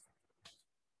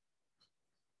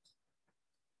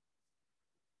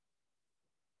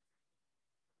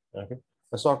 Okay.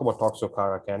 Let's talk about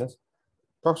Toxocara canis.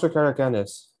 Toxocara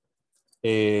canis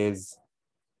is,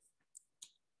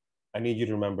 I need you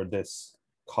to remember this,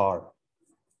 CAR.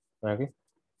 Okay.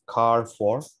 CAR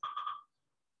for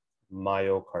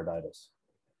myocarditis.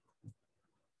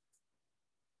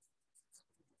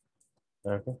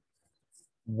 Okay.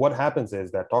 What happens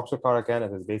is that Toxocara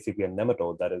canis is basically a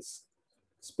nematode that is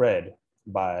spread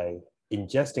by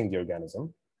ingesting the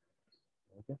organism.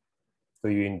 Okay. So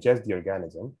you ingest the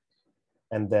organism,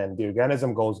 and then the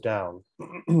organism goes down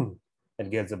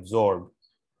and gets absorbed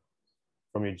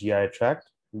from your GI tract,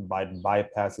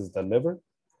 bypasses the liver,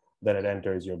 then it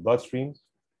enters your bloodstream,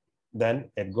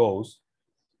 then it goes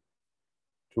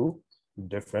to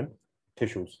different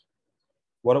tissues.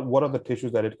 What are the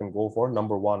tissues that it can go for?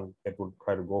 Number one, it would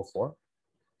try to go for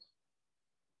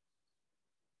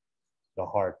the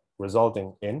heart,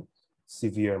 resulting in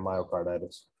severe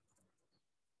myocarditis.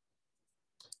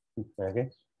 Okay.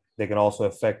 They can also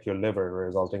affect your liver,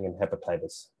 resulting in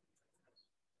hepatitis.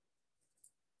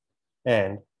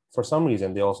 And for some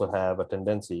reason, they also have a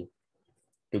tendency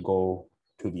to go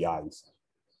to the eyes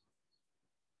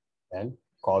and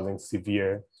causing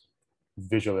severe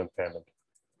visual impairment.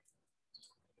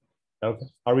 Okay,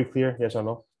 are we clear? Yes or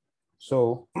no?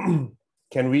 So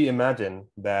can we imagine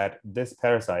that this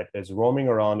parasite is roaming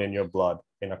around in your blood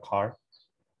in a car,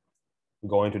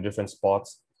 going to different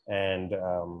spots, and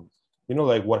you know,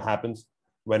 like what happens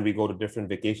when we go to different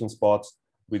vacation spots?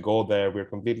 We go there, we're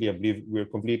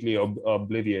completely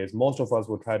oblivious. Most of us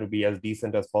will try to be as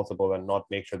decent as possible and not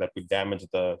make sure that we damage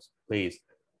the place.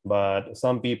 But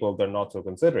some people, they're not so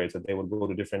considerate, so they would go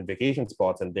to different vacation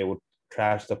spots and they would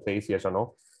trash the place, yes or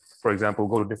no? For example,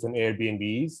 go to different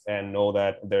Airbnbs and know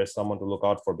that there's someone to look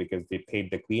out for because they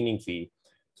paid the cleaning fee,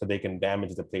 so they can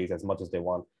damage the place as much as they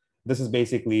want. This is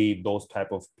basically those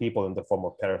type of people in the form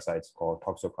of parasites called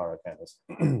Toxocara canis.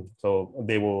 So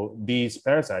these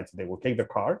parasites, they will take the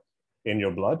CAR in your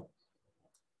blood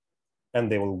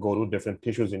and they will go to different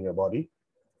tissues in your body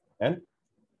and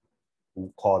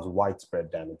cause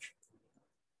widespread damage.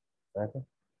 Okay.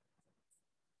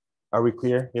 Are we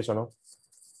clear? Yes or no?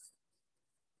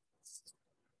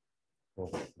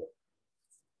 Okay.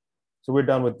 So we're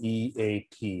done with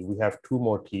EAT. We have two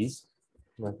more T's.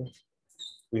 Okay.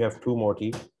 We have two more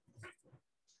T's.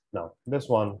 Now, this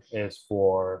one is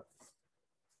for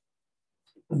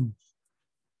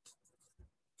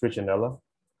Trichinella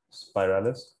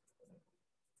spiralis.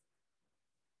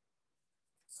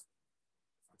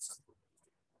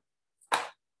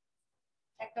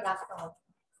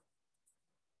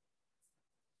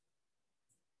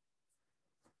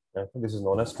 I think this is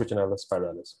known as Trichinella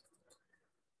spiralis.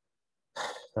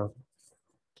 Now,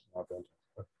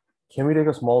 can we take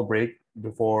a small break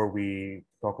before we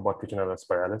talk about Trichinella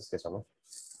spiralis? Yes or no?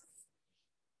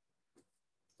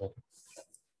 Okay.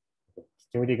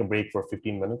 Can we take a break for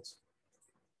 15 minutes?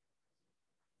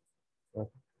 Okay.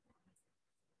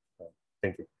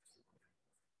 Thank you.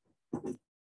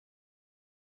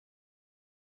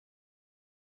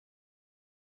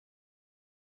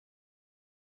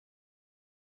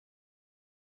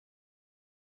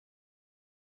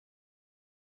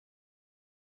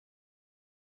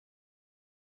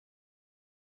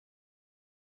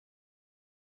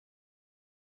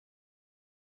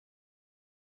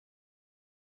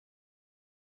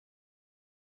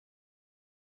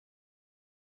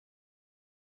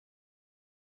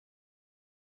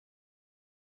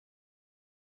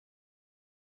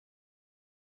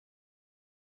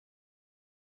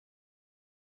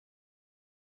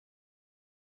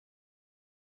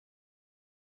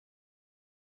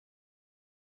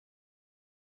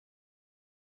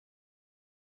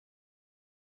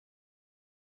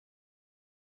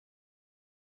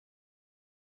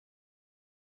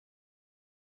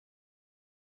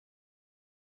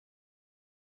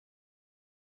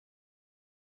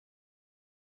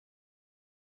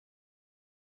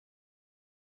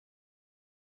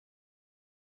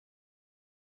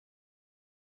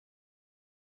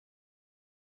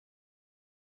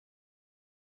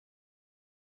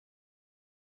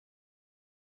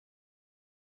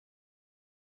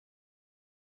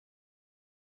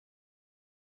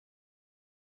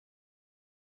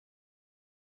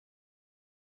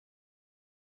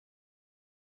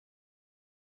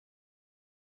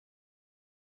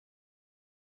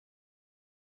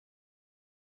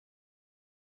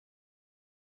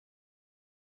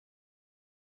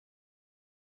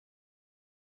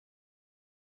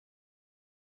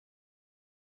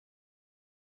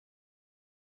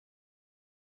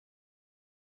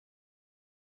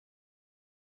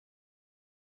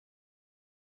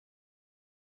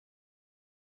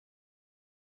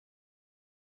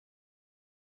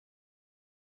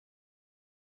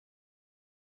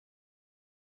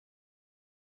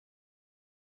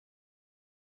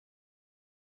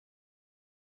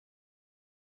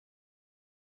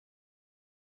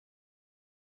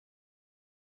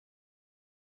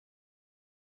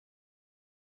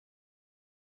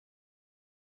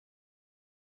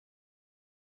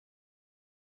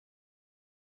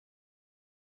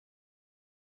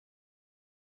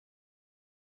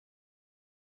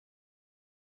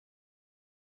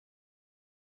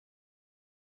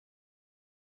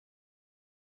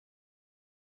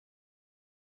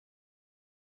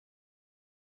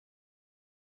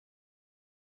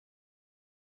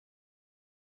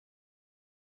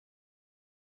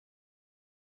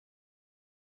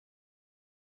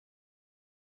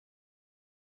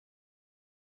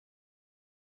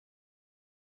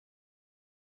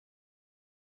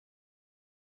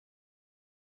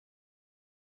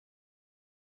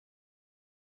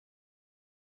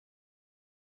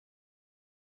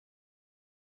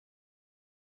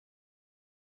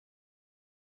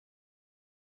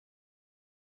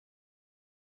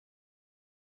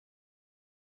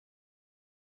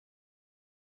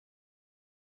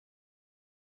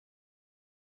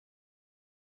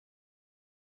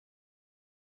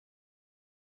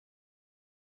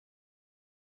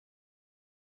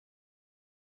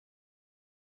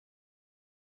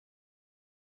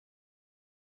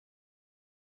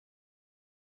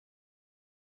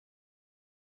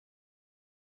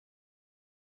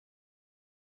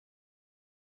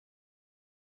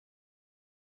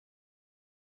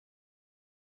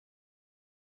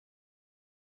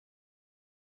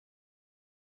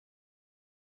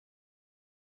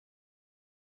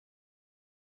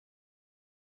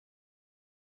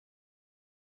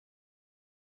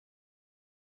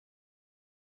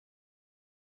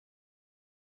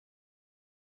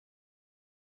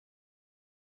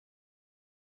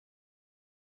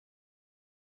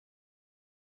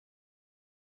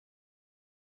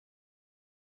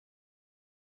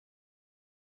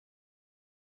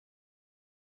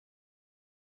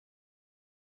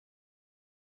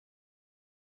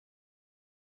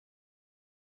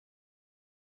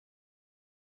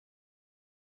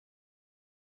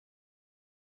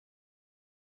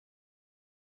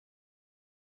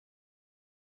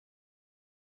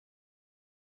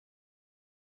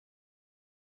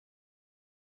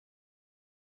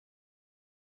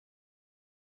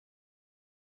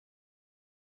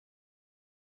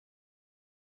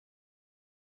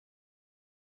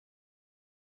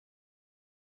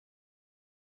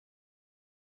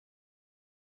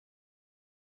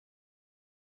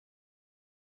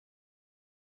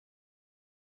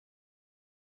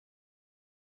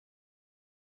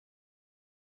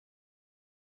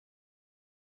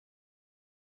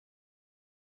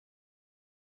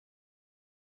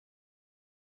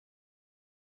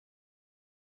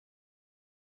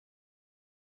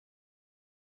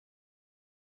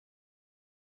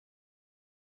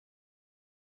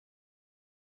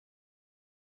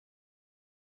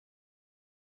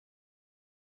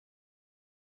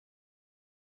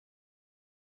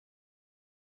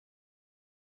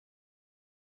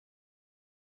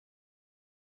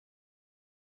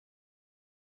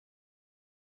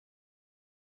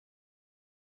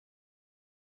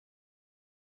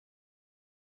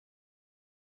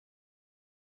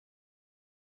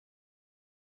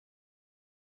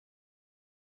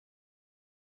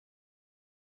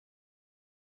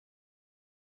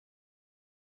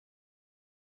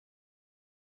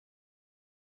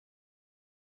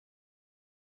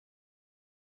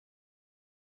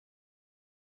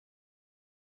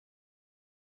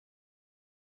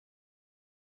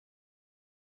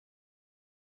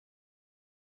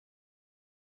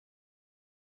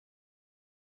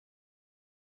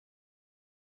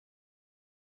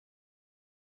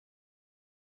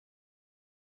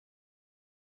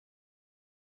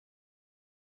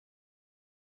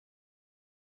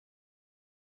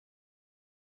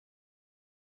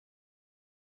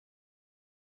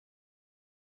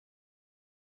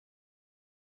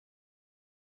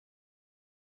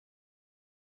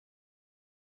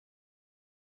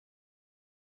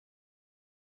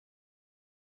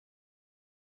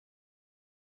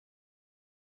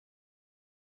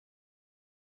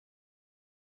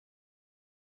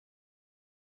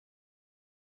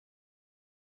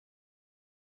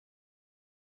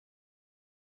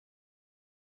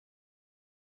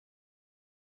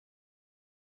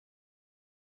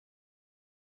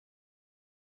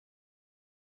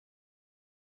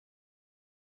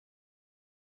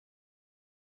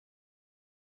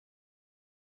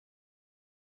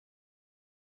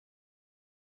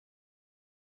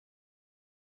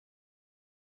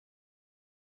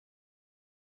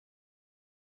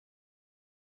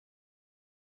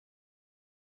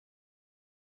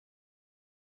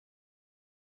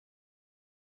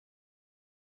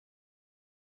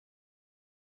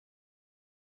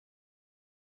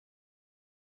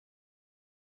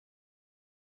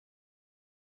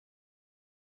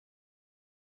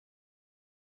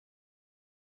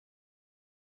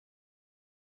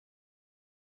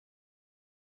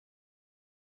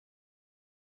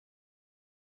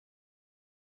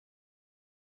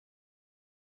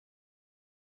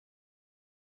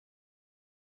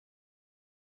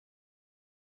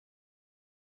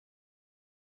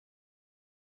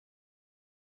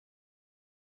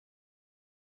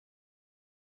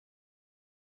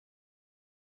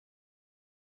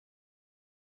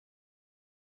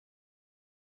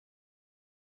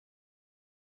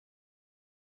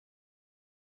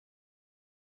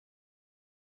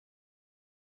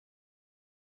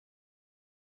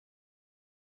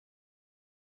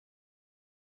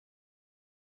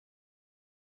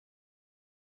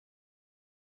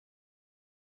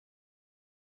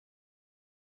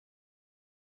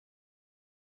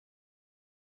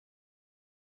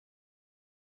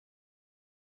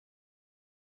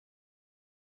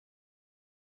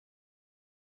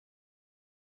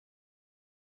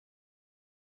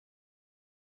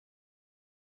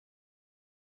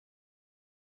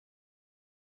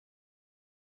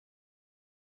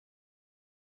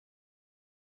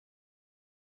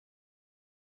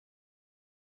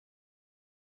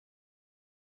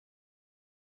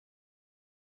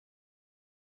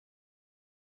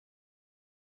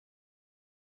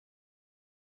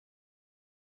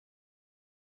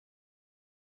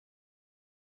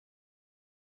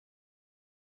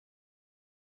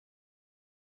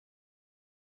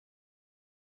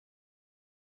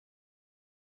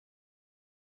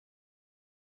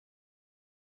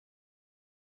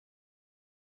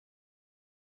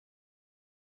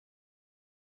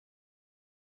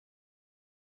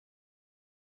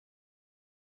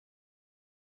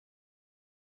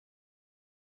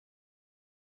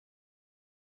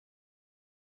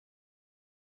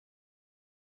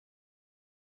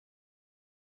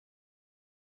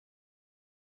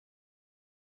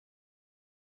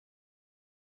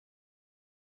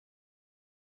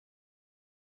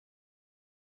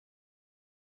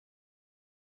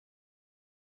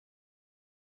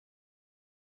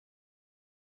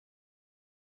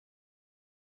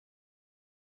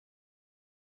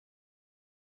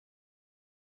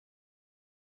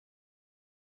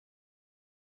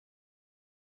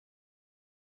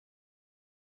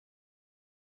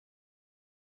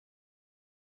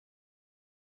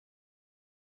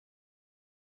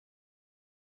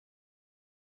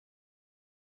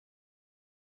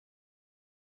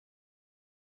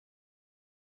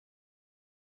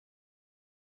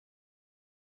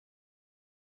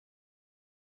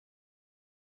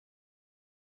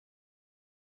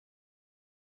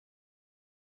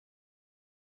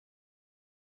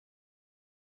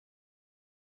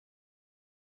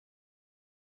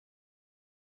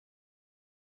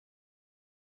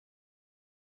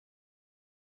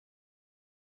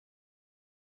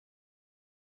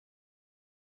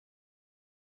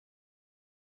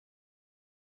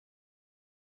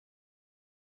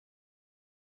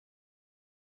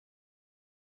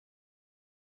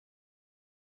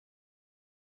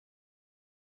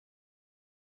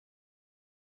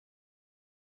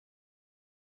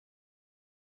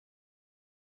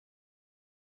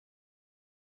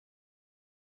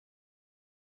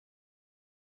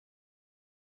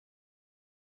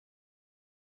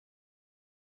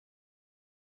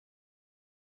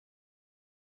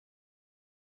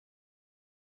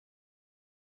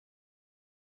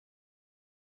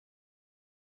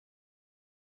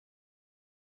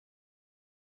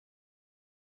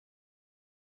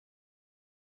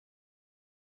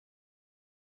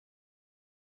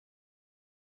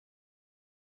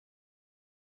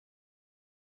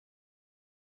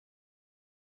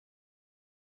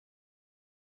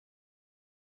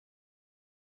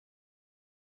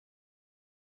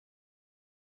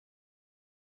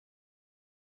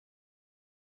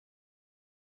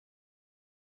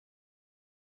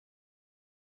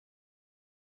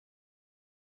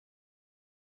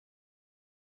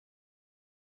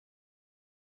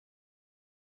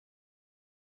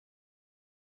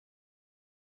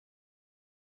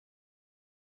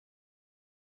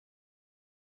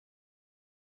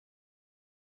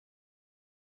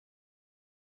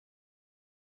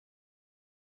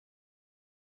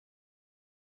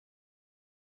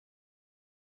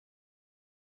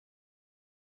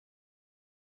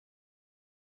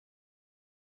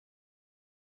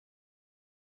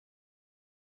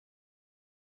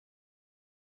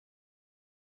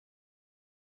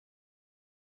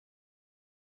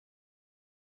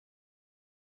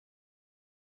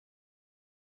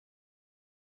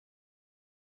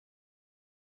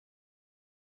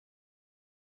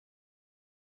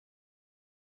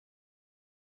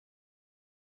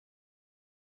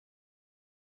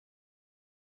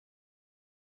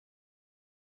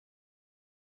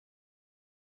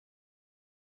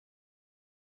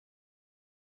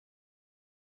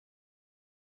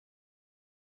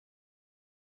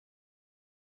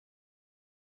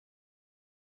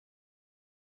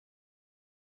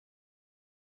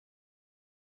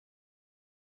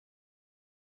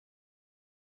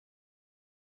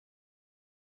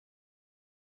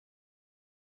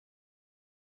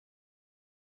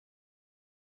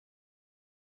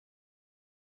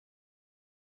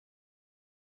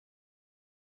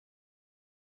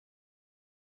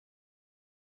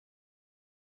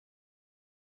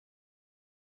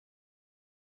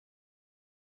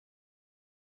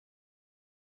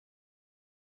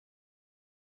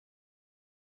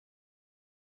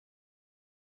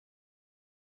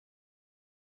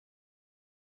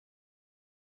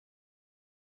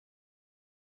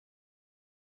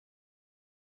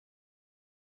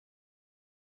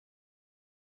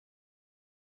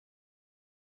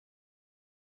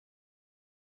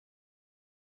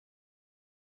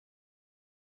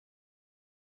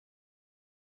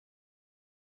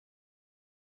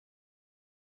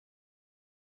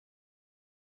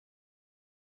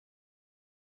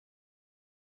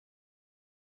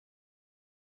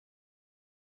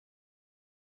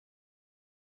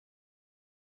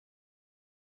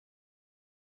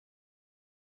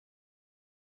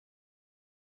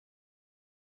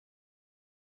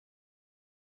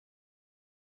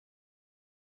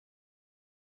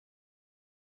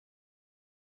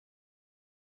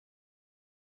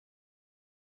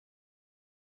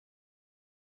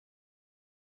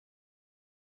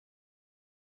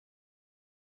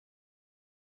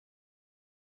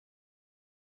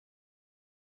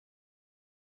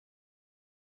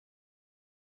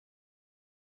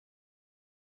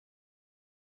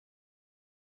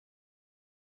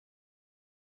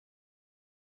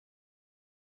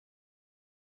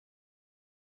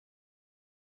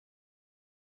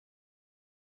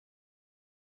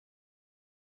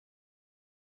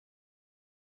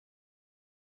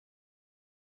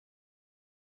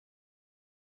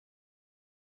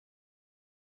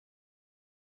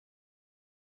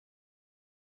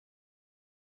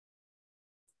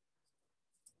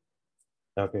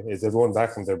 Okay, is everyone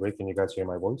back from their break? Can you guys hear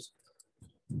my voice?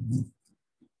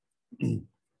 Is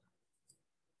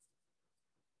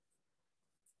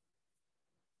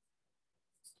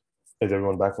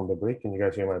everyone back from the break? Can you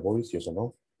guys hear my voice? Yes or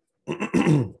no?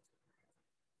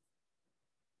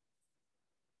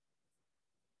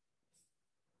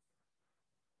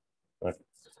 Okay.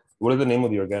 What is the name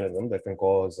of the organism that can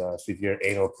cause severe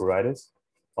anal pruritus?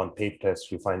 On tape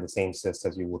tests, you find the same cyst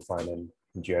as you would find in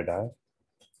GI diet.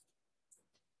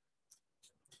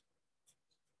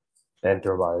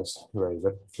 Enterovirus, very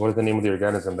good. What is the name of the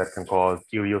organism that can cause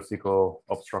ileocecal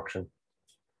obstruction?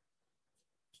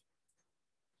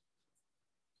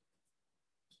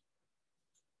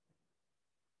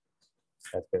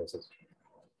 Aspergillus.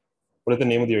 What is the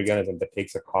name of the organism that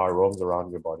takes a car, roams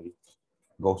around your body,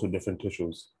 goes to different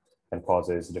tissues, and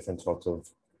causes different sorts of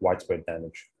widespread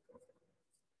damage?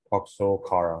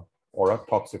 Toxocara or a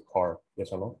toxic car, yes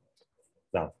or no?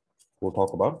 Now, we'll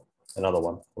talk about another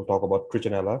one. We'll talk about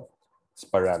Trichinella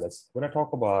spiralis. When I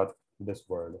talk about this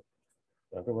word,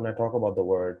 okay, when I talk about the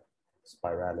word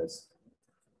spiralis,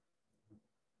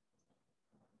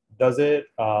 does it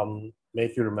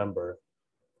make you remember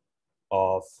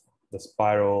of the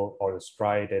spiral or the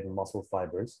striated muscle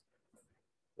fibers?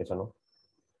 Yes or no?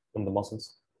 In the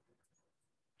muscles?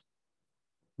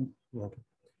 Okay.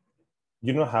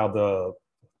 You know how the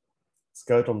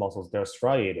skeletal muscles, they're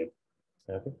striated.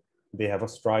 Okay? They have a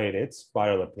striated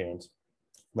spiral appearance.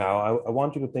 Now, I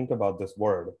want you to think about this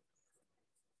word,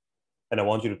 and I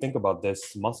want you to think about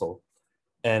this muscle.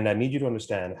 And I need you to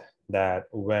understand that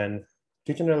when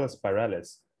Trichinella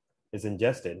spiralis is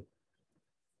ingested,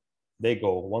 they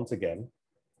go once again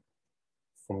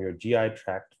from your GI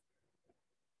tract,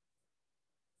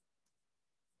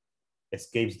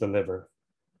 escapes the liver,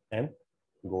 and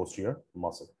goes to your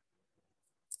muscle.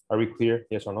 Are we clear?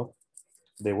 Yes or no?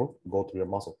 They will go through your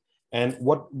muscle. And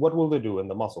what will they do in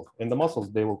the muscle? In the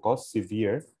muscles, they will cause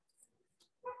severe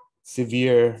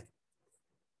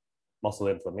muscle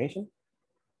inflammation,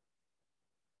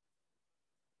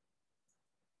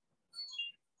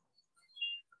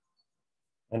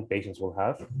 and patients will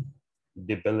have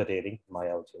debilitating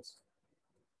myalgias.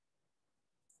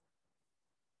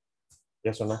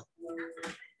 Yes or no?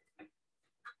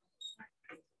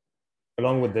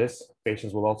 Along with this,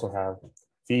 patients will also have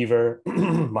fever,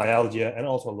 myalgia, and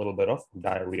also a little bit of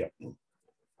diarrhea.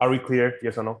 Are we clear?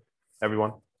 Yes or no,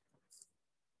 everyone?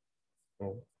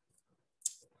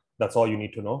 That's all you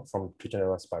need to know from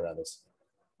Trichinella spiralis.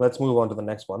 Let's move on to the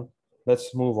next one.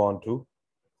 Let's move on to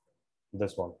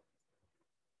this one.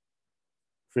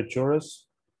 Trichuris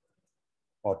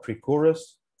or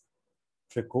trichuris,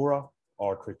 trichura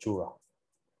or trichura.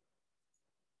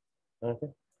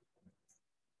 Okay.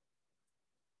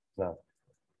 Now,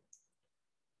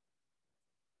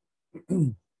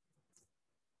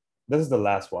 this is the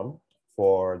last one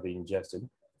for the ingested.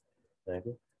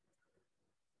 Okay.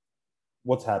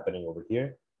 What's happening over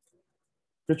here?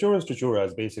 Trichuris trichura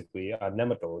is basically a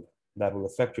nematode that will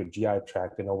affect your GI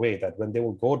tract in a way that when they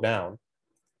will go down,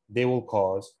 they will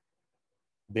cause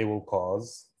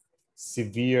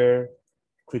severe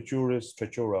Trichuris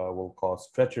trichura will cause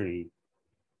treachery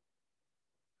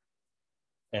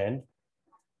and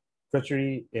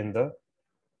treachery in the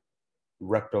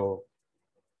rectal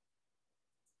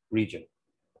region.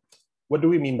 What do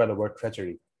we mean by the word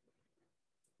treachery?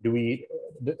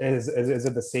 Is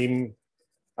it the same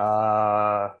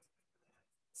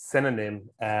synonym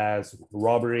as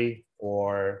robbery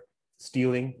or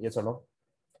stealing? Yes or no?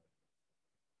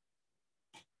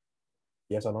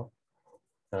 Yes or no?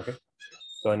 Okay.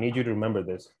 So I need you to remember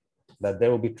this, that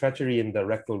there will be treachery in the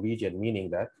rectal region, meaning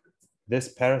that this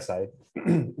parasite,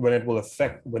 when it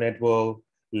will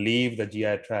leave the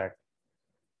GI tract,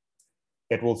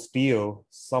 it will steal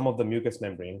some of the mucous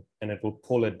membrane and it will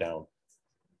pull it down.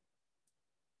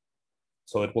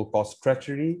 So it will cause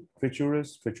treachery.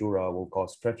 Trichuris trichura will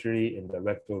cause treachery in the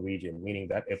rectal region, meaning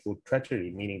that it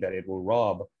will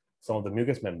rob some of the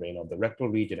mucous membrane of the rectal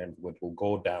region and it will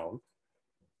go down.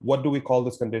 What do we call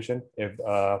this condition if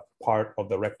part of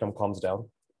the rectum comes down?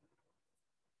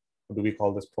 What do we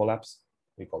call this? Prolapse?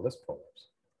 We call this prolapse.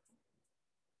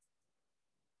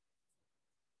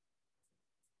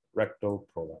 Rectal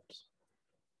prolapse.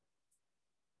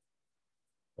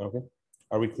 Okay.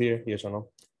 Are we clear? Yes or no?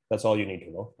 That's all you need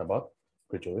to know about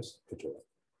Trichuris trichura.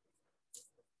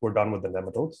 We're done with the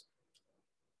nematodes.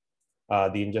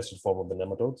 The ingested form of the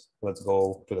nematodes. Let's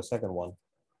go to the second one,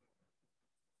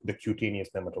 the cutaneous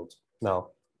nematodes.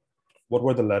 Now, what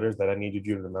were the letters that I needed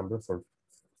you to remember for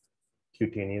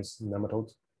cutaneous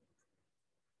nematodes?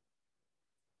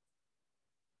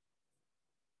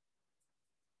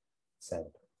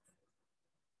 Sand.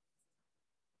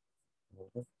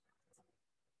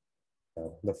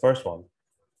 The first one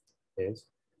is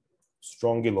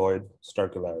strongyloid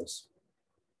stercularis.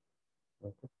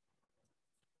 Okay.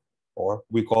 Or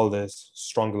we call this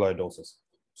strongyloidosis.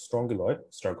 Strongyloid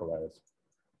stercularis.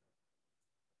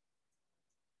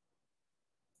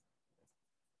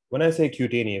 When I say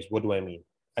cutaneous, what do I mean?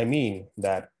 I mean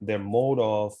that their mode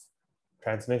of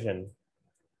transmission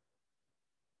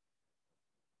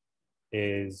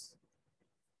is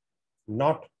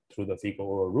not through the fecal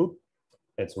oral route,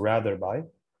 it's rather by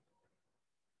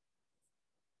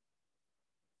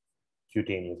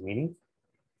cutaneous, meaning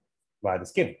by the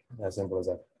skin, as simple as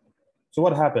that. So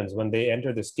what happens when they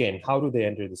enter the skin? How do they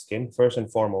enter the skin? First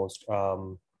and foremost,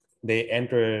 they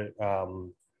enter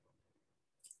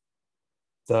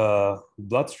the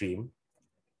bloodstream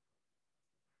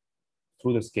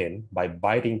through the skin by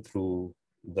biting through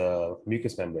the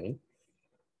mucous membrane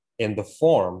in the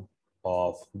form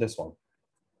of this one,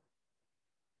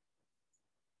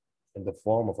 in the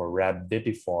form of a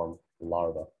rhabditiform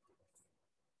larva.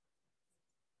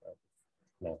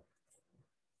 Now,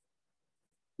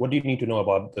 what do you need to know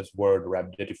about this word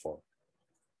rhabditiform?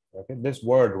 Okay, this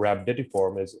word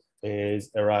rhabditiform is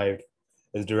derived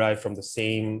from the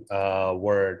same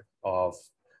word of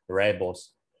rabos,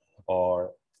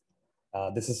 or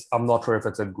I'm not sure if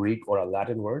it's a Greek or a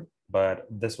Latin word, but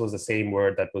this was the same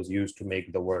word that was used to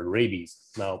make the word rabies.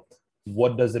 Now,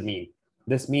 what does it mean?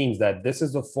 This means that this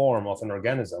is the form of an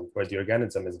organism where the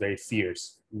organism is very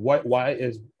fierce. Why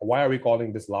are we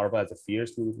calling this larva as a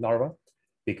fierce larva?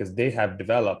 Because they have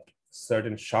developed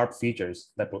certain sharp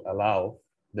features that will allow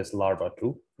this larva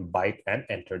to bite and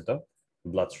enter the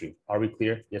bloodstream. Are we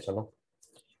clear? Yes or no?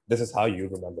 This is how you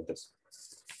remember this.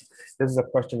 This is a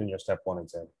question in your step 1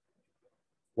 exam.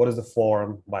 What is the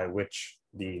form by which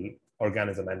the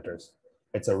organism enters?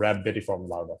 It's a rhabditiform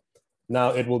larva.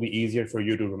 Now it will be easier for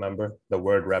you to remember the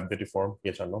word rhabditiform,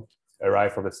 yes or no,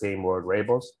 arrived from the same word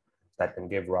rabos that can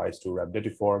give rise to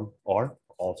rhabditiform, or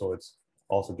also it's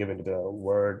also given to the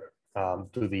word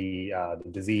to the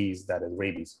disease that is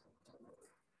rabies.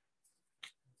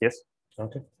 Yes.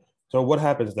 Okay. So what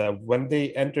happens that when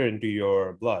they enter into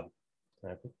your blood,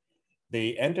 okay,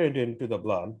 they enter into the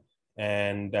blood,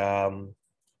 and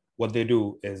what they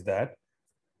do is that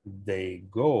they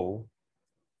go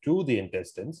to the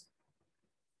intestines.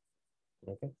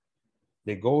 Okay,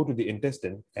 they go to the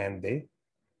intestine and they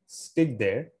stick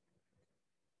there,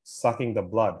 sucking the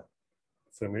blood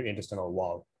from your intestinal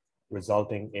wall,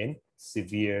 resulting in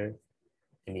severe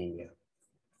anemia.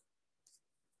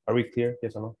 Are we clear?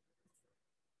 Yes or no?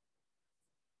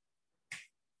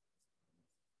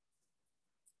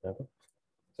 Okay.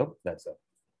 So that's it.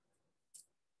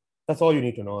 That's all you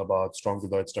need to know about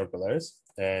strongyloid stercularis,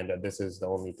 and this is the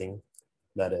only thing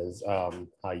that is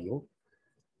high yield.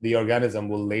 The organism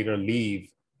will later leave.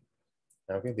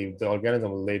 Okay, the organism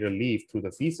will later leave through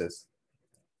the feces,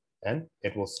 and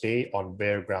it will stay on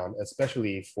bare ground,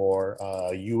 especially for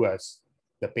US.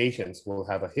 The patients will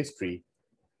have a history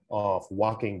of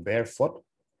walking barefoot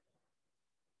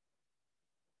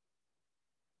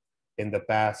in the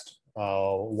past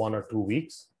 1 or 2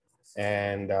 weeks.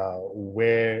 And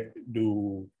where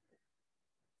do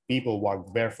people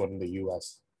walk barefoot in the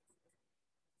US?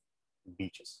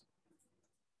 Beaches.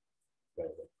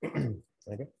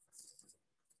 Okay.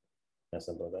 That's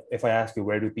simple as that. If I ask you,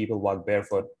 where do people walk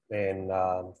barefoot in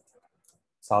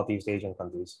Southeast Asian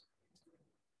countries?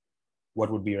 What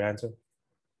would be your answer?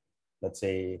 Let's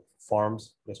say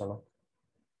farms, yes or no?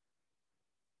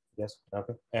 Yes,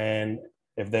 okay. And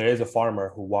if there is a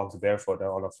farmer who walks barefoot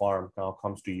on a farm, now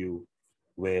comes to you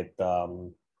with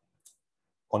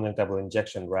congenital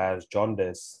injection rash,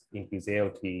 jaundice, increased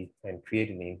ALT, and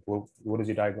creatinine, what is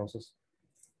your diagnosis?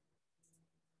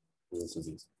 This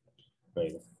disease.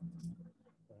 Very good.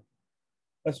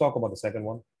 Let's talk about the second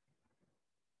one.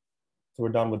 So we're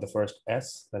done with the first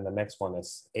S, then the next one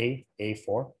is A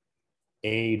for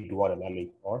A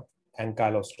duodenale, or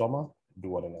ankylostoma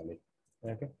duodenale.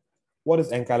 Okay. What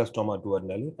is ankylostoma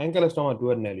duodenale? Ankylostoma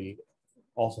duodenale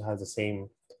also has the same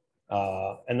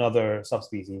another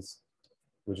subspecies,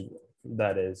 which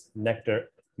that is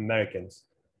Nectar americanus.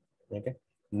 Okay,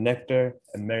 Nectar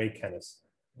americanus,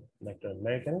 Nectar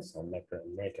americanus or Nectar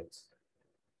americanus.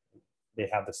 They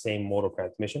have the same mode of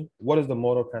transmission. What is the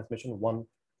mode of transmission? One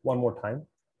more time.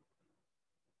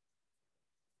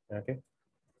 Okay,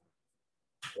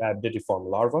 rhabditiform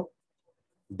larva.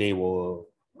 They will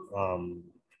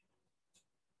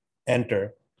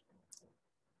enter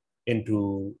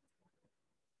into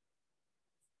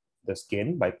the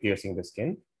skin by piercing the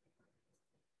skin,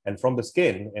 and from the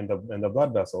skin and the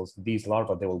blood vessels, these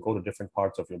larvae, they will go to different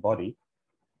parts of your body.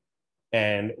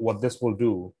 And what this will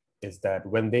do is that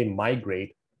when they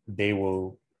migrate they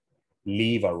will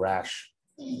leave a rash.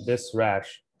 This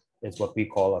rash is what we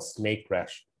call a snake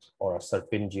rash or a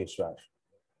serpingeous rash.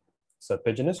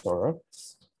 Serpiginous or a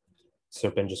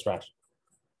serpingeous rash.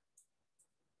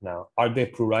 Now, are they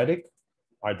pruritic?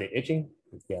 Are they itching?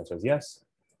 The answer is yes.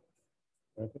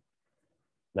 Okay.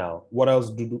 Now, what else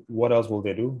will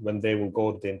they do? When they will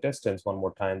go to the intestines one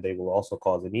more time, they will also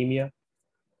cause anemia.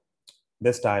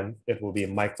 This time, it will be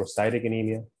microcytic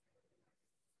anemia.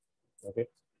 Okay.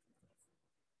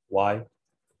 Why?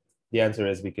 The answer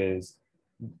is because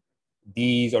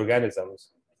these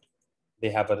organisms, they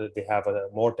have a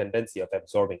more tendency of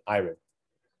absorbing iron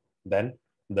than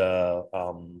the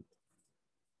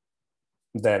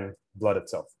than blood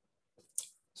itself.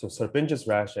 So serpingeous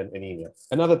rash and anemia.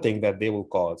 Another thing that they will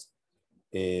cause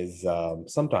is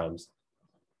sometimes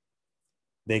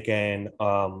they can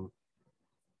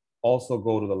also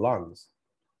go to the lungs,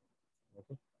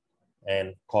 okay,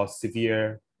 and cause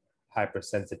severe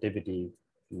hypersensitivity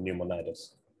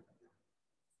pneumonitis.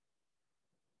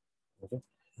 Okay.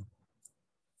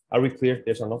 Are we clear?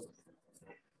 Yes or no?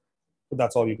 So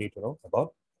that's all you need to know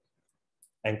about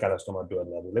ankylostoma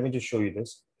duodenale. Let me just show you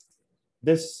this.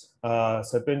 This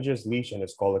serpingeous lesion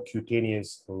is called a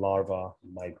cutaneous larva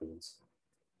migrans.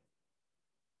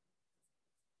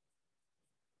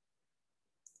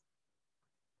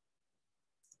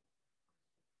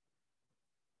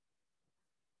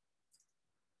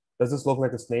 Does this look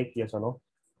like a snake? Yes or no?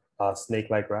 A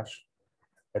snake-like rash.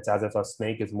 It's as if a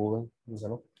snake is moving. Yes or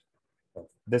no?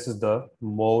 This is the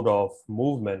mode of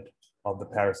movement of the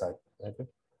parasite. Okay?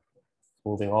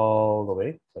 Moving all the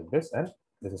way like this, and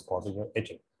this is causing your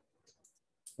itching.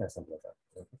 As simple as that.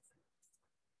 Okay?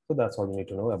 So that's all you need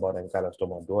to know about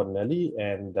ankylostoma duodenale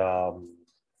and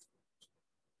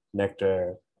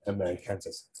nectar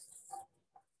americansis.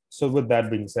 So with that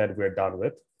being said, we're done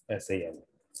with SAM.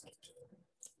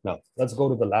 Now let's go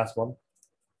to the last one.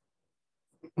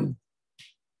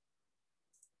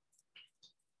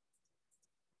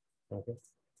 Okay.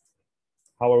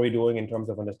 How are we doing in terms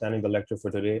of understanding the lecture for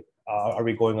today? Are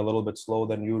we going a little bit slow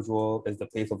than usual? Is the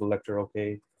pace of the lecture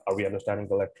okay? Are we understanding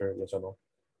the lecture? Yes or no?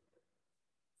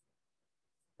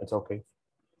 It's okay.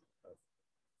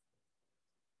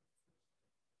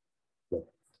 Good.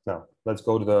 Now let's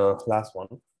go to the last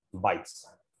one, bites.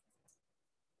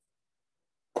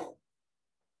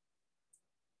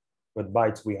 With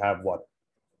bites, we have what?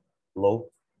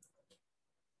 Low.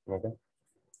 Okay.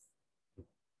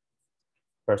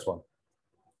 First one.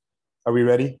 Are we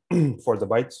ready for the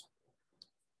bites?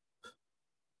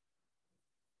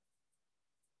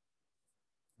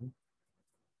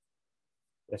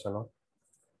 Yes or no?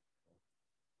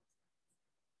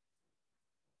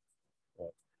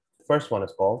 Right. First one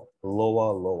is called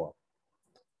loa loa.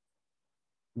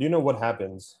 Do you know what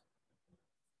happens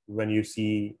when you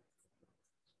see,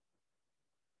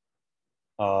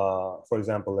 for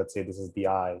example, let's say this is the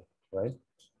eye, right?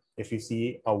 If you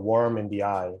see a worm in the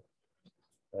eye,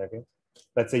 okay,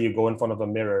 let's say you go in front of a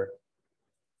mirror,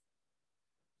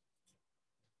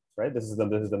 right? This is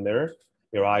the mirror.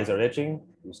 Your eyes are itching.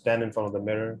 You stand in front of the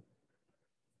mirror,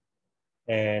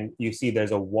 and you see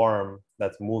there's a worm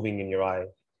that's moving in your eye.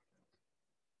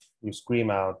 You scream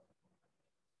out.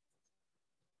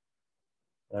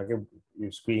 Okay,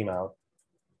 you scream out,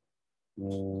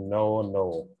 no,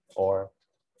 no, or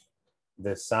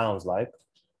this sounds like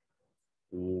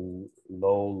low,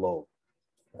 low.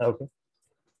 Okay.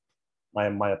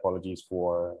 My apologies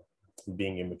for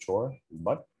being immature,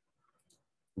 but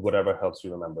whatever helps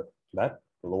you remember that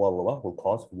loa loa will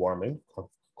cause warming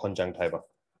conjunctiva.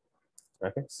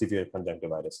 Okay, severe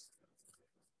conjunctivitis.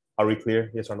 Are we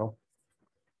clear? Yes or no?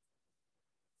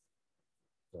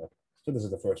 Yeah. So this is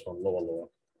the first one, loa loa.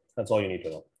 That's all you need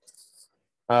to know.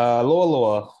 Loa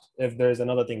loa. If there's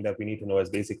another thing that we need to know is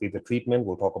basically the treatment.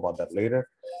 We'll talk about that later.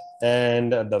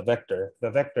 And the vector.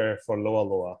 The vector for loa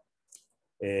loa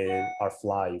are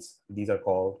flies. These are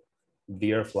called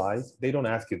deer flies. They don't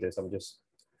ask you this. I'm just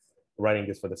writing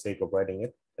this for the sake of writing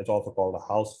it. It's also called a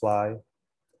house fly.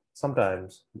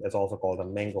 Sometimes it's also called a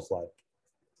mango fly.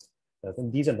 I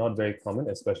think these are not very common,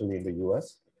 especially in the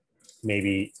US.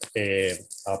 Maybe a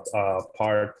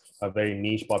very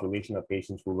niche population of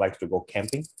patients who likes to go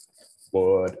camping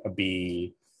would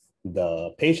be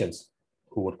the patients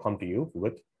who would come to you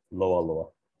with loa loa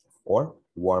or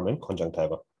warming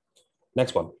conjunctiva.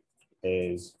 Next one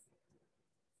is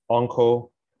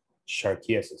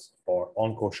onchocerciasis or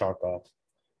Onchocerca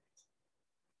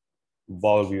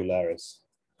volvularis.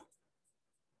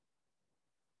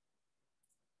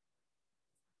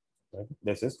 Right?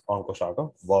 This is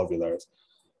Onchocerca volvularis.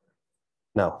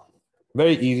 Now,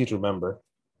 very easy to remember.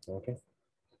 Okay.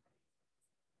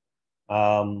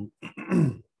 Um,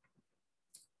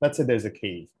 let's say there's a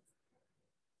cave.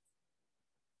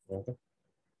 Okay,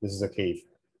 this is a cave.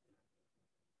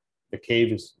 The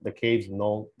cave's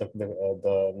known.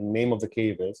 The name of the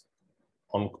cave is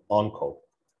Onco.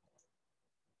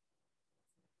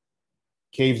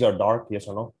 Caves are dark, yes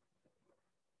or no?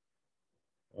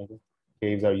 Okay.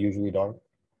 Caves are usually dark.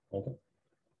 Okay.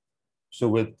 So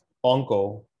with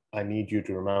Onco, I need you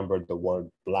to remember the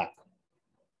word black.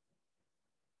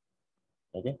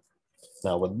 Okay.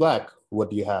 Now with black, what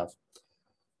do you have?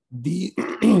 The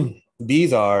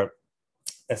these are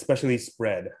especially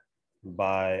spread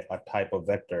by a type of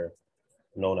vector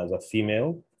known as a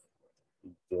female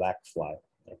black fly.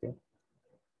 Okay.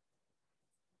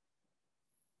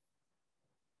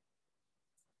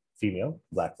 Female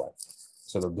black fly.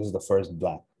 So this is the first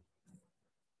black.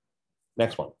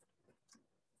 Next one.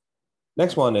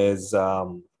 Next one is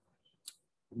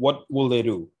what will they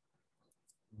do?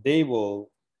 They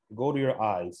will go to your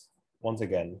eyes once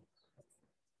again,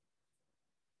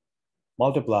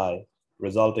 multiply,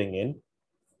 resulting in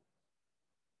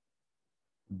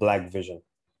black vision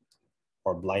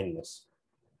or blindness.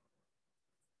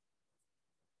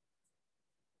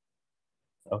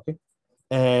 Okay.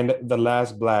 And the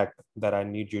last black that I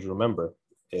need you to remember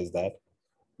is that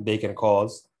they can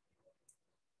cause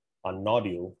a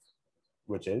nodule,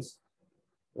 which is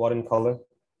what in color?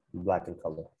 Black in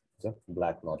color. It's a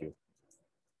black nodule.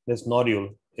 This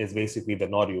nodule is basically the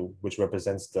nodule which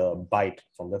represents the bite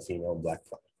from the female black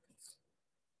fly.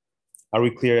 Are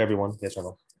we clear, everyone? Yes or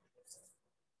no?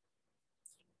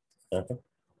 Okay.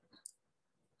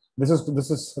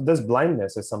 This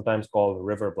blindness is sometimes called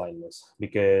river blindness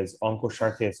because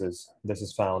onchocerciasis, this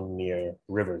is found near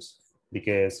rivers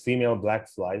because female black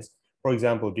flies, for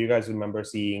example, do you guys remember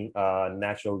seeing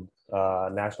National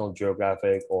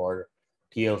Geographic or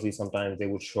TLC? Sometimes they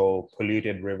would show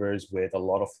polluted rivers with a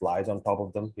lot of flies on top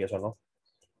of them. Yes or no?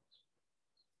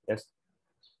 Yes.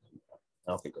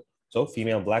 Okay, good. So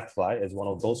female black fly is one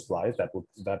of those flies that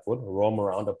would roam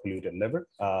around a polluted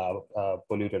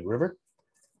river.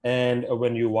 And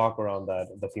when you walk around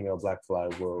that, the female black fly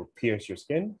will pierce your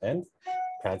skin and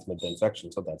transmit the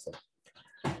infection. So that's it.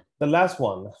 The last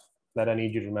one that I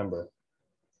need you to remember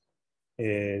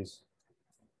is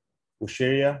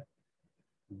Wucheria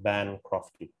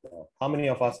bancrofti. How many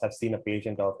of us have seen a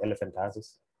patient of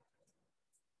elephantiasis?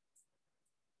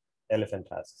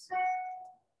 Elephantiasis.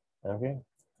 Okay.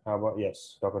 How about,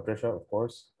 yes, Dr. Trisha, of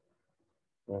course.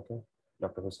 Okay.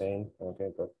 Dr. Hussein.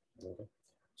 Okay, good. Okay.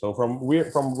 So from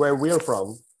where we're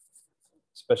from,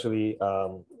 especially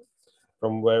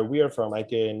from where we are from, I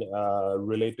can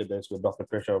relate to this with Dr.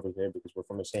 Trisha over here because we're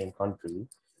from the same country.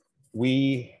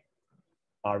 We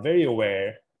are very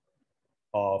aware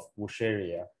of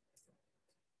Wucheria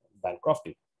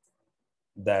bancrofti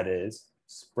that is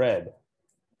spread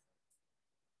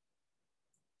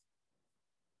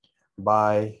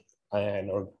by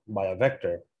by a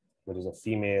vector, which is a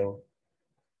female,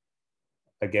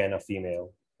 again a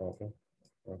female. Okay.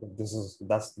 Okay.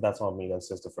 That's not me. That's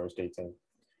just the first aid thing.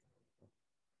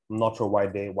 I'm not sure why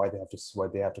they have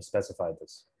to specify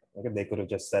this. Okay, they could have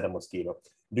just said a mosquito.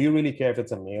 Do you really care if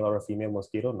it's a male or a female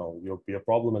mosquito? No, your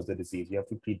problem is the disease. You have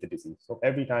to treat the disease. So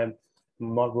every time,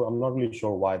 I'm not really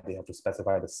sure why they have to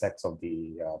specify the sex of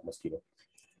the mosquito.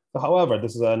 So, however,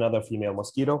 this is another female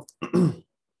mosquito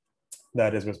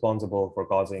that is responsible for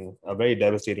causing a very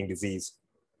devastating disease.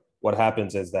 What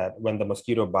happens is that when the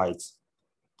mosquito bites,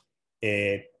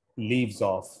 it leaves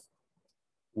off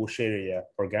Wucheria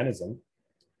organism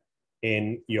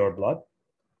in your blood.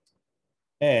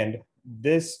 And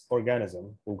this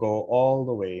organism will go all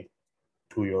the way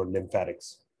to your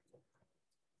lymphatics.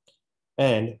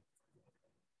 And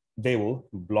they will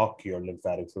block your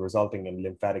lymphatics, resulting in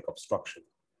lymphatic obstruction.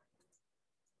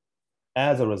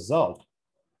 As a result,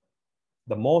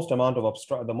 the most amount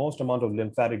of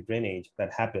lymphatic drainage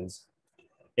that happens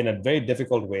in a very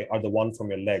difficult way are the one from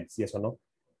your legs, yes or no?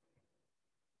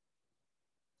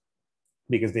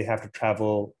 Because they have to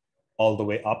travel all the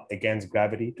way up against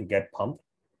gravity to get pumped.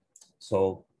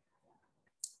 So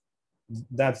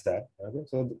that's that. Okay?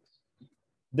 So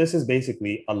this is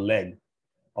basically a leg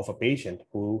of a patient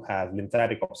who has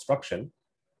lymphatic obstruction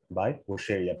by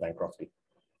Wucheria bancrofti.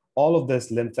 All of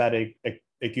this lymphatic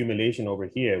accumulation over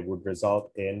here would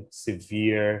result in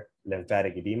severe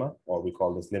lymphatic edema, or we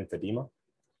call this lymphedema.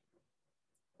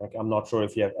 Like, I'm not sure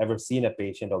if you have ever seen a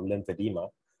patient of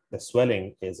lymphedema. The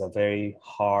swelling is a very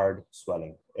hard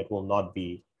swelling. It will not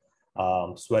be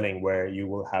swelling where you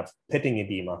will have pitting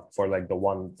edema for like the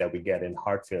one that we get in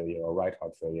heart failure or right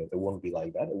heart failure. It won't be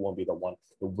like that. It won't be the one.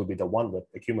 It would be the one with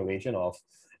accumulation of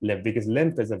lymph, because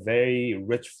lymph is a very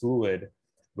rich fluid,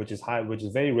 which is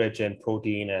very rich in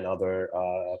protein and other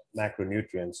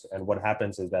macronutrients. And what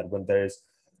happens is that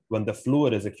when the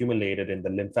fluid is accumulated in the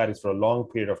lymphatics for a long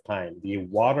period of time, the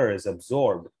water is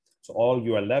absorbed. So all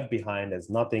you are left behind is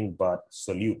nothing but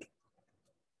solute.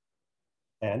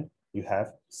 And you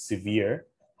have severe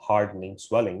hardening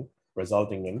swelling,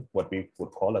 resulting in what we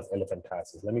would call as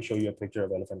elephantiasis. Let me show you a picture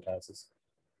of elephantiasis.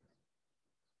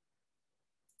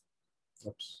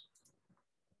 Oops.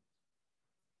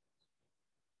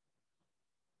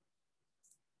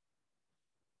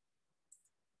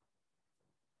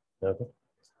 Okay.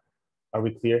 Are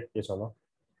we clear? Yes or no?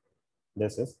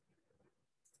 This is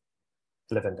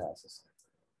elephantiasis.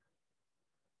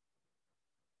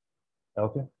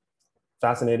 Okay.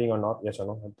 Fascinating or not? Yes or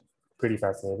no? Pretty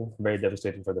fascinating. Very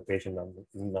devastating for the patient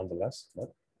nonetheless.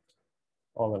 But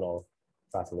all in all,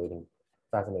 fascinating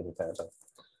phenotype.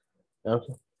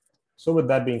 Okay. So with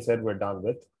that being said, we're done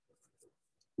with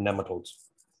nematodes.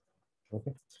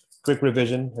 Okay. Quick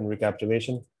revision and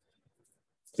recapitulation.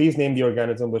 Please name the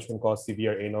organism which can cause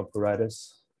severe anal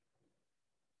pruritus.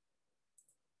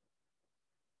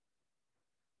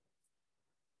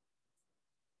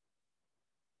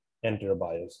 Enter a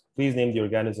bias. Please name the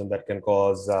organism that can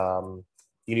cause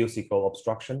ileocecal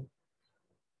obstruction.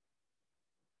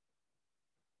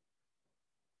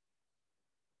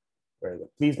 Very good.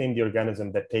 Please name the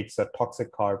organism that takes a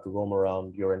toxic carb to roam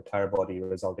around your entire body,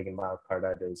 resulting in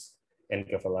myocarditis,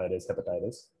 encephalitis,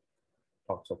 hepatitis.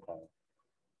 Toxocarb.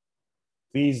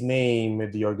 Please name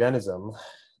the organism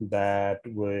that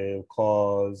will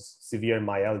cause severe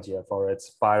myalgia for its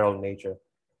spiral nature.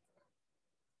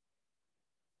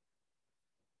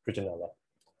 Trichinella.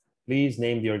 Please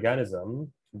name the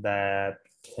organism that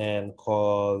can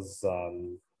cause,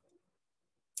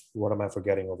 what am I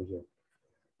forgetting over here?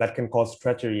 That can cause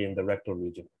treachery in the rectal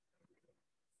region.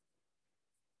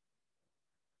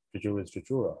 Trichuris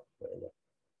trichura.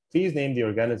 Please name the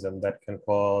organism that can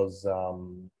cause,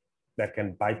 that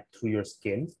can bite through your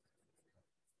skin,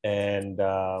 and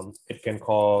it can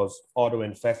cause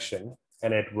autoinfection,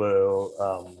 and it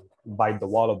will bite the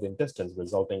wall of the intestines,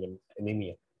 resulting in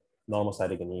anemia,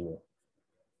 normocytic anemia.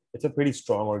 It's a pretty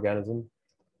strong organism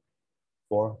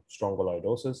for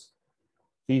strongyloidosis.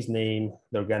 Please name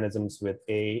the organisms with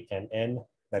A and N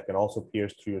that can also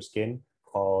pierce through your skin,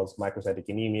 cause microcytic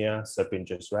anemia,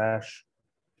 serpinous rash,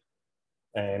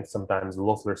 and sometimes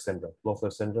Loeffler syndrome.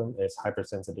 Loeffler syndrome is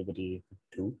hypersensitivity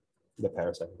to the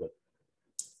parasite.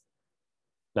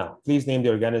 Now, please name the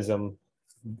organism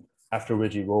after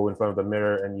which you go in front of the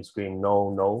mirror and you scream no,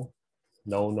 no,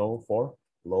 no, no for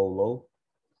low, low.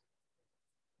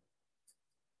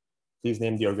 Please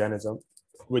name the organism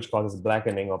which causes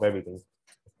blackening of everything.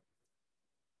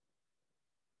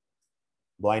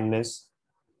 Blindness,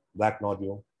 black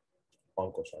nodule,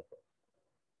 oncocytoma.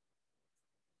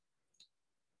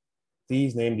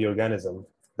 Please name the organism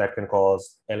that can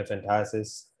cause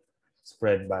elephantiasis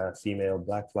spread by a female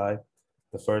black fly.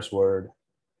 The first word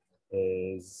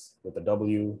is with a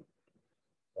W,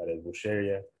 that is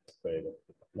Wucheria. Very good.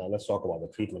 Now let's talk about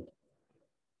the treatment.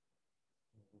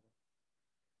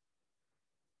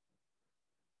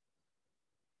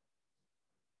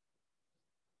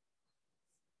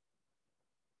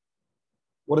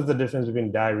 What is the difference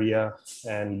between diarrhea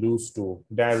and loose stool?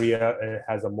 Diarrhea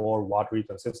has a more watery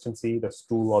consistency. The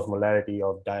stool osmolarity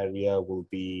of diarrhea will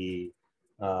be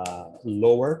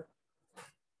lower.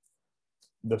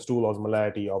 The stool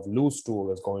osmolarity of loose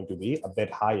stool is going to be a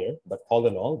bit higher, but all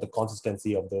in all, the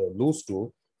consistency of the loose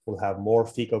stool will have more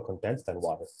fecal contents than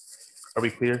water. Are we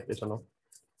clear? Yes or no?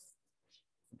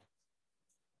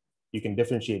 You can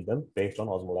differentiate them based on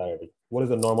osmolarity. What is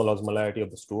the normal osmolarity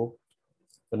of the stool?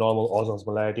 The normal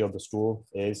osmolarity of the stool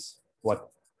is what?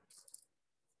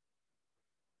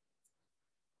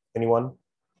 Anyone?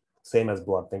 Same as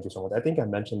blood. Thank you so much. I think I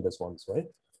mentioned this once, right?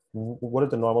 What is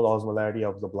the normal osmolarity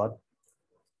of the blood?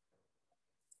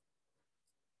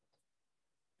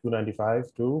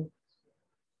 295 to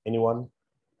anyone?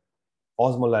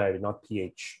 Osmolarity, not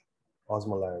pH.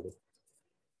 Osmolarity.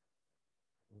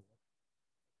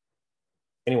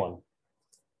 Anyone?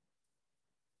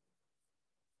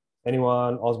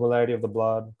 Anyone? Osmolarity of the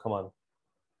blood? Come on.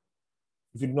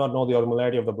 If you do not know the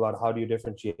osmolarity of the blood, how do you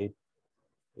differentiate?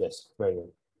 Yes, very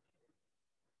good.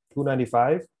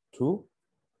 295 to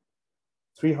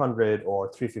 300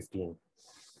 or 315.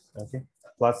 Okay,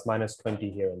 plus minus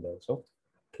 20 here and there. So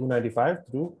 295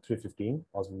 to 315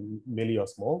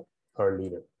 millioosmol per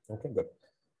liter. Okay, good.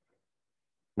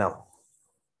 Now,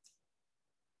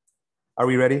 are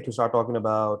we ready to start talking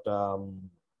about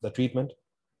the treatment?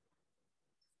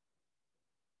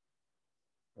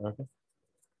 Okay.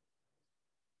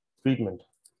 Treatment.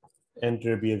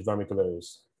 Enterobius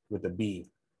vermicularis with a B.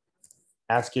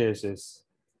 Ascariasis,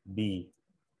 B.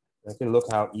 Okay,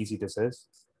 look how easy this is.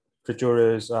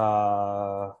 Trichuris,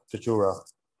 trichura,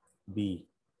 B.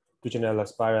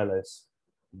 Trichinella spiralis,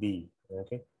 B.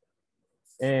 Okay.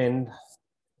 And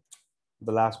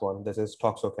the last one, this is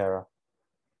Toxocara,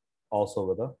 also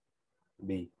with a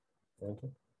B. Okay.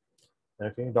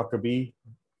 Okay, Dr. B,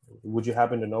 would you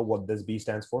happen to know what this B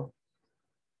stands for?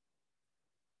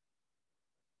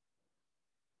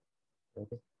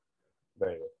 Okay,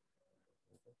 very good.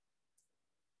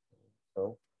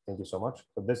 So thank you so much.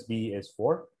 So this B is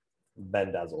for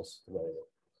bendazole. Very good.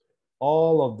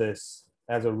 All of this,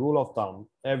 as a rule of thumb,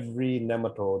 every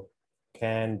nematode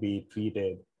can be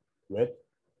treated with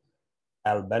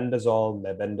albendazole,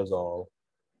 mebendazole,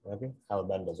 okay,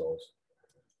 albendazoles.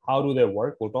 How do they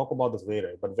work? We'll talk about this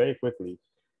later, but very quickly,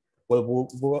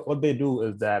 what they do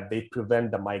is that they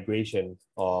prevent the migration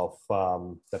of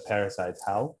the parasites.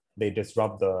 How? They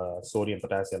disrupt the sodium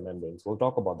potassium membranes. We'll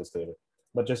talk about this later.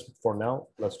 But just for now,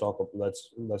 let's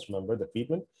remember the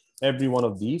treatment. Every one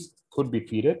of these could be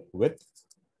treated with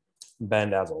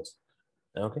bandazoles.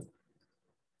 Okay.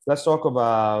 Let's talk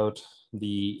about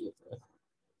the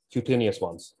cutaneous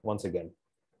ones once again.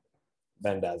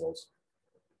 Bandazoles.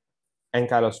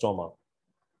 Ankylostoma,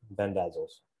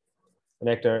 bandazoles.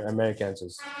 Nectar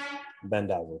americansis,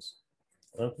 bandazoles.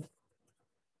 Okay.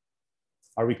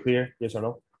 Are we clear? Yes or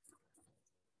no?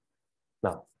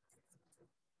 Now,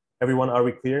 everyone, are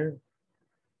we clear?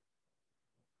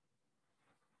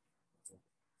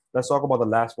 Let's talk about the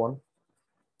last one.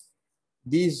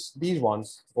 These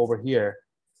ones over here,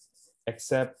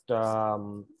 except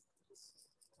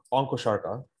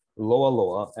Onchocerca, Loa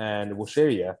Loa, and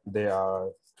Wucheria, they are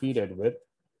treated with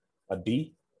a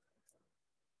D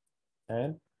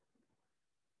and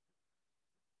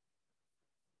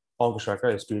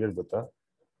Onchocerca is treated with a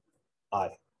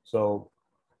I. So,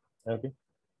 okay.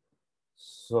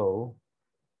 So,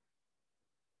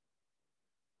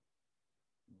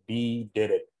 B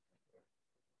did it.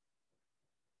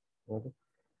 Okay.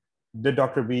 Did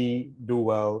Dr. B do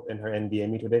well in her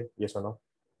NBME today? Yes or no?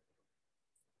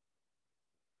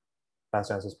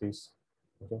 Fast answers, please.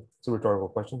 Okay. It's a rhetorical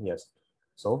question. Yes.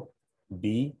 So,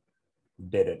 B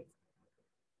did it.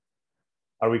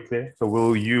 Are we clear? So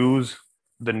we'll use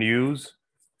the news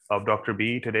of Dr.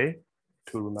 B today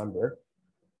to remember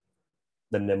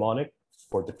the mnemonic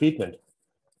for the treatment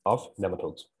of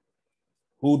nematodes.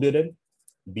 Who did it?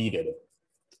 B did it.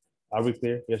 Are we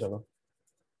clear? Yes or no?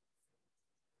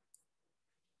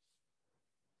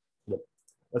 Good.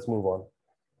 Let's move on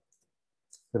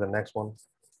to the next one.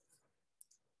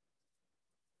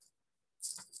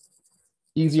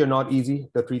 Easy or not easy,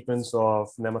 the treatments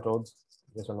of nematodes?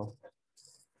 Yes or no?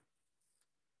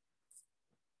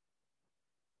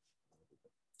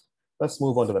 Let's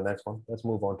move on to the next one. Let's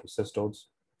move on to cystodes.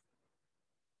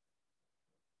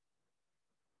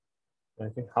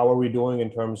 Okay. How are we doing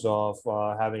in terms of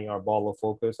having our ball of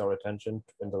focus, our attention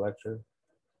in the lecture?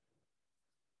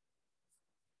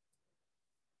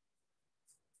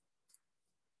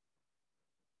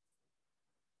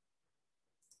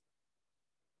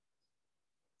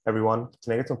 Everyone,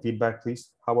 can I get some feedback, please?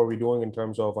 How are we doing in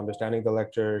terms of understanding the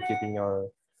lecture, keeping our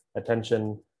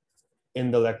attention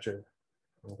in the lecture?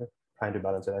 Okay, trying to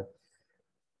balance it out.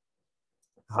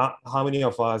 How many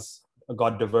of us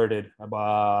got diverted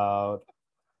about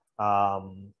how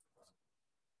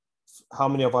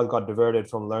many of us got diverted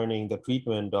from learning the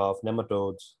treatment of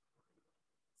nematodes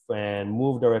and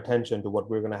moved our attention to what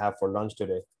we're going to have for lunch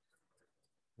today?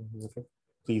 Okay.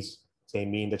 Please say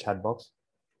me in the chat box.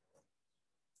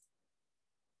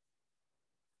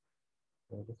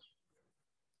 Okay.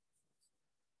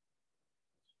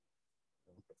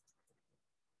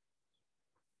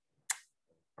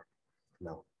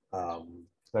 Now,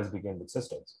 let's begin with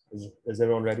cystodes. Is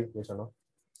everyone ready? Yes or no?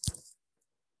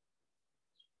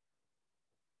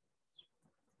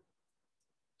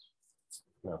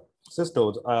 No.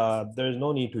 Cystodes, there's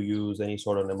no need to use any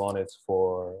sort of mnemonics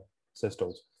for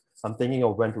cystodes. I'm thinking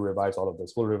of when to revise all of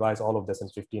this. We'll revise all of this in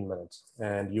 15 minutes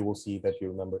and you will see that you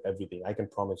remember everything. I can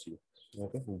promise you.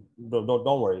 Okay.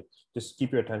 Don't worry. Just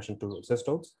keep your attention to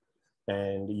cystodes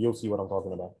and you'll see what I'm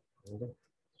talking about. Okay.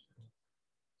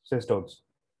 Cystodes.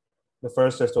 The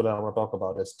first cystode that I want to talk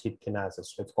about is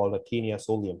tinasis. It's called a tinea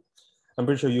solium. I'm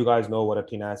pretty sure you guys know what a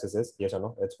tinasis is. Yes or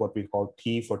no? It's what we call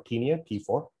T for tinea, T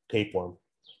for tapeworm.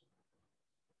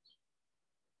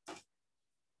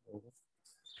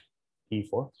 T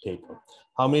for taper.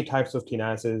 How many types of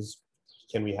tinases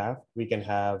can we have? We can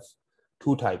have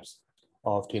two types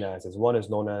of tinases. One is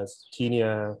known as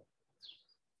tinea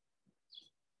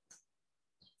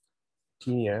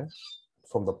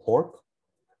from the pork.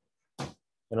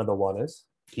 Another one is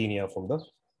tinea from the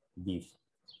beef,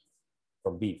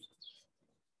 from beef.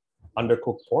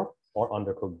 Undercooked pork or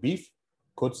undercooked beef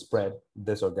could spread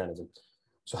this organism.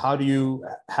 So how do you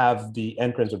have the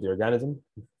entrance of the organism?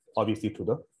 Obviously through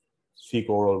the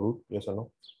fecal-oral route, yes or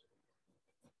no?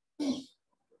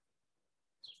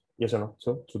 Yes or no?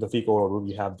 So through the fecal-oral route,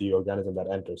 you have the organism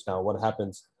that enters. Now, what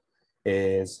happens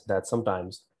is that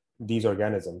sometimes these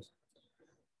organisms,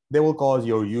 they will cause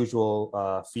your usual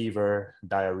fever,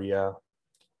 diarrhea,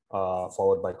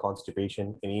 followed by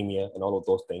constipation, anemia, and all of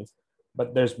those things.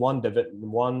 But there's one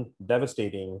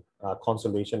devastating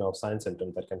constellation of sign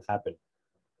symptoms that can happen.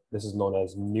 This is known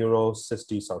as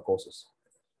neurocysticercosis.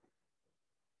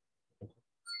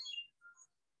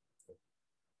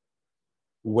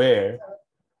 Where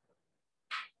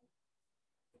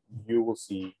you will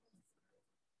see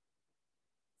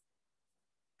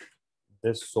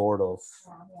this sort of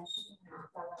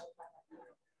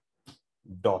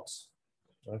dots.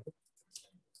 Okay.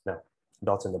 Now,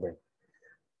 dots in the brain.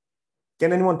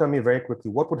 Can anyone tell me very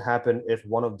quickly what would happen if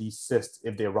one of these cysts,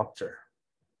 if they rupture?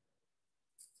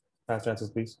 Fast answers,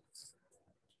 please.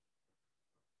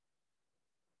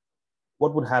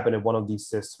 What would happen if one of these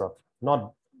cysts rupture?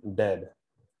 Not dead.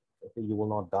 Okay, you will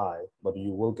not die, but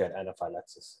you will get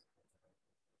anaphylaxis.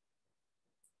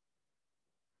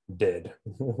 Dead.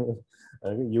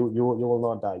 Okay, you will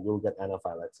not die. You will get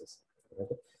anaphylaxis.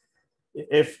 Okay.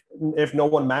 If no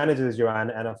one manages your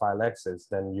anaphylaxis,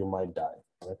 then you might die.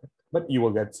 Okay. But you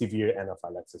will get severe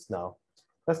anaphylaxis. Now,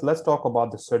 let's talk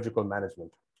about the surgical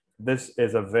management. This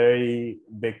is a very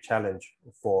big challenge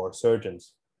for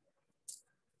surgeons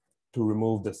to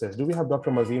remove the cyst. Do we have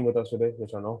Dr. Mazin with us today?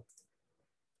 Yes or no?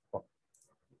 Oh,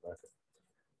 okay.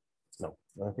 No.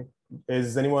 Okay.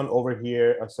 Is anyone over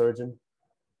here a surgeon?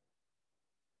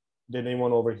 Did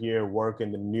anyone over here work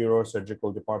in the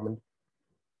neurosurgical department?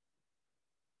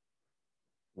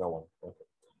 No one. Okay.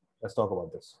 Let's talk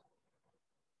about this.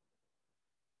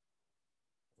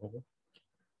 Okay.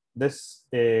 This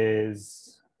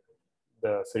is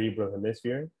the cerebral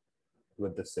hemisphere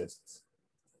with the cysts.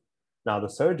 Now the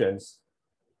surgeons,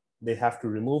 they have to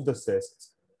remove the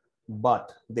cysts,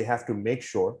 but they have to make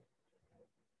sure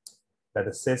that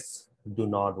the cysts do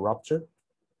not rupture.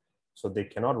 So they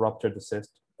cannot rupture the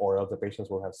cyst, or else the patients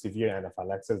will have severe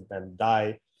anaphylaxis and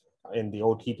die in the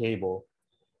OT table.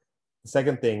 The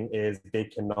second thing is they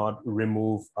cannot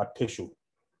remove a tissue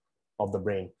of the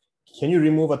brain. Can you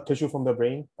remove a tissue from the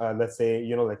brain? Let's say,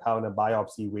 like how in a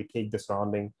biopsy, we take the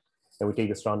surrounding and we take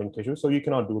the surrounding tissue. So you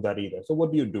cannot do that either. So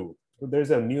what do you do? So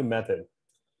there's a new method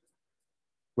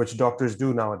which doctors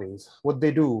do nowadays. What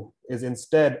they do is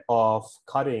instead of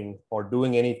cutting or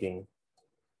doing anything,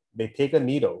 they take a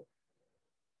needle.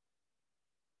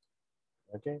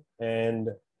 Okay. And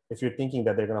if you're thinking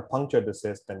that they're going to puncture the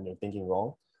cyst, then you're thinking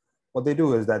wrong. What they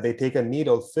do is that they take a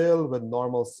needle filled with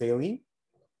normal saline,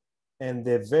 and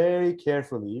they very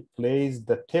carefully place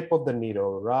the tip of the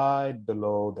needle right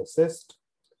below the cyst,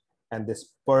 and they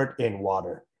spurt in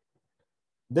water.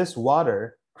 This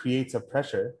water creates a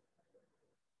pressure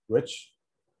which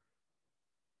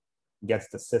gets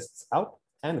the cysts out,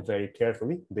 and very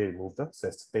carefully they remove the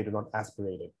cyst. They do not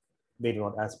aspirate it. They do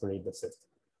not aspirate the cyst.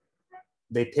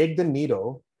 They take the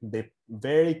needle, they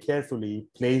very carefully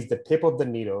place the tip of the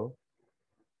needle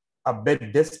a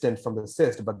bit distant from the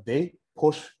cyst, but they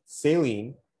push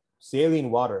saline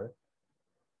water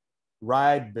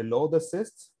right below the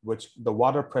cyst, which the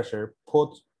water pressure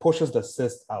pushes the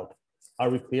cyst out. Are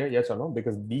we clear? Yes or no?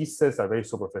 Because these cysts are very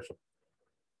superficial.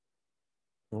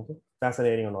 Okay.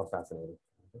 Fascinating or not fascinating?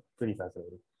 Okay. Pretty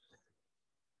fascinating.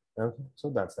 Okay, so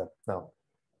that's that. Now,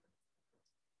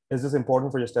 is this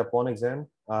important for your step 1 exam?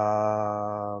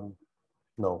 No.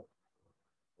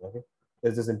 Okay.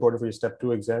 Is this important for your step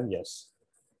 2 exam? Yes.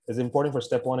 Is it important for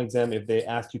step 1 exam if they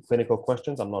ask you clinical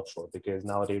questions? I'm not sure, because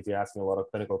nowadays they're asking a lot of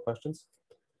clinical questions.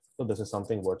 So this is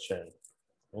something worth sharing.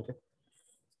 Okay.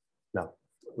 Now,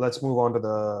 let's move on to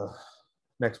the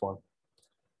next one.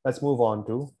 Let's move on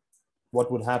to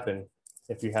what would happen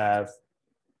if you have,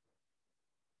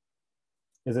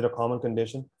 is it a common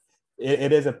condition?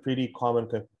 It is a pretty common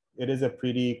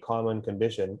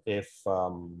condition if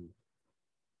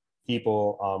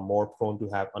people are more prone to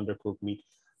have undercooked meat.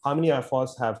 How many of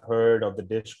us have heard of the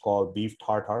dish called beef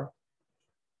tartare?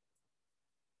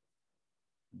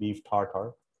 Beef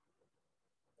tartare.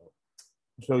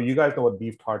 So you guys know what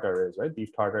beef tartare is, right?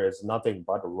 Beef tartare is nothing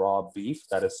but raw beef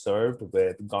that is served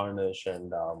with garnish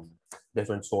and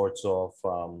different sorts of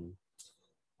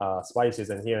spices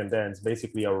and here and there. It's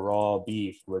basically a raw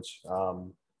beef, which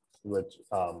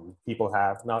people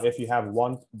have. Now, if you have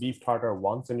one beef tartare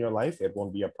once in your life, it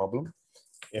won't be a problem.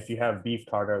 If you have beef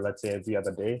tartare, let's say every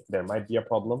other day, there might be a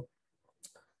problem.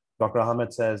 Dr.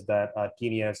 Ahmed says that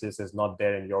teniasis is not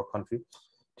there in your country.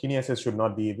 Teniasis should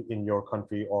not be in your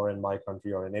country or in my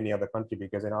country or in any other country,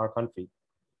 because in our country,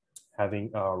 having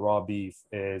raw beef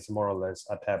is more or less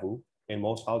a taboo in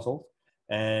most households.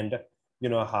 And you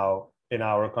know how in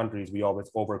our countries, we always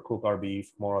overcook our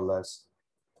beef more or less.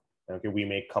 Okay, we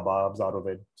make kebabs out of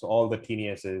it. So all the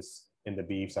teniases in the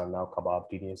beefs are now kebab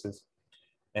teniases,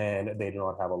 and they do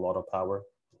not have a lot of power,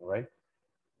 right?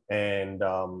 And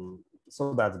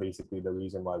so that's basically the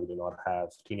reason why we do not have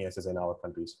teniases in our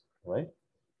countries, right?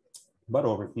 But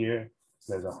over here,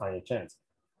 there's a higher chance.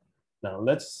 Now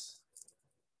let's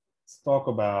talk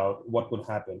about what would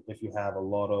happen if you have a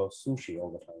lot of sushi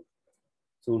all the time.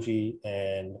 Sushi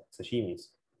and sashimis.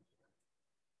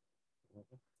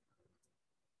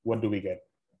 What do we get?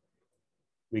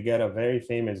 We get a very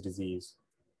famous disease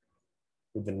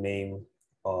with the name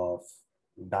of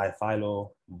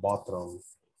Diphyllobothram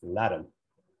latum.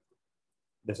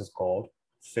 This is called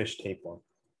fish tapeworm.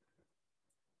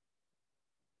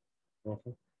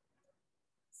 Okay.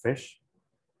 Fish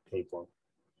tapeworm.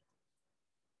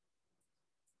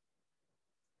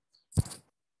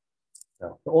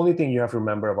 Now, the only thing you have to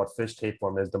remember about fish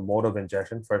tapeworm is the mode of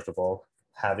ingestion. First of all,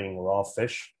 having raw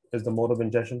fish is the mode of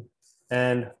ingestion.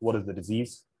 And what is the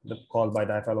disease caused by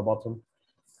Diphyllobothram?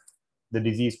 The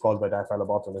disease caused by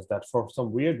Diphyllobothram is that for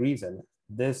some weird reason,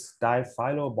 this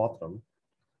Diphyllobothram,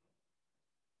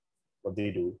 what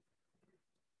they do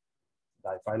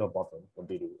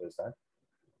is that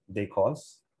they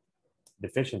cause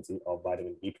deficiency of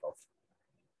vitamin B12.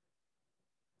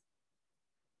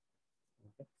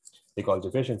 Okay. They cause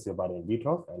deficiency of vitamin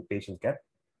B12, and patients get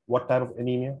what type of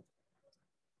anemia?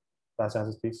 Last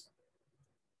answer, please.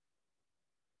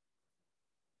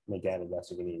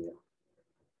 Megaloblastic anemia.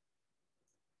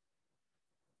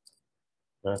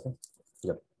 Okay.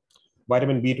 Yep.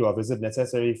 Vitamin B12, is it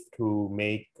necessary to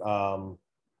make,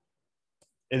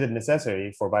 is it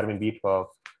necessary for vitamin B12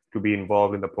 to be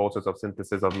involved in the process of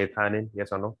synthesis of methionine?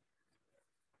 Yes or no?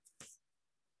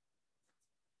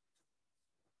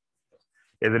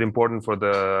 Is it important for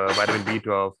the vitamin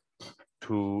B12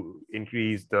 to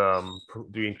increase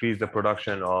the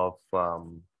production of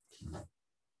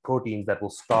proteins that will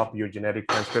stop your genetic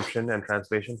transcription and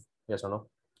translation? Yes or no?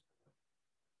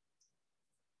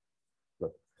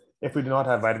 Good. If we do not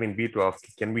have vitamin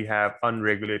B12, can we have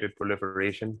unregulated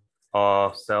proliferation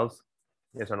of cells?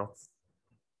 Yes or no?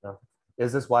 No.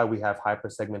 Is this why we have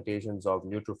hypersegmentations of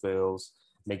neutrophils,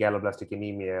 megaloblastic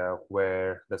anemia,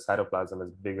 where the cytoplasm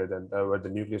is bigger than, where the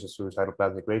nucleus to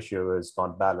cytoplasmic ratio is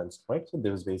not balanced, right? So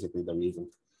this is basically the reason.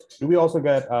 Do we also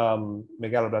get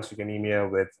megaloblastic anemia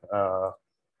with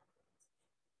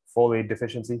folate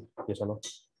deficiency? Yes or no?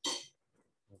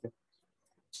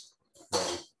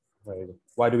 Okay.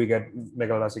 Why do we get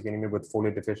megaloblastic anemia with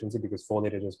folate deficiency? Because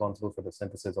folate is responsible for the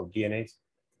synthesis of DNAs.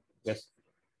 Yes.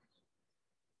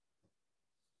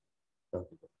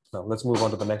 Okay. Now let's move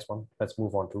on to the next one. Let's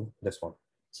move on to this one,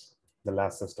 the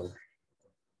last system.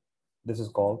 This is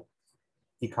called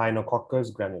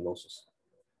Echinococcus granulosus.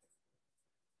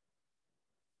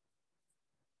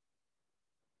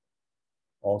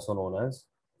 Also known as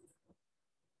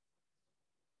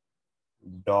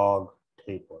dog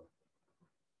tapeworm.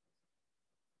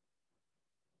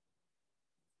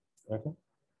 Okay.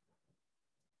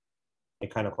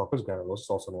 Echinococcus granulosus,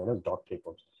 also known as dog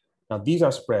tapeworms. Now these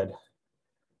are spread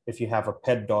if you have a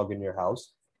pet dog in your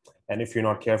house, and if you're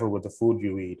not careful with the food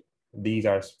you eat, these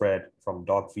are spread from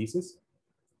dog feces.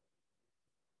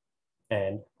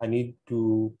 And I need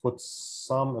to put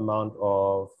some amount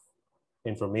of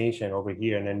information over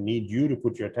here, and I need you to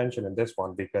put your attention in this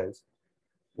one, because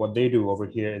what they do over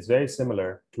here is very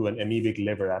similar to an amoebic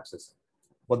liver abscess.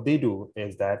 What they do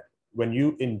is that when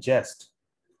you ingest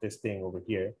this thing over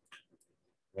here,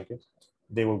 okay,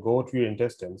 they will go to your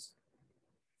intestines.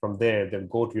 From there, they'll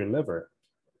go to your liver,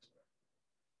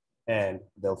 and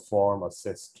they'll form a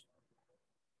cyst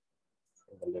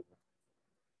in the liver.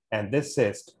 And this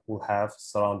cyst will have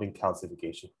surrounding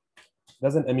calcification.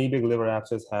 Does an amoebic liver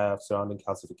abscess have surrounding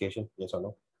calcification? Yes or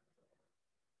no?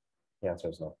 The answer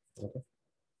is no. Okay.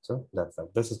 So that's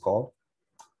that. This is called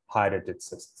hydatid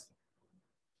cysts.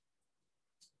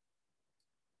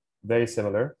 Very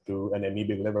similar to an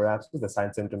amoebic liver abscess. The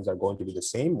signs and symptoms are going to be the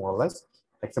same, more or less,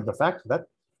 except the fact that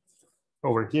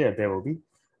over here there will be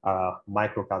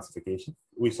microcalcification.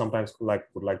 We sometimes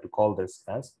would like to call this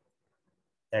as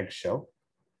eggshell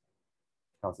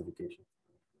calcification.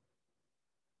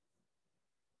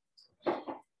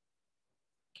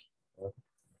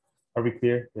 Are we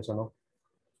clear? Yes or no?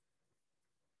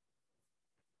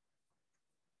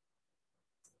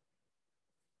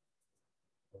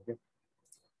 Okay.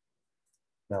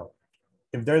 Now,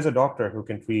 if there is a doctor who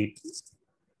can treat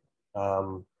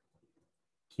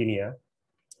tinea,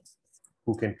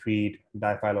 who can treat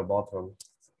diphyllobothrum,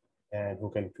 and who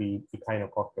can treat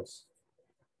echinococcus,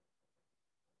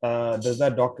 does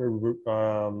that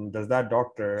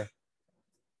doctor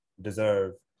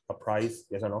deserve a prize?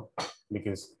 Yes or no?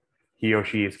 Because he or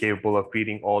she is capable of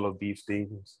treating all of these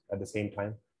things at the same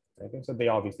time. Okay, so they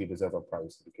obviously deserve a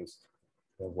prize because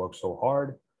they work so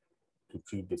hard to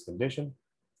treat this condition.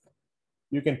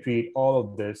 You can treat all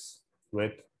of this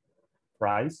with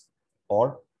prize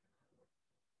or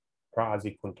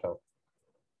praziquantel.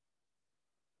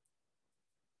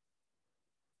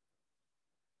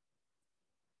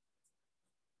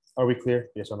 Are we clear?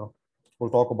 Yes or no? We'll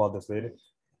talk about this later.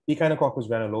 Echinococcus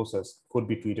granulosus could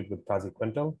be treated with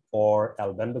praziquantel or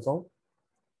albendazole.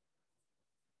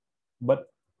 But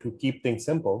to keep things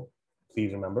simple,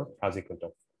 please remember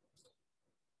praziquantel.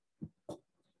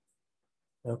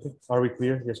 Okay, are we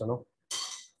clear? Yes or no?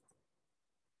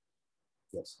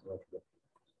 Yes. Okay.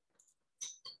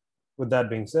 With that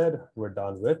being said, we're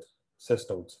done with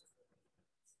cystodes.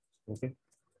 Okay.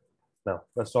 Now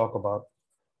let's talk about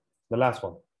the last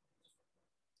one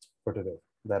for today.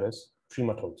 That is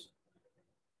trematodes.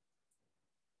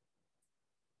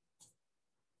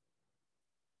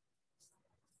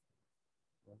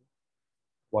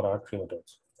 What are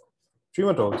trematodes?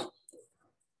 Trematodes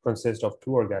consist of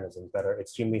two organisms that are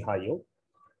extremely high yield,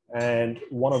 and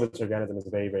one of its organisms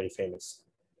is very, very famous.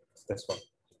 It's this one.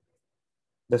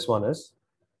 This one is,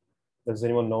 does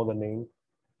anyone know the name?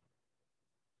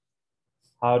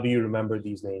 How do you remember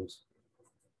these names?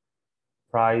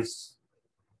 Price.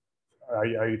 Are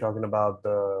you talking about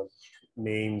the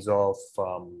names of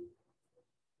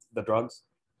the drugs?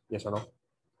 Yes or no?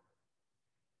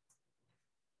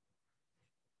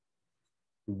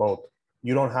 Both.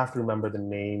 You don't have to remember the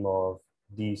name of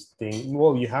these things.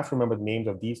 Well, you have to remember the names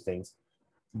of these things.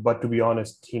 But to be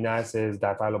honest, tinases,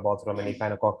 diphyllobothrum, and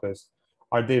echinococcus,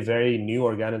 are they very new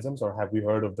organisms, or have we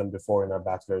heard of them before in our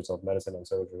bachelors of medicine and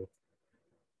surgery?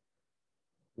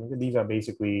 These are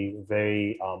basically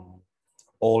very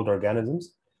old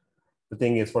organisms. The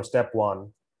thing is, for step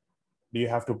one, do you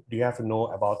have to know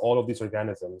about all of these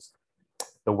organisms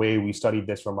the way we studied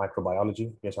this from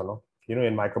microbiology? Yes or no?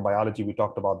 In microbiology, we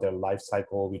talked about their life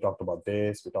cycle. We talked about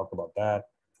this. We talked about that.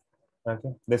 Okay,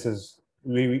 this is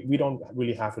we don't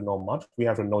really have to know much. We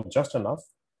have to know just enough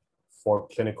for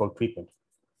clinical treatment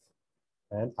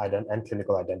and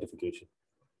clinical identification.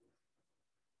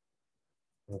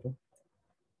 Okay.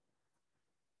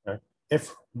 Right.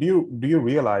 If do you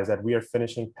realize that we are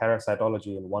finishing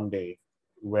parasitology in one day,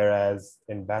 whereas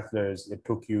in bachelor's it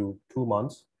took you 2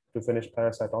 months to finish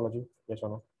parasitology? Yes or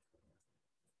no?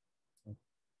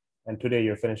 And today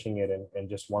you're finishing it in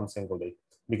just one single day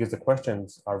because the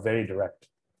questions are very direct.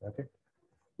 Okay.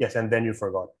 Yes, and then you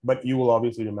forgot. But you will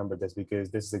obviously remember this because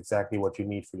this is exactly what you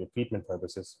need for your treatment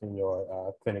purposes in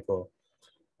your clinical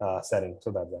setting.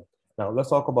 So that's that. Now let's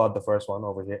talk about the first one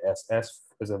over here. S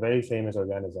is a very famous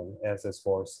organism. S is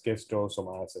for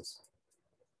schistosomiasis.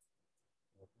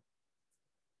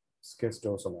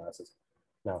 Schistosomiasis.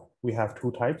 Now we have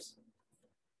two types.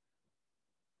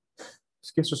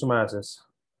 Schistosomiasis.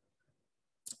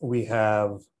 We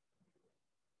have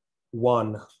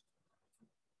one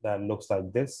that looks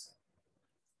like this.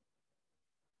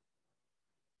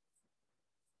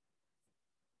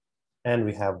 And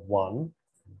we have one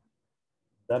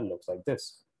that looks like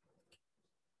this.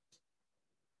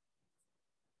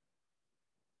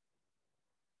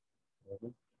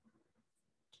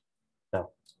 Now,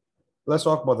 let's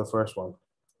talk about the first one.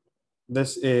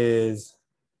 This is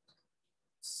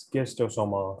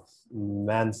Schistosoma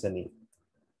mansoni.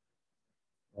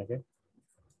 Okay.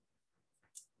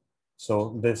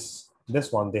 So this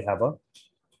one, they have a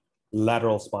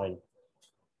lateral spine.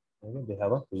 Okay, they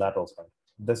have a lateral spine.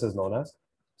 This is known as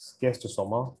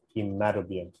Schistosoma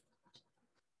hematobium.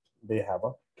 They have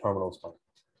a terminal spine.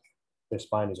 Their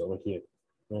spine is over here.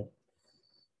 Right?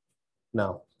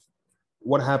 Now,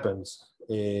 what happens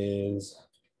is,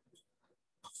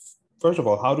 first of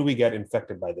all, how do we get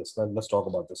infected by this? Let's talk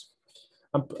about this.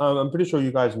 I'm pretty sure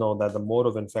you guys know that the mode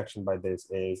of infection by this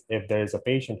is if there is a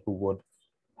patient who would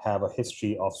have a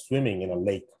history of swimming in a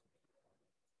lake.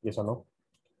 Yes or no?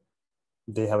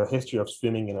 They have a history of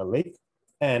swimming in a lake.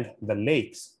 And the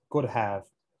lakes could have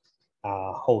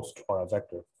a host or a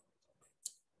vector.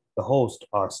 The host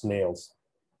are snails.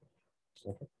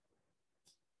 Okay.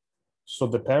 So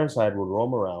the parasite would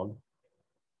roam around.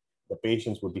 The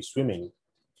patients would be swimming.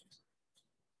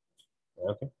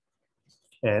 Okay.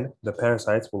 And the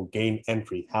parasites will gain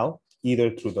entry. How?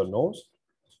 Either through the nose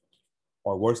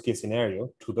or worst case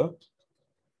scenario, to the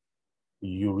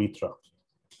urethra.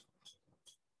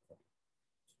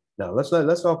 Now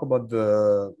let's talk about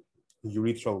the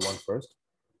urethral one first.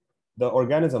 The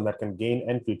organism that can gain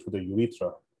entry to the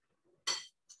urethra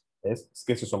is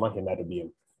Schistosoma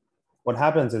hematobium. What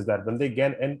happens is that when they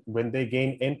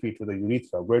gain entry to the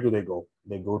urethra, where do they go?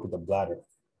 They go to the bladder,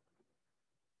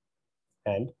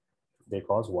 and they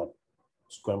cause what?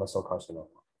 Squamous cell carcinoma.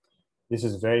 This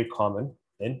is very common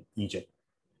in Egypt.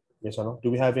 Yes or no? Do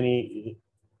we have any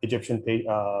Egyptian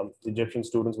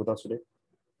students with us today?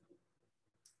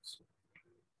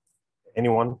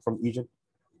 Anyone from Egypt?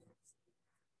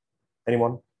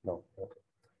 Anyone? No. Okay.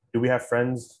 Do we have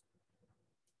friends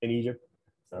in Egypt?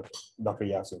 Okay. Dr.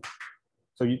 Yasin.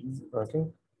 So you okay?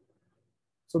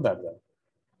 So that.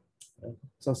 Okay.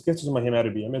 So schistosoma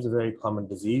hematobium is a very common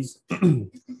disease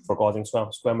for causing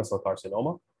squamous cell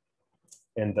carcinoma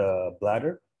in the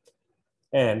bladder.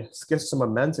 And schistosoma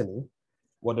mantonii,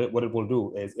 what it will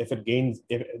do is if it gains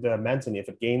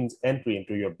entry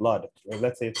into your blood,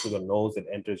 let's say through the nose it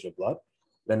enters your blood,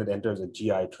 then it enters a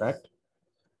GI tract.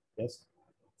 Yes.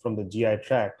 From the GI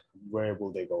tract, where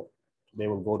will they go? They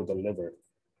will go to the liver,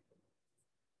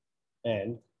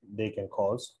 and they can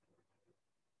cause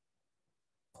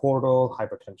portal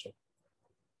hypertension.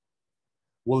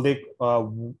 Will they?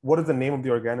 What is the name of the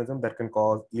organism that can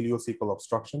cause ileocecal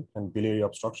obstruction and biliary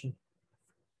obstruction?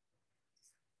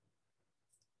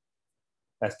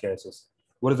 Ascariasis.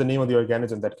 What is the name of the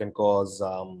organism that can cause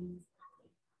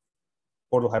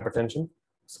portal hypertension?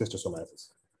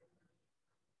 Schistosomiasis.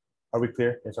 Are we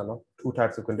clear? Yes or no? Two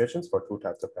types of conditions for two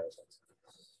types of parasites.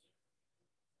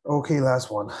 Okay, last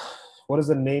one. What is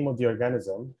the name of the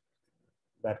organism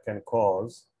that can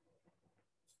cause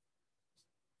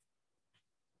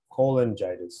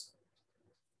cholangitis?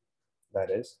 That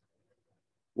is,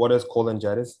 what is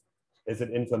cholangitis? Is it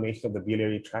inflammation of the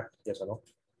biliary tract? Yes or no?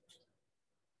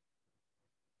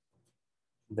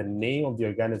 The name of the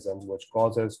organism which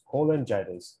causes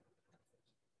cholangitis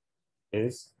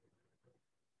is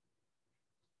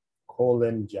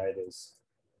cholangitis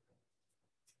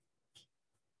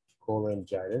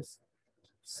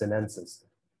sinensis.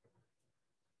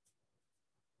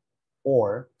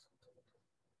 Or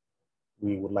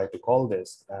we would like to call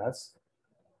this as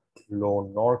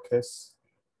Lonorchis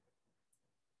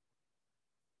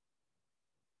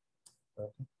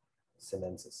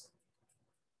sinensis.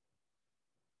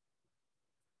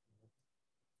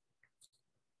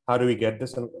 How do we get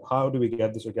this? And how do we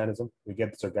get this organism? We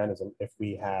get this organism if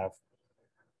we have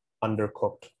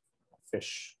undercooked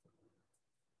fish.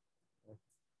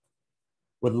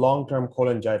 With long-term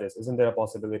cholangitis, isn't there a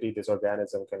possibility this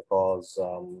organism can cause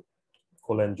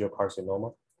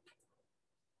cholangiocarcinoma?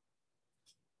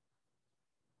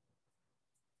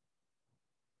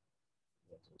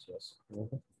 Yes.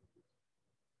 Mm-hmm.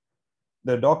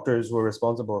 The doctors who are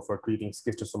responsible for treating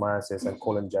schistosomiasis and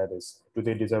cholangitis, do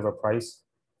they deserve a prize?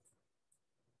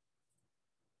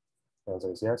 The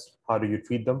answer is yes. How do you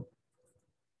treat them?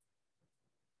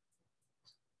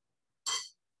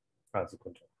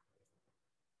 Consequential.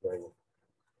 Very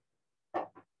good.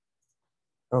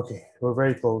 Okay, we're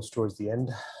very close towards the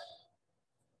end.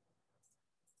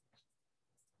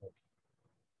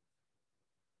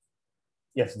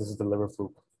 Yes, this is the liver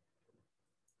fluke.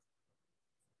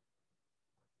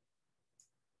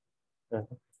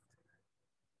 Okay.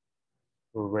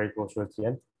 We're very close towards the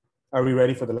end. Are we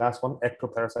ready for the last one?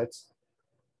 Ectoparasites.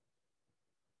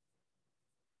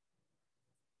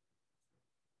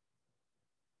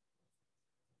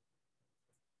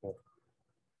 Okay.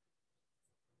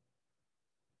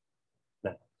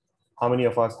 Now, how many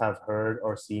of us have heard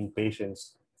or seen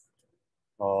patients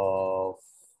of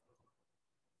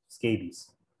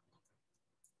scabies?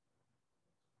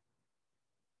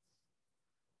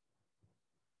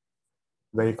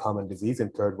 Very common disease in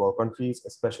third world countries,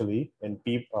 especially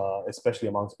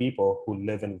amongst people who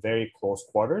live in very close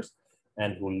quarters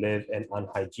and who live in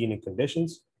unhygienic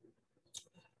conditions.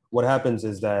 What happens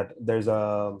is that there is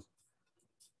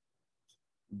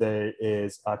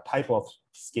a type of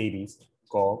scabies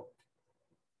called,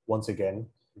 once again,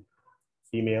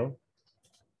 female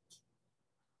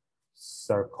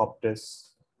Sarcoptes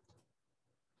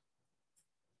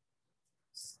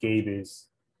scabies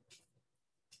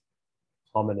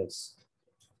hominis.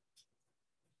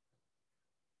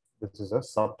 This is a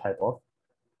subtype of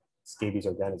scabies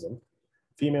organism.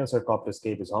 Female Sarcoptes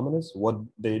scabies hominis, what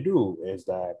they do is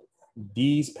that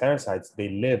these parasites, they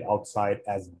live outside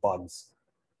as bugs.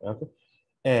 Okay?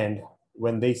 And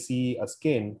when they see a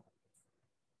skin,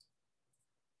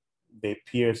 they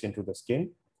pierce into the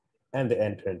skin and they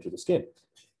enter into the skin.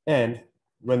 And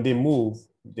when they move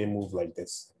like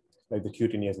this, like the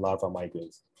cutaneous larva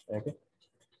migraines. Okay.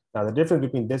 Now the difference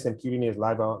between this and cutaneous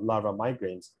larva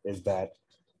migraines is that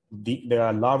the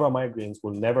larva migraines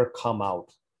will never come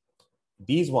out.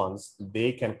 These ones,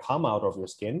 they can come out of your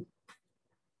skin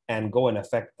and go and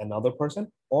affect another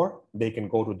person, or they can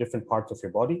go to different parts of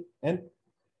your body and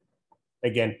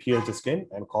again pierce the skin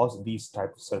and cause these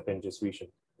types of serpentine secretion.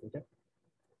 Okay.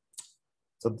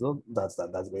 So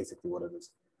that's basically what it is.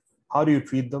 How do you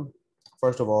treat them?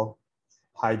 First of all,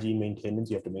 hygiene maintenance.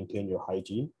 You have to maintain your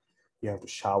hygiene. You have to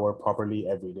shower properly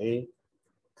every day,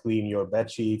 clean your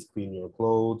bed sheets, clean your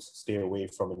clothes, stay away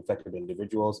from infected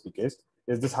individuals, because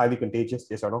is this highly contagious?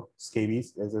 Yes or no?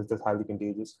 Scabies, is this highly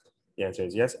contagious? The answer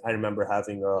is yes. I remember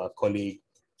having a colleague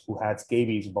who had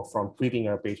scabies, but from treating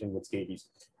a patient with scabies.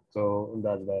 So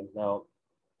that's that. Now,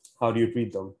 how do you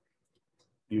treat them?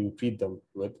 You treat them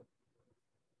with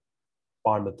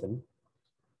Parmethin,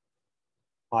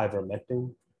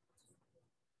 ivermectin.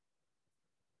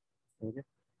 Okay.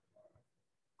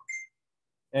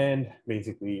 And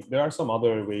basically, there are some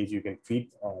other ways you can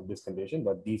treat this condition,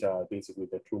 but these are basically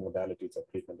the two modalities of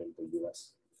treatment in the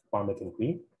US: Parmethin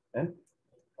cream and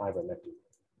ivermectin.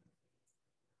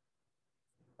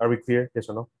 Are we clear? Yes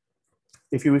or no?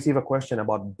 If you receive a question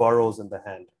about burrows in the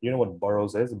hand, you know what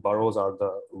burrows is? Burrows are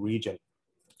the region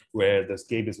where the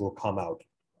scabies will come out.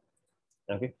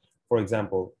 Okay. For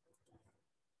example,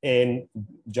 in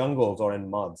jungles or in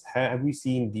muds, have we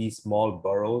seen these small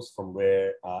burrows from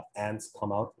where ants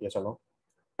come out? Yes or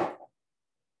no?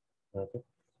 Okay.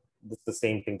 It's the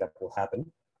same thing that will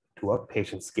happen to a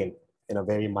patient's skin in a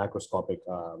very microscopic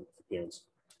appearance.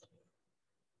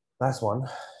 Last one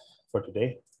for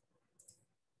today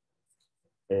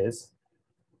is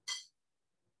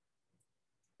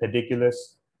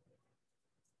Pediculus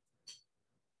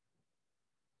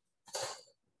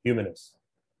humanus.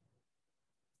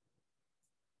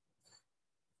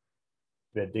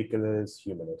 Pediculus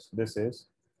humanus. This is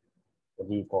what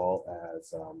we call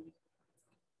as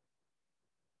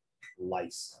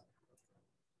lice.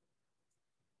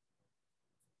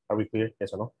 Are we clear?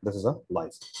 Yes or no? This is a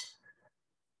lice.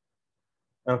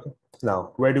 Okay.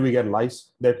 Now, where do we get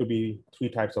lice? There could be three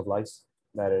types of lice.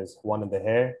 That is one in the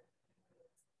hair,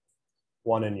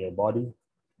 one in your body,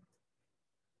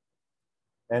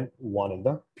 and one in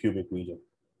the pubic region.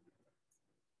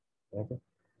 Okay.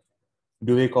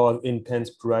 Do they cause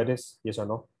intense pruritus? Yes or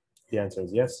no? The answer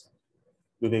is yes.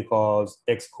 Do they cause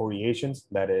excoriations?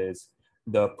 That is,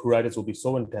 the pruritus will be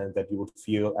so intense that you would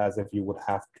feel as if you would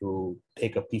have to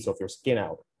take a piece of your skin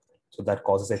out. So that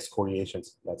causes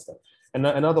excoriations. That's that. And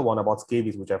another one about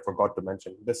scabies, which I forgot to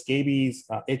mention. The scabies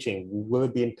itching, will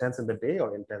it be intense in the day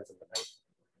or intense in the night?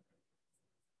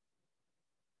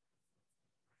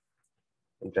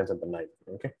 Intense at the night.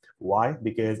 Okay. Why?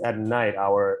 Because at night,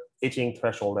 our itching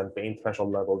threshold and pain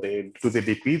threshold level, do they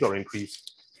decrease or increase?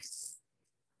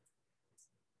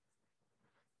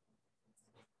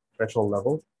 Threshold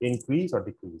level increase or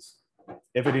decrease?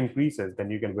 If it increases,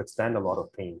 then you can withstand a lot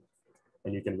of pain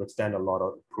and you can withstand a lot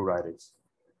of pruritus.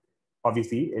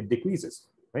 Obviously, it decreases,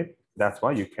 right? That's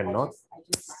why you cannot.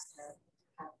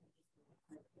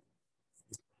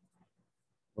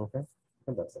 Okay,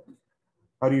 and that's it.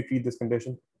 How do you treat this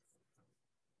condition?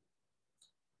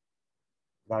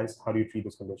 Guys, how do you treat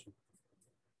this condition?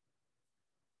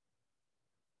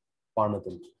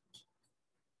 Parmethin,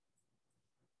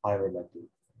 ivermectin.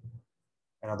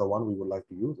 Another one we would like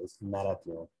to use is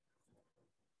malathion.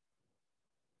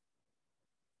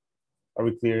 Are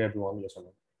we clear, everyone? Yes or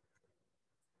no?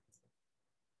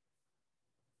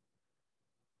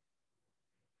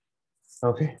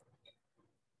 Okay.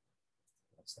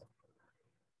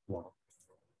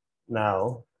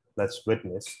 Now let's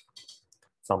witness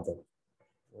something.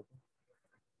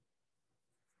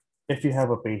 If you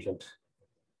have a patient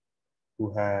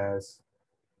who has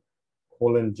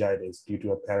cholangitis due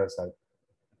to a parasite,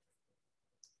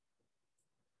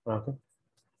 okay,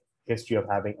 history of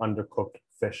having undercooked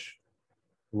fish,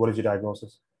 what is your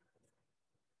diagnosis?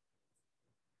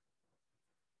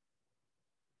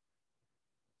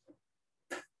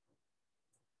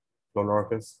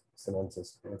 Clonorchis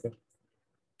sinensis. Okay.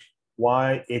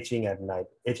 Why itching at night?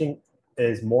 Itching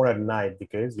is more at night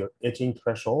because your itching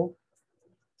threshold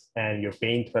and your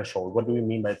pain threshold. What do we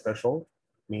mean by threshold?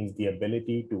 means the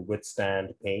ability to withstand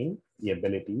pain, the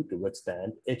ability to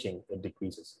withstand itching, it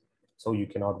decreases. So you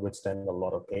cannot withstand a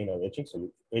lot of pain or itching, so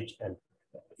you itch and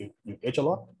you itch a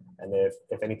lot, and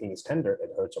if anything is tender,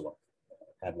 it hurts a lot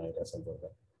at night or something like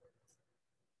that.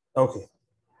 Okay,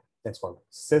 next one,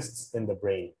 cysts in the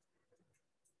brain.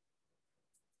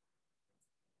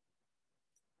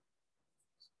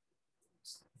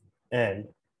 And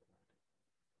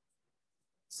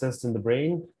cysts in the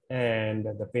brain, and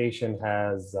the patient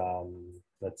has,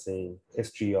 let's say,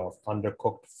 history of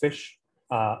undercooked fish,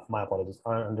 my apologies,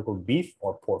 undercooked beef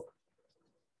or pork.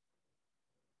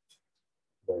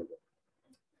 Very good.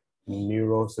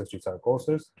 Neurocystic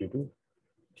sarcosis due to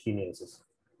kinesis.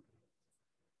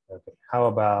 Okay. How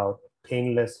about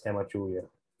painless hematuria?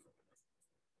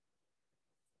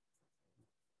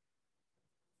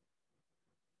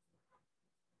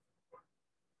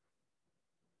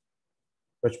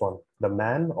 Which one? The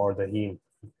man or the heme?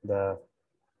 The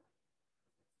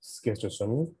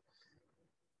schistosomy?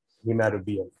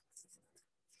 Hematobium.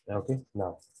 Okay.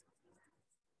 Now,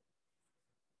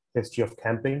 history of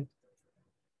camping,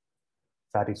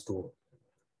 fatty stool.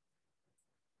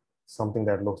 Something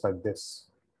that looks like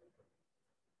this.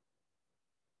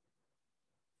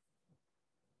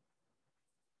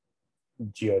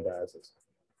 Geodiasis.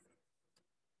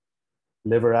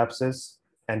 Liver abscess,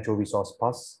 anchovy sauce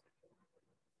pus,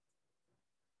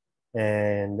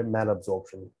 and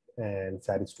malabsorption and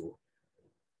fatty stool,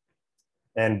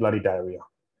 and bloody diarrhea.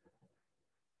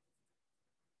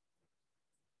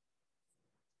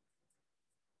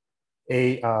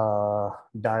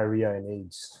 Diarrhea and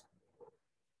AIDS.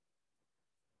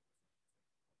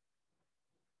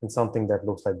 And something that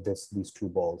looks like this, these two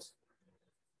balls.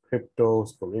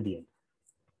 Cryptosporidium.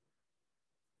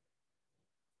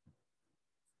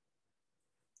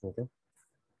 Okay.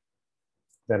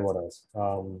 Then what else?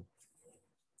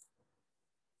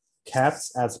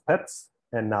 Cats as pets,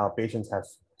 and now patients have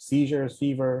seizures,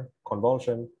 fever,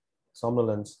 convulsion,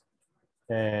 somnolence,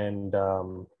 and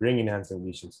ring enhancing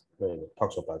lesions,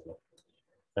 toxoplasma.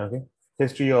 Okay.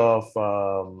 History of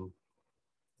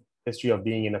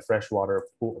being in a freshwater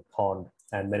pool, pond,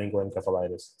 and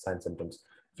meningoencephalitis, signs symptoms: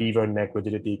 fever, neck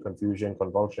rigidity, confusion,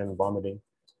 convulsion, vomiting,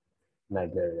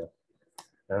 Naegleria.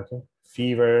 Okay.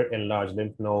 Fever, enlarged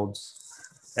lymph nodes,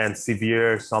 and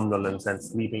severe somnolence and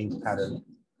sleeping pattern.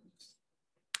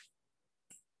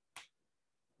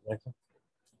 Okay.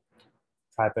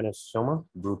 Trypanosoma,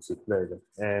 brucei, very good.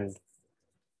 And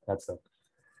that's it.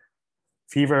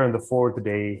 Fever on the 4th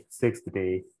day, 6th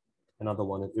day. Another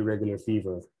one is irregular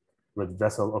fever with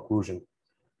vessel occlusion.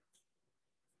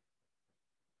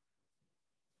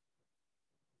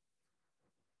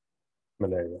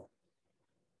 Malaria.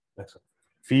 Next one.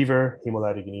 Fever,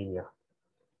 hemolytic anemia.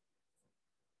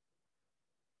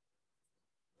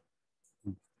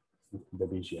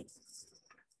 Babesia.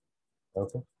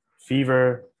 Okay.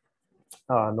 Fever,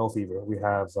 no fever. We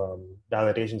have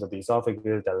dilatations of the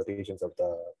esophagus, dilatations of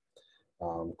the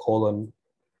colon,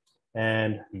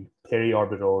 and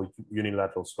periorbital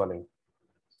unilateral swelling.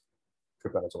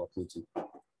 Trypanosoma brucei.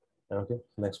 Okay.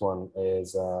 Next one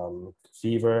is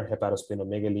fever,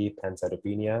 hepatosplenomegaly,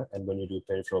 pancytopenia, and when you do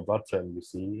peripheral blood film, you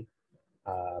see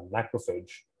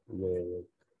macrophage with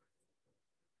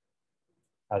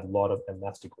a lot of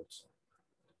masticles.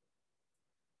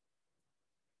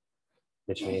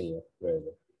 Leishmania, very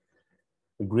good.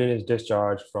 The greenish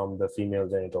discharge from the female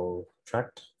genital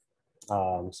tract,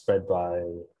 spread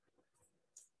by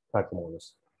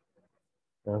Pachymonas.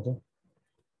 Okay.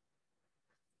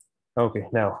 Okay,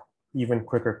 now even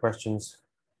quicker questions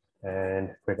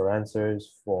and quicker answers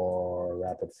for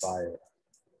rapid fire.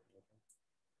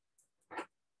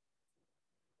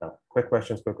 Now, quick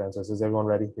questions, quick answers. Is everyone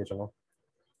ready? Yes or no?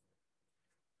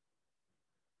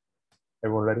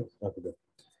 Everyone ready? Okay, good.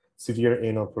 Severe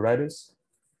anal pruritus.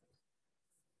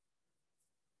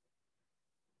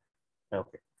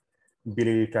 Okay.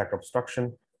 Biliary tract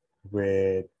obstruction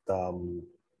with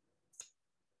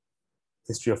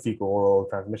history of fecal oral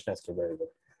transmission. That's very good.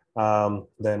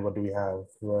 Then what do we have?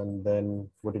 And then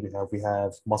what do we have? We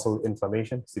have muscle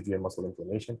inflammation, severe muscle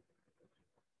inflammation.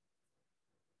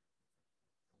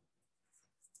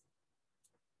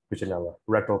 Pichinella,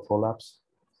 rectal prolapse.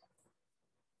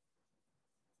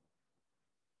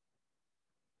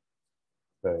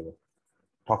 Very good.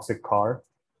 Toxic CAR,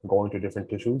 going to different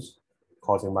tissues,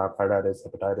 causing myocarditis,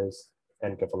 hepatitis,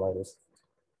 encephalitis.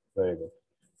 Very good.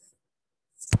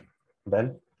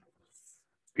 Then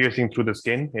piercing through the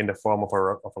skin in the form of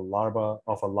a larva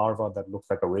that looks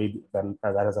like a rabies, that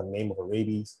has a name of a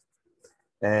rabies,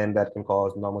 and that can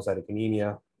cause pneumocytic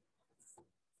anemia.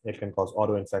 It can cause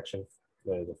autoinfection.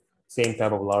 Very good. Same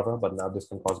type of larva, but now this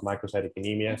can cause microcytic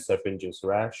anemia, serpingeous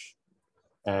rash,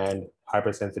 and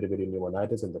hypersensitivity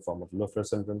pneumonitis in the form of Leffler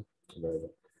syndrome.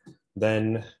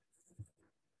 Then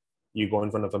you go in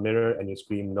front of a mirror and you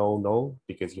scream no, no,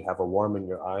 because you have a worm in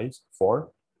your eyes for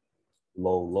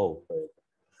low, low.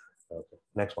 Okay,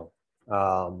 next one.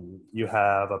 You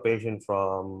have a patient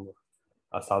from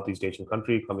a Southeast Asian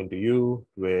country coming to you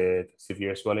with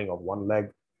severe swelling of one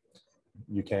leg.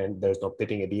 There's no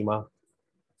pitting edema.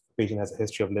 Patient has a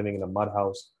history of living in a mud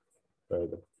house. Very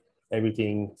good.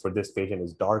 Everything for this patient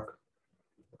is dark.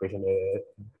 The patient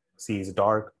sees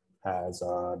dark, has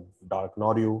a dark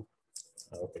nodule.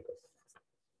 Okay,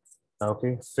 good.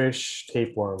 Okay, fish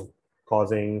tapeworm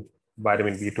causing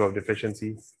vitamin B12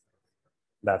 deficiency.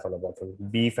 That's all about them.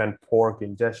 Beef and pork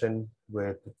ingestion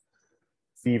with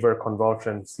fever,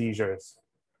 convulsion, seizures,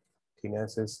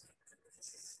 kinesis.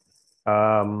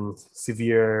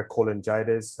 Severe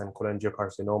cholangitis and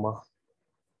cholangiocarcinoma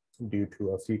due to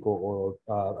a fecal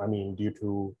oral, due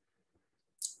to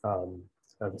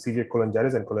severe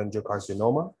cholangitis and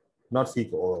cholangiocarcinoma, not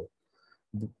fecal oral,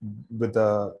 with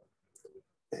the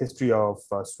history of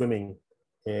swimming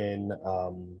in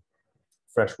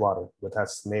fresh water, which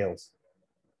has snails.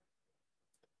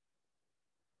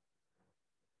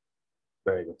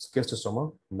 Very good.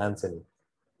 Schistosoma, Mancini.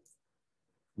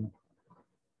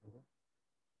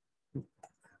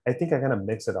 I think I kind of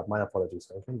mixed it up. My apologies.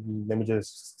 Okay? Let me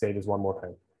just say this one more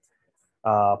time.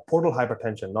 Portal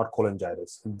hypertension, not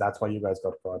cholangitis. That's why you guys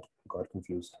got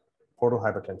confused. Portal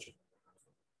hypertension.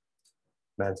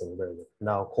 Mancini, very good.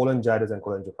 Now, cholangitis and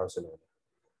cholangiocarcinoma.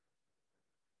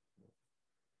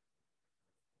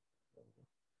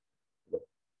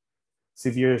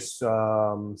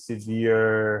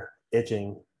 Severe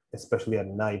itching, especially at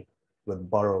night with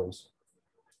burrows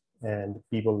and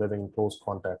people living in close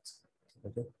contacts.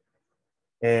 Okay.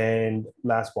 And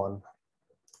last one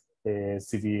is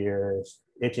severe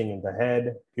itching in the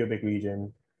head, pubic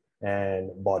region,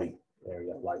 and body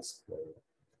area, lice.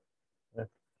 Okay.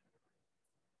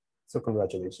 So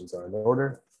congratulations are in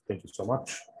order. Thank you so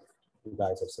much. You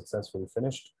guys have successfully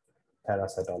finished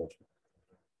parasitology.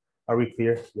 Are we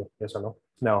clear? Yes or no?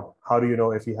 Now, how do you know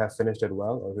if you have finished it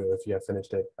well or if you have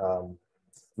finished it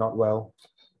not well?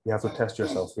 You have to test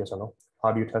yourself, yes or no?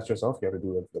 How do you test yourself? You have to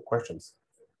do it with the questions.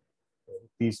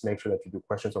 Please make sure that you do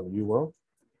questions on the UWorld.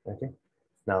 Okay.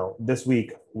 Now, this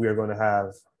week, we are going to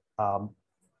have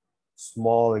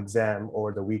small exam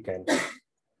over the weekend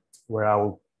where I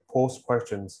will post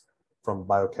questions from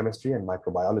biochemistry and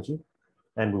microbiology,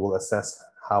 and we will assess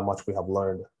how much we have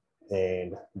learned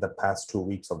in the past 2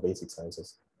 weeks of basic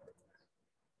sciences.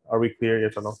 Are we clear,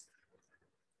 yes or no?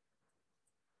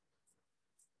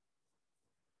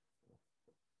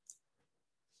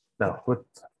 Now, with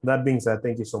that being said,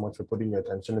 thank you so much for putting your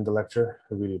attention in the lecture.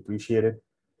 I really appreciate it.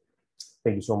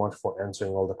 Thank you so much for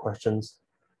answering all the questions.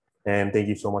 And thank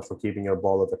you so much for keeping your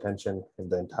ball of attention in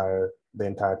the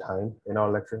entire time in our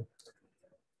lecture.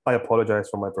 I apologize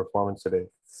for my performance today.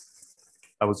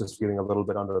 I was just feeling a little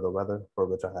bit under the weather, for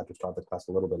which I had to start the class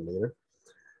a little bit later.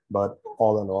 But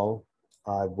all in all,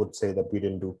 I would say that we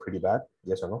didn't do pretty bad,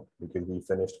 yes or no, because we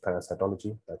finished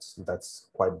parasitology. That's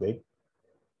quite big.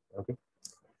 Okay.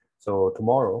 So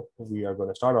tomorrow we are going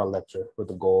to start our lecture with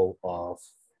the goal of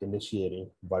initiating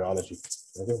virology.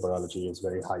 Okay, virology is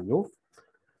very high yield.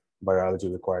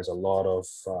 Virology requires a lot of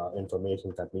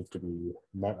information that needs to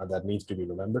be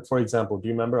remembered. For example, do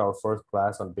you remember our first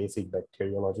class on basic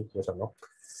bacteriology? Yes or no?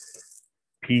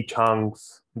 P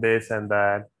chunks, this and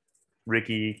that,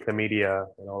 Ricky, chlamydia,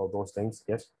 and all of those things.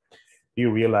 Yes. Do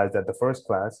you realize that the first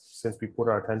class, since we put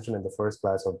our attention in the first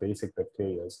class of basic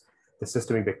bacteria, the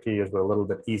systemic bacteria were a little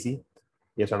bit easy?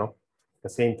 Yes or no? The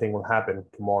same thing will happen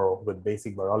tomorrow with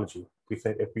basic virology.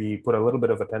 If we put a little bit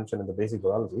of attention in the basic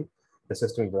virology, the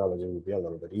systemic virology will be a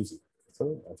little bit easy.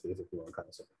 So that's basically what I'm trying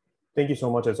to say. Thank you so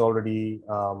much. It's already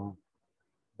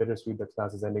bittersweet that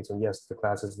class is ending. So yes, the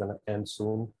class is going to end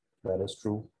soon. That is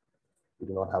true. We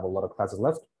do not have a lot of classes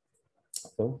left.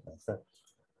 So that's that.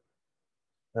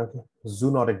 Okay,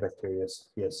 zoonotic bacteria.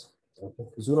 Yes. Okay.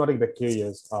 Zoonotic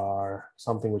bacteria are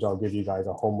something which I'll give you guys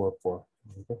a homework for.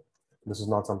 Okay. This is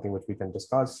not something which we can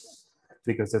discuss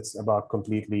because it's about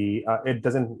completely, it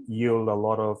doesn't yield a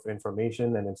lot of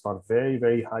information and it's not very,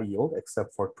 very high yield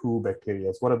except for 2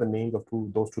 bacteria. What are the names of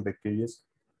those two bacteria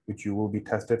which you will be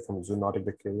tested from zoonotic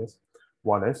bacteria?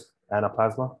 One is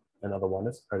Anaplasma, another one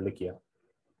is Ehrlichia.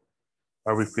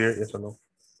 Are we clear? Yes or no?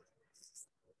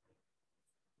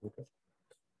 Okay.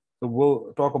 So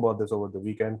we'll talk about this over the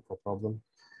weekend, no problem.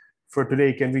 For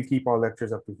today, can we keep our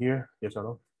lectures up to here? Yes or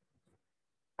no?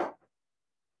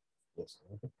 Yes.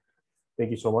 Okay.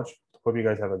 Thank you so much. Hope you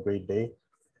guys have a great day.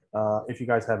 If you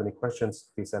guys have any questions,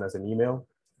 please send us an email.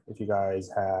 If you guys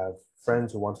have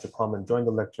friends who wants to come and join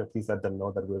the lecture, please let them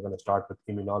know that we're going to start with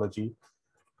immunology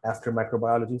after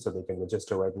microbiology, so they can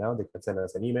register right now. They can send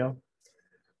us an email.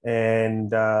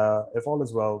 And if all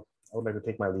is well, I would like to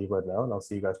take my leave right now, and I'll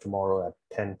see you guys tomorrow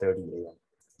at 10:30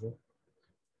 a.m.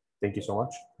 Thank you so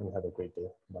much, and have a great day.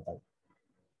 Bye-bye.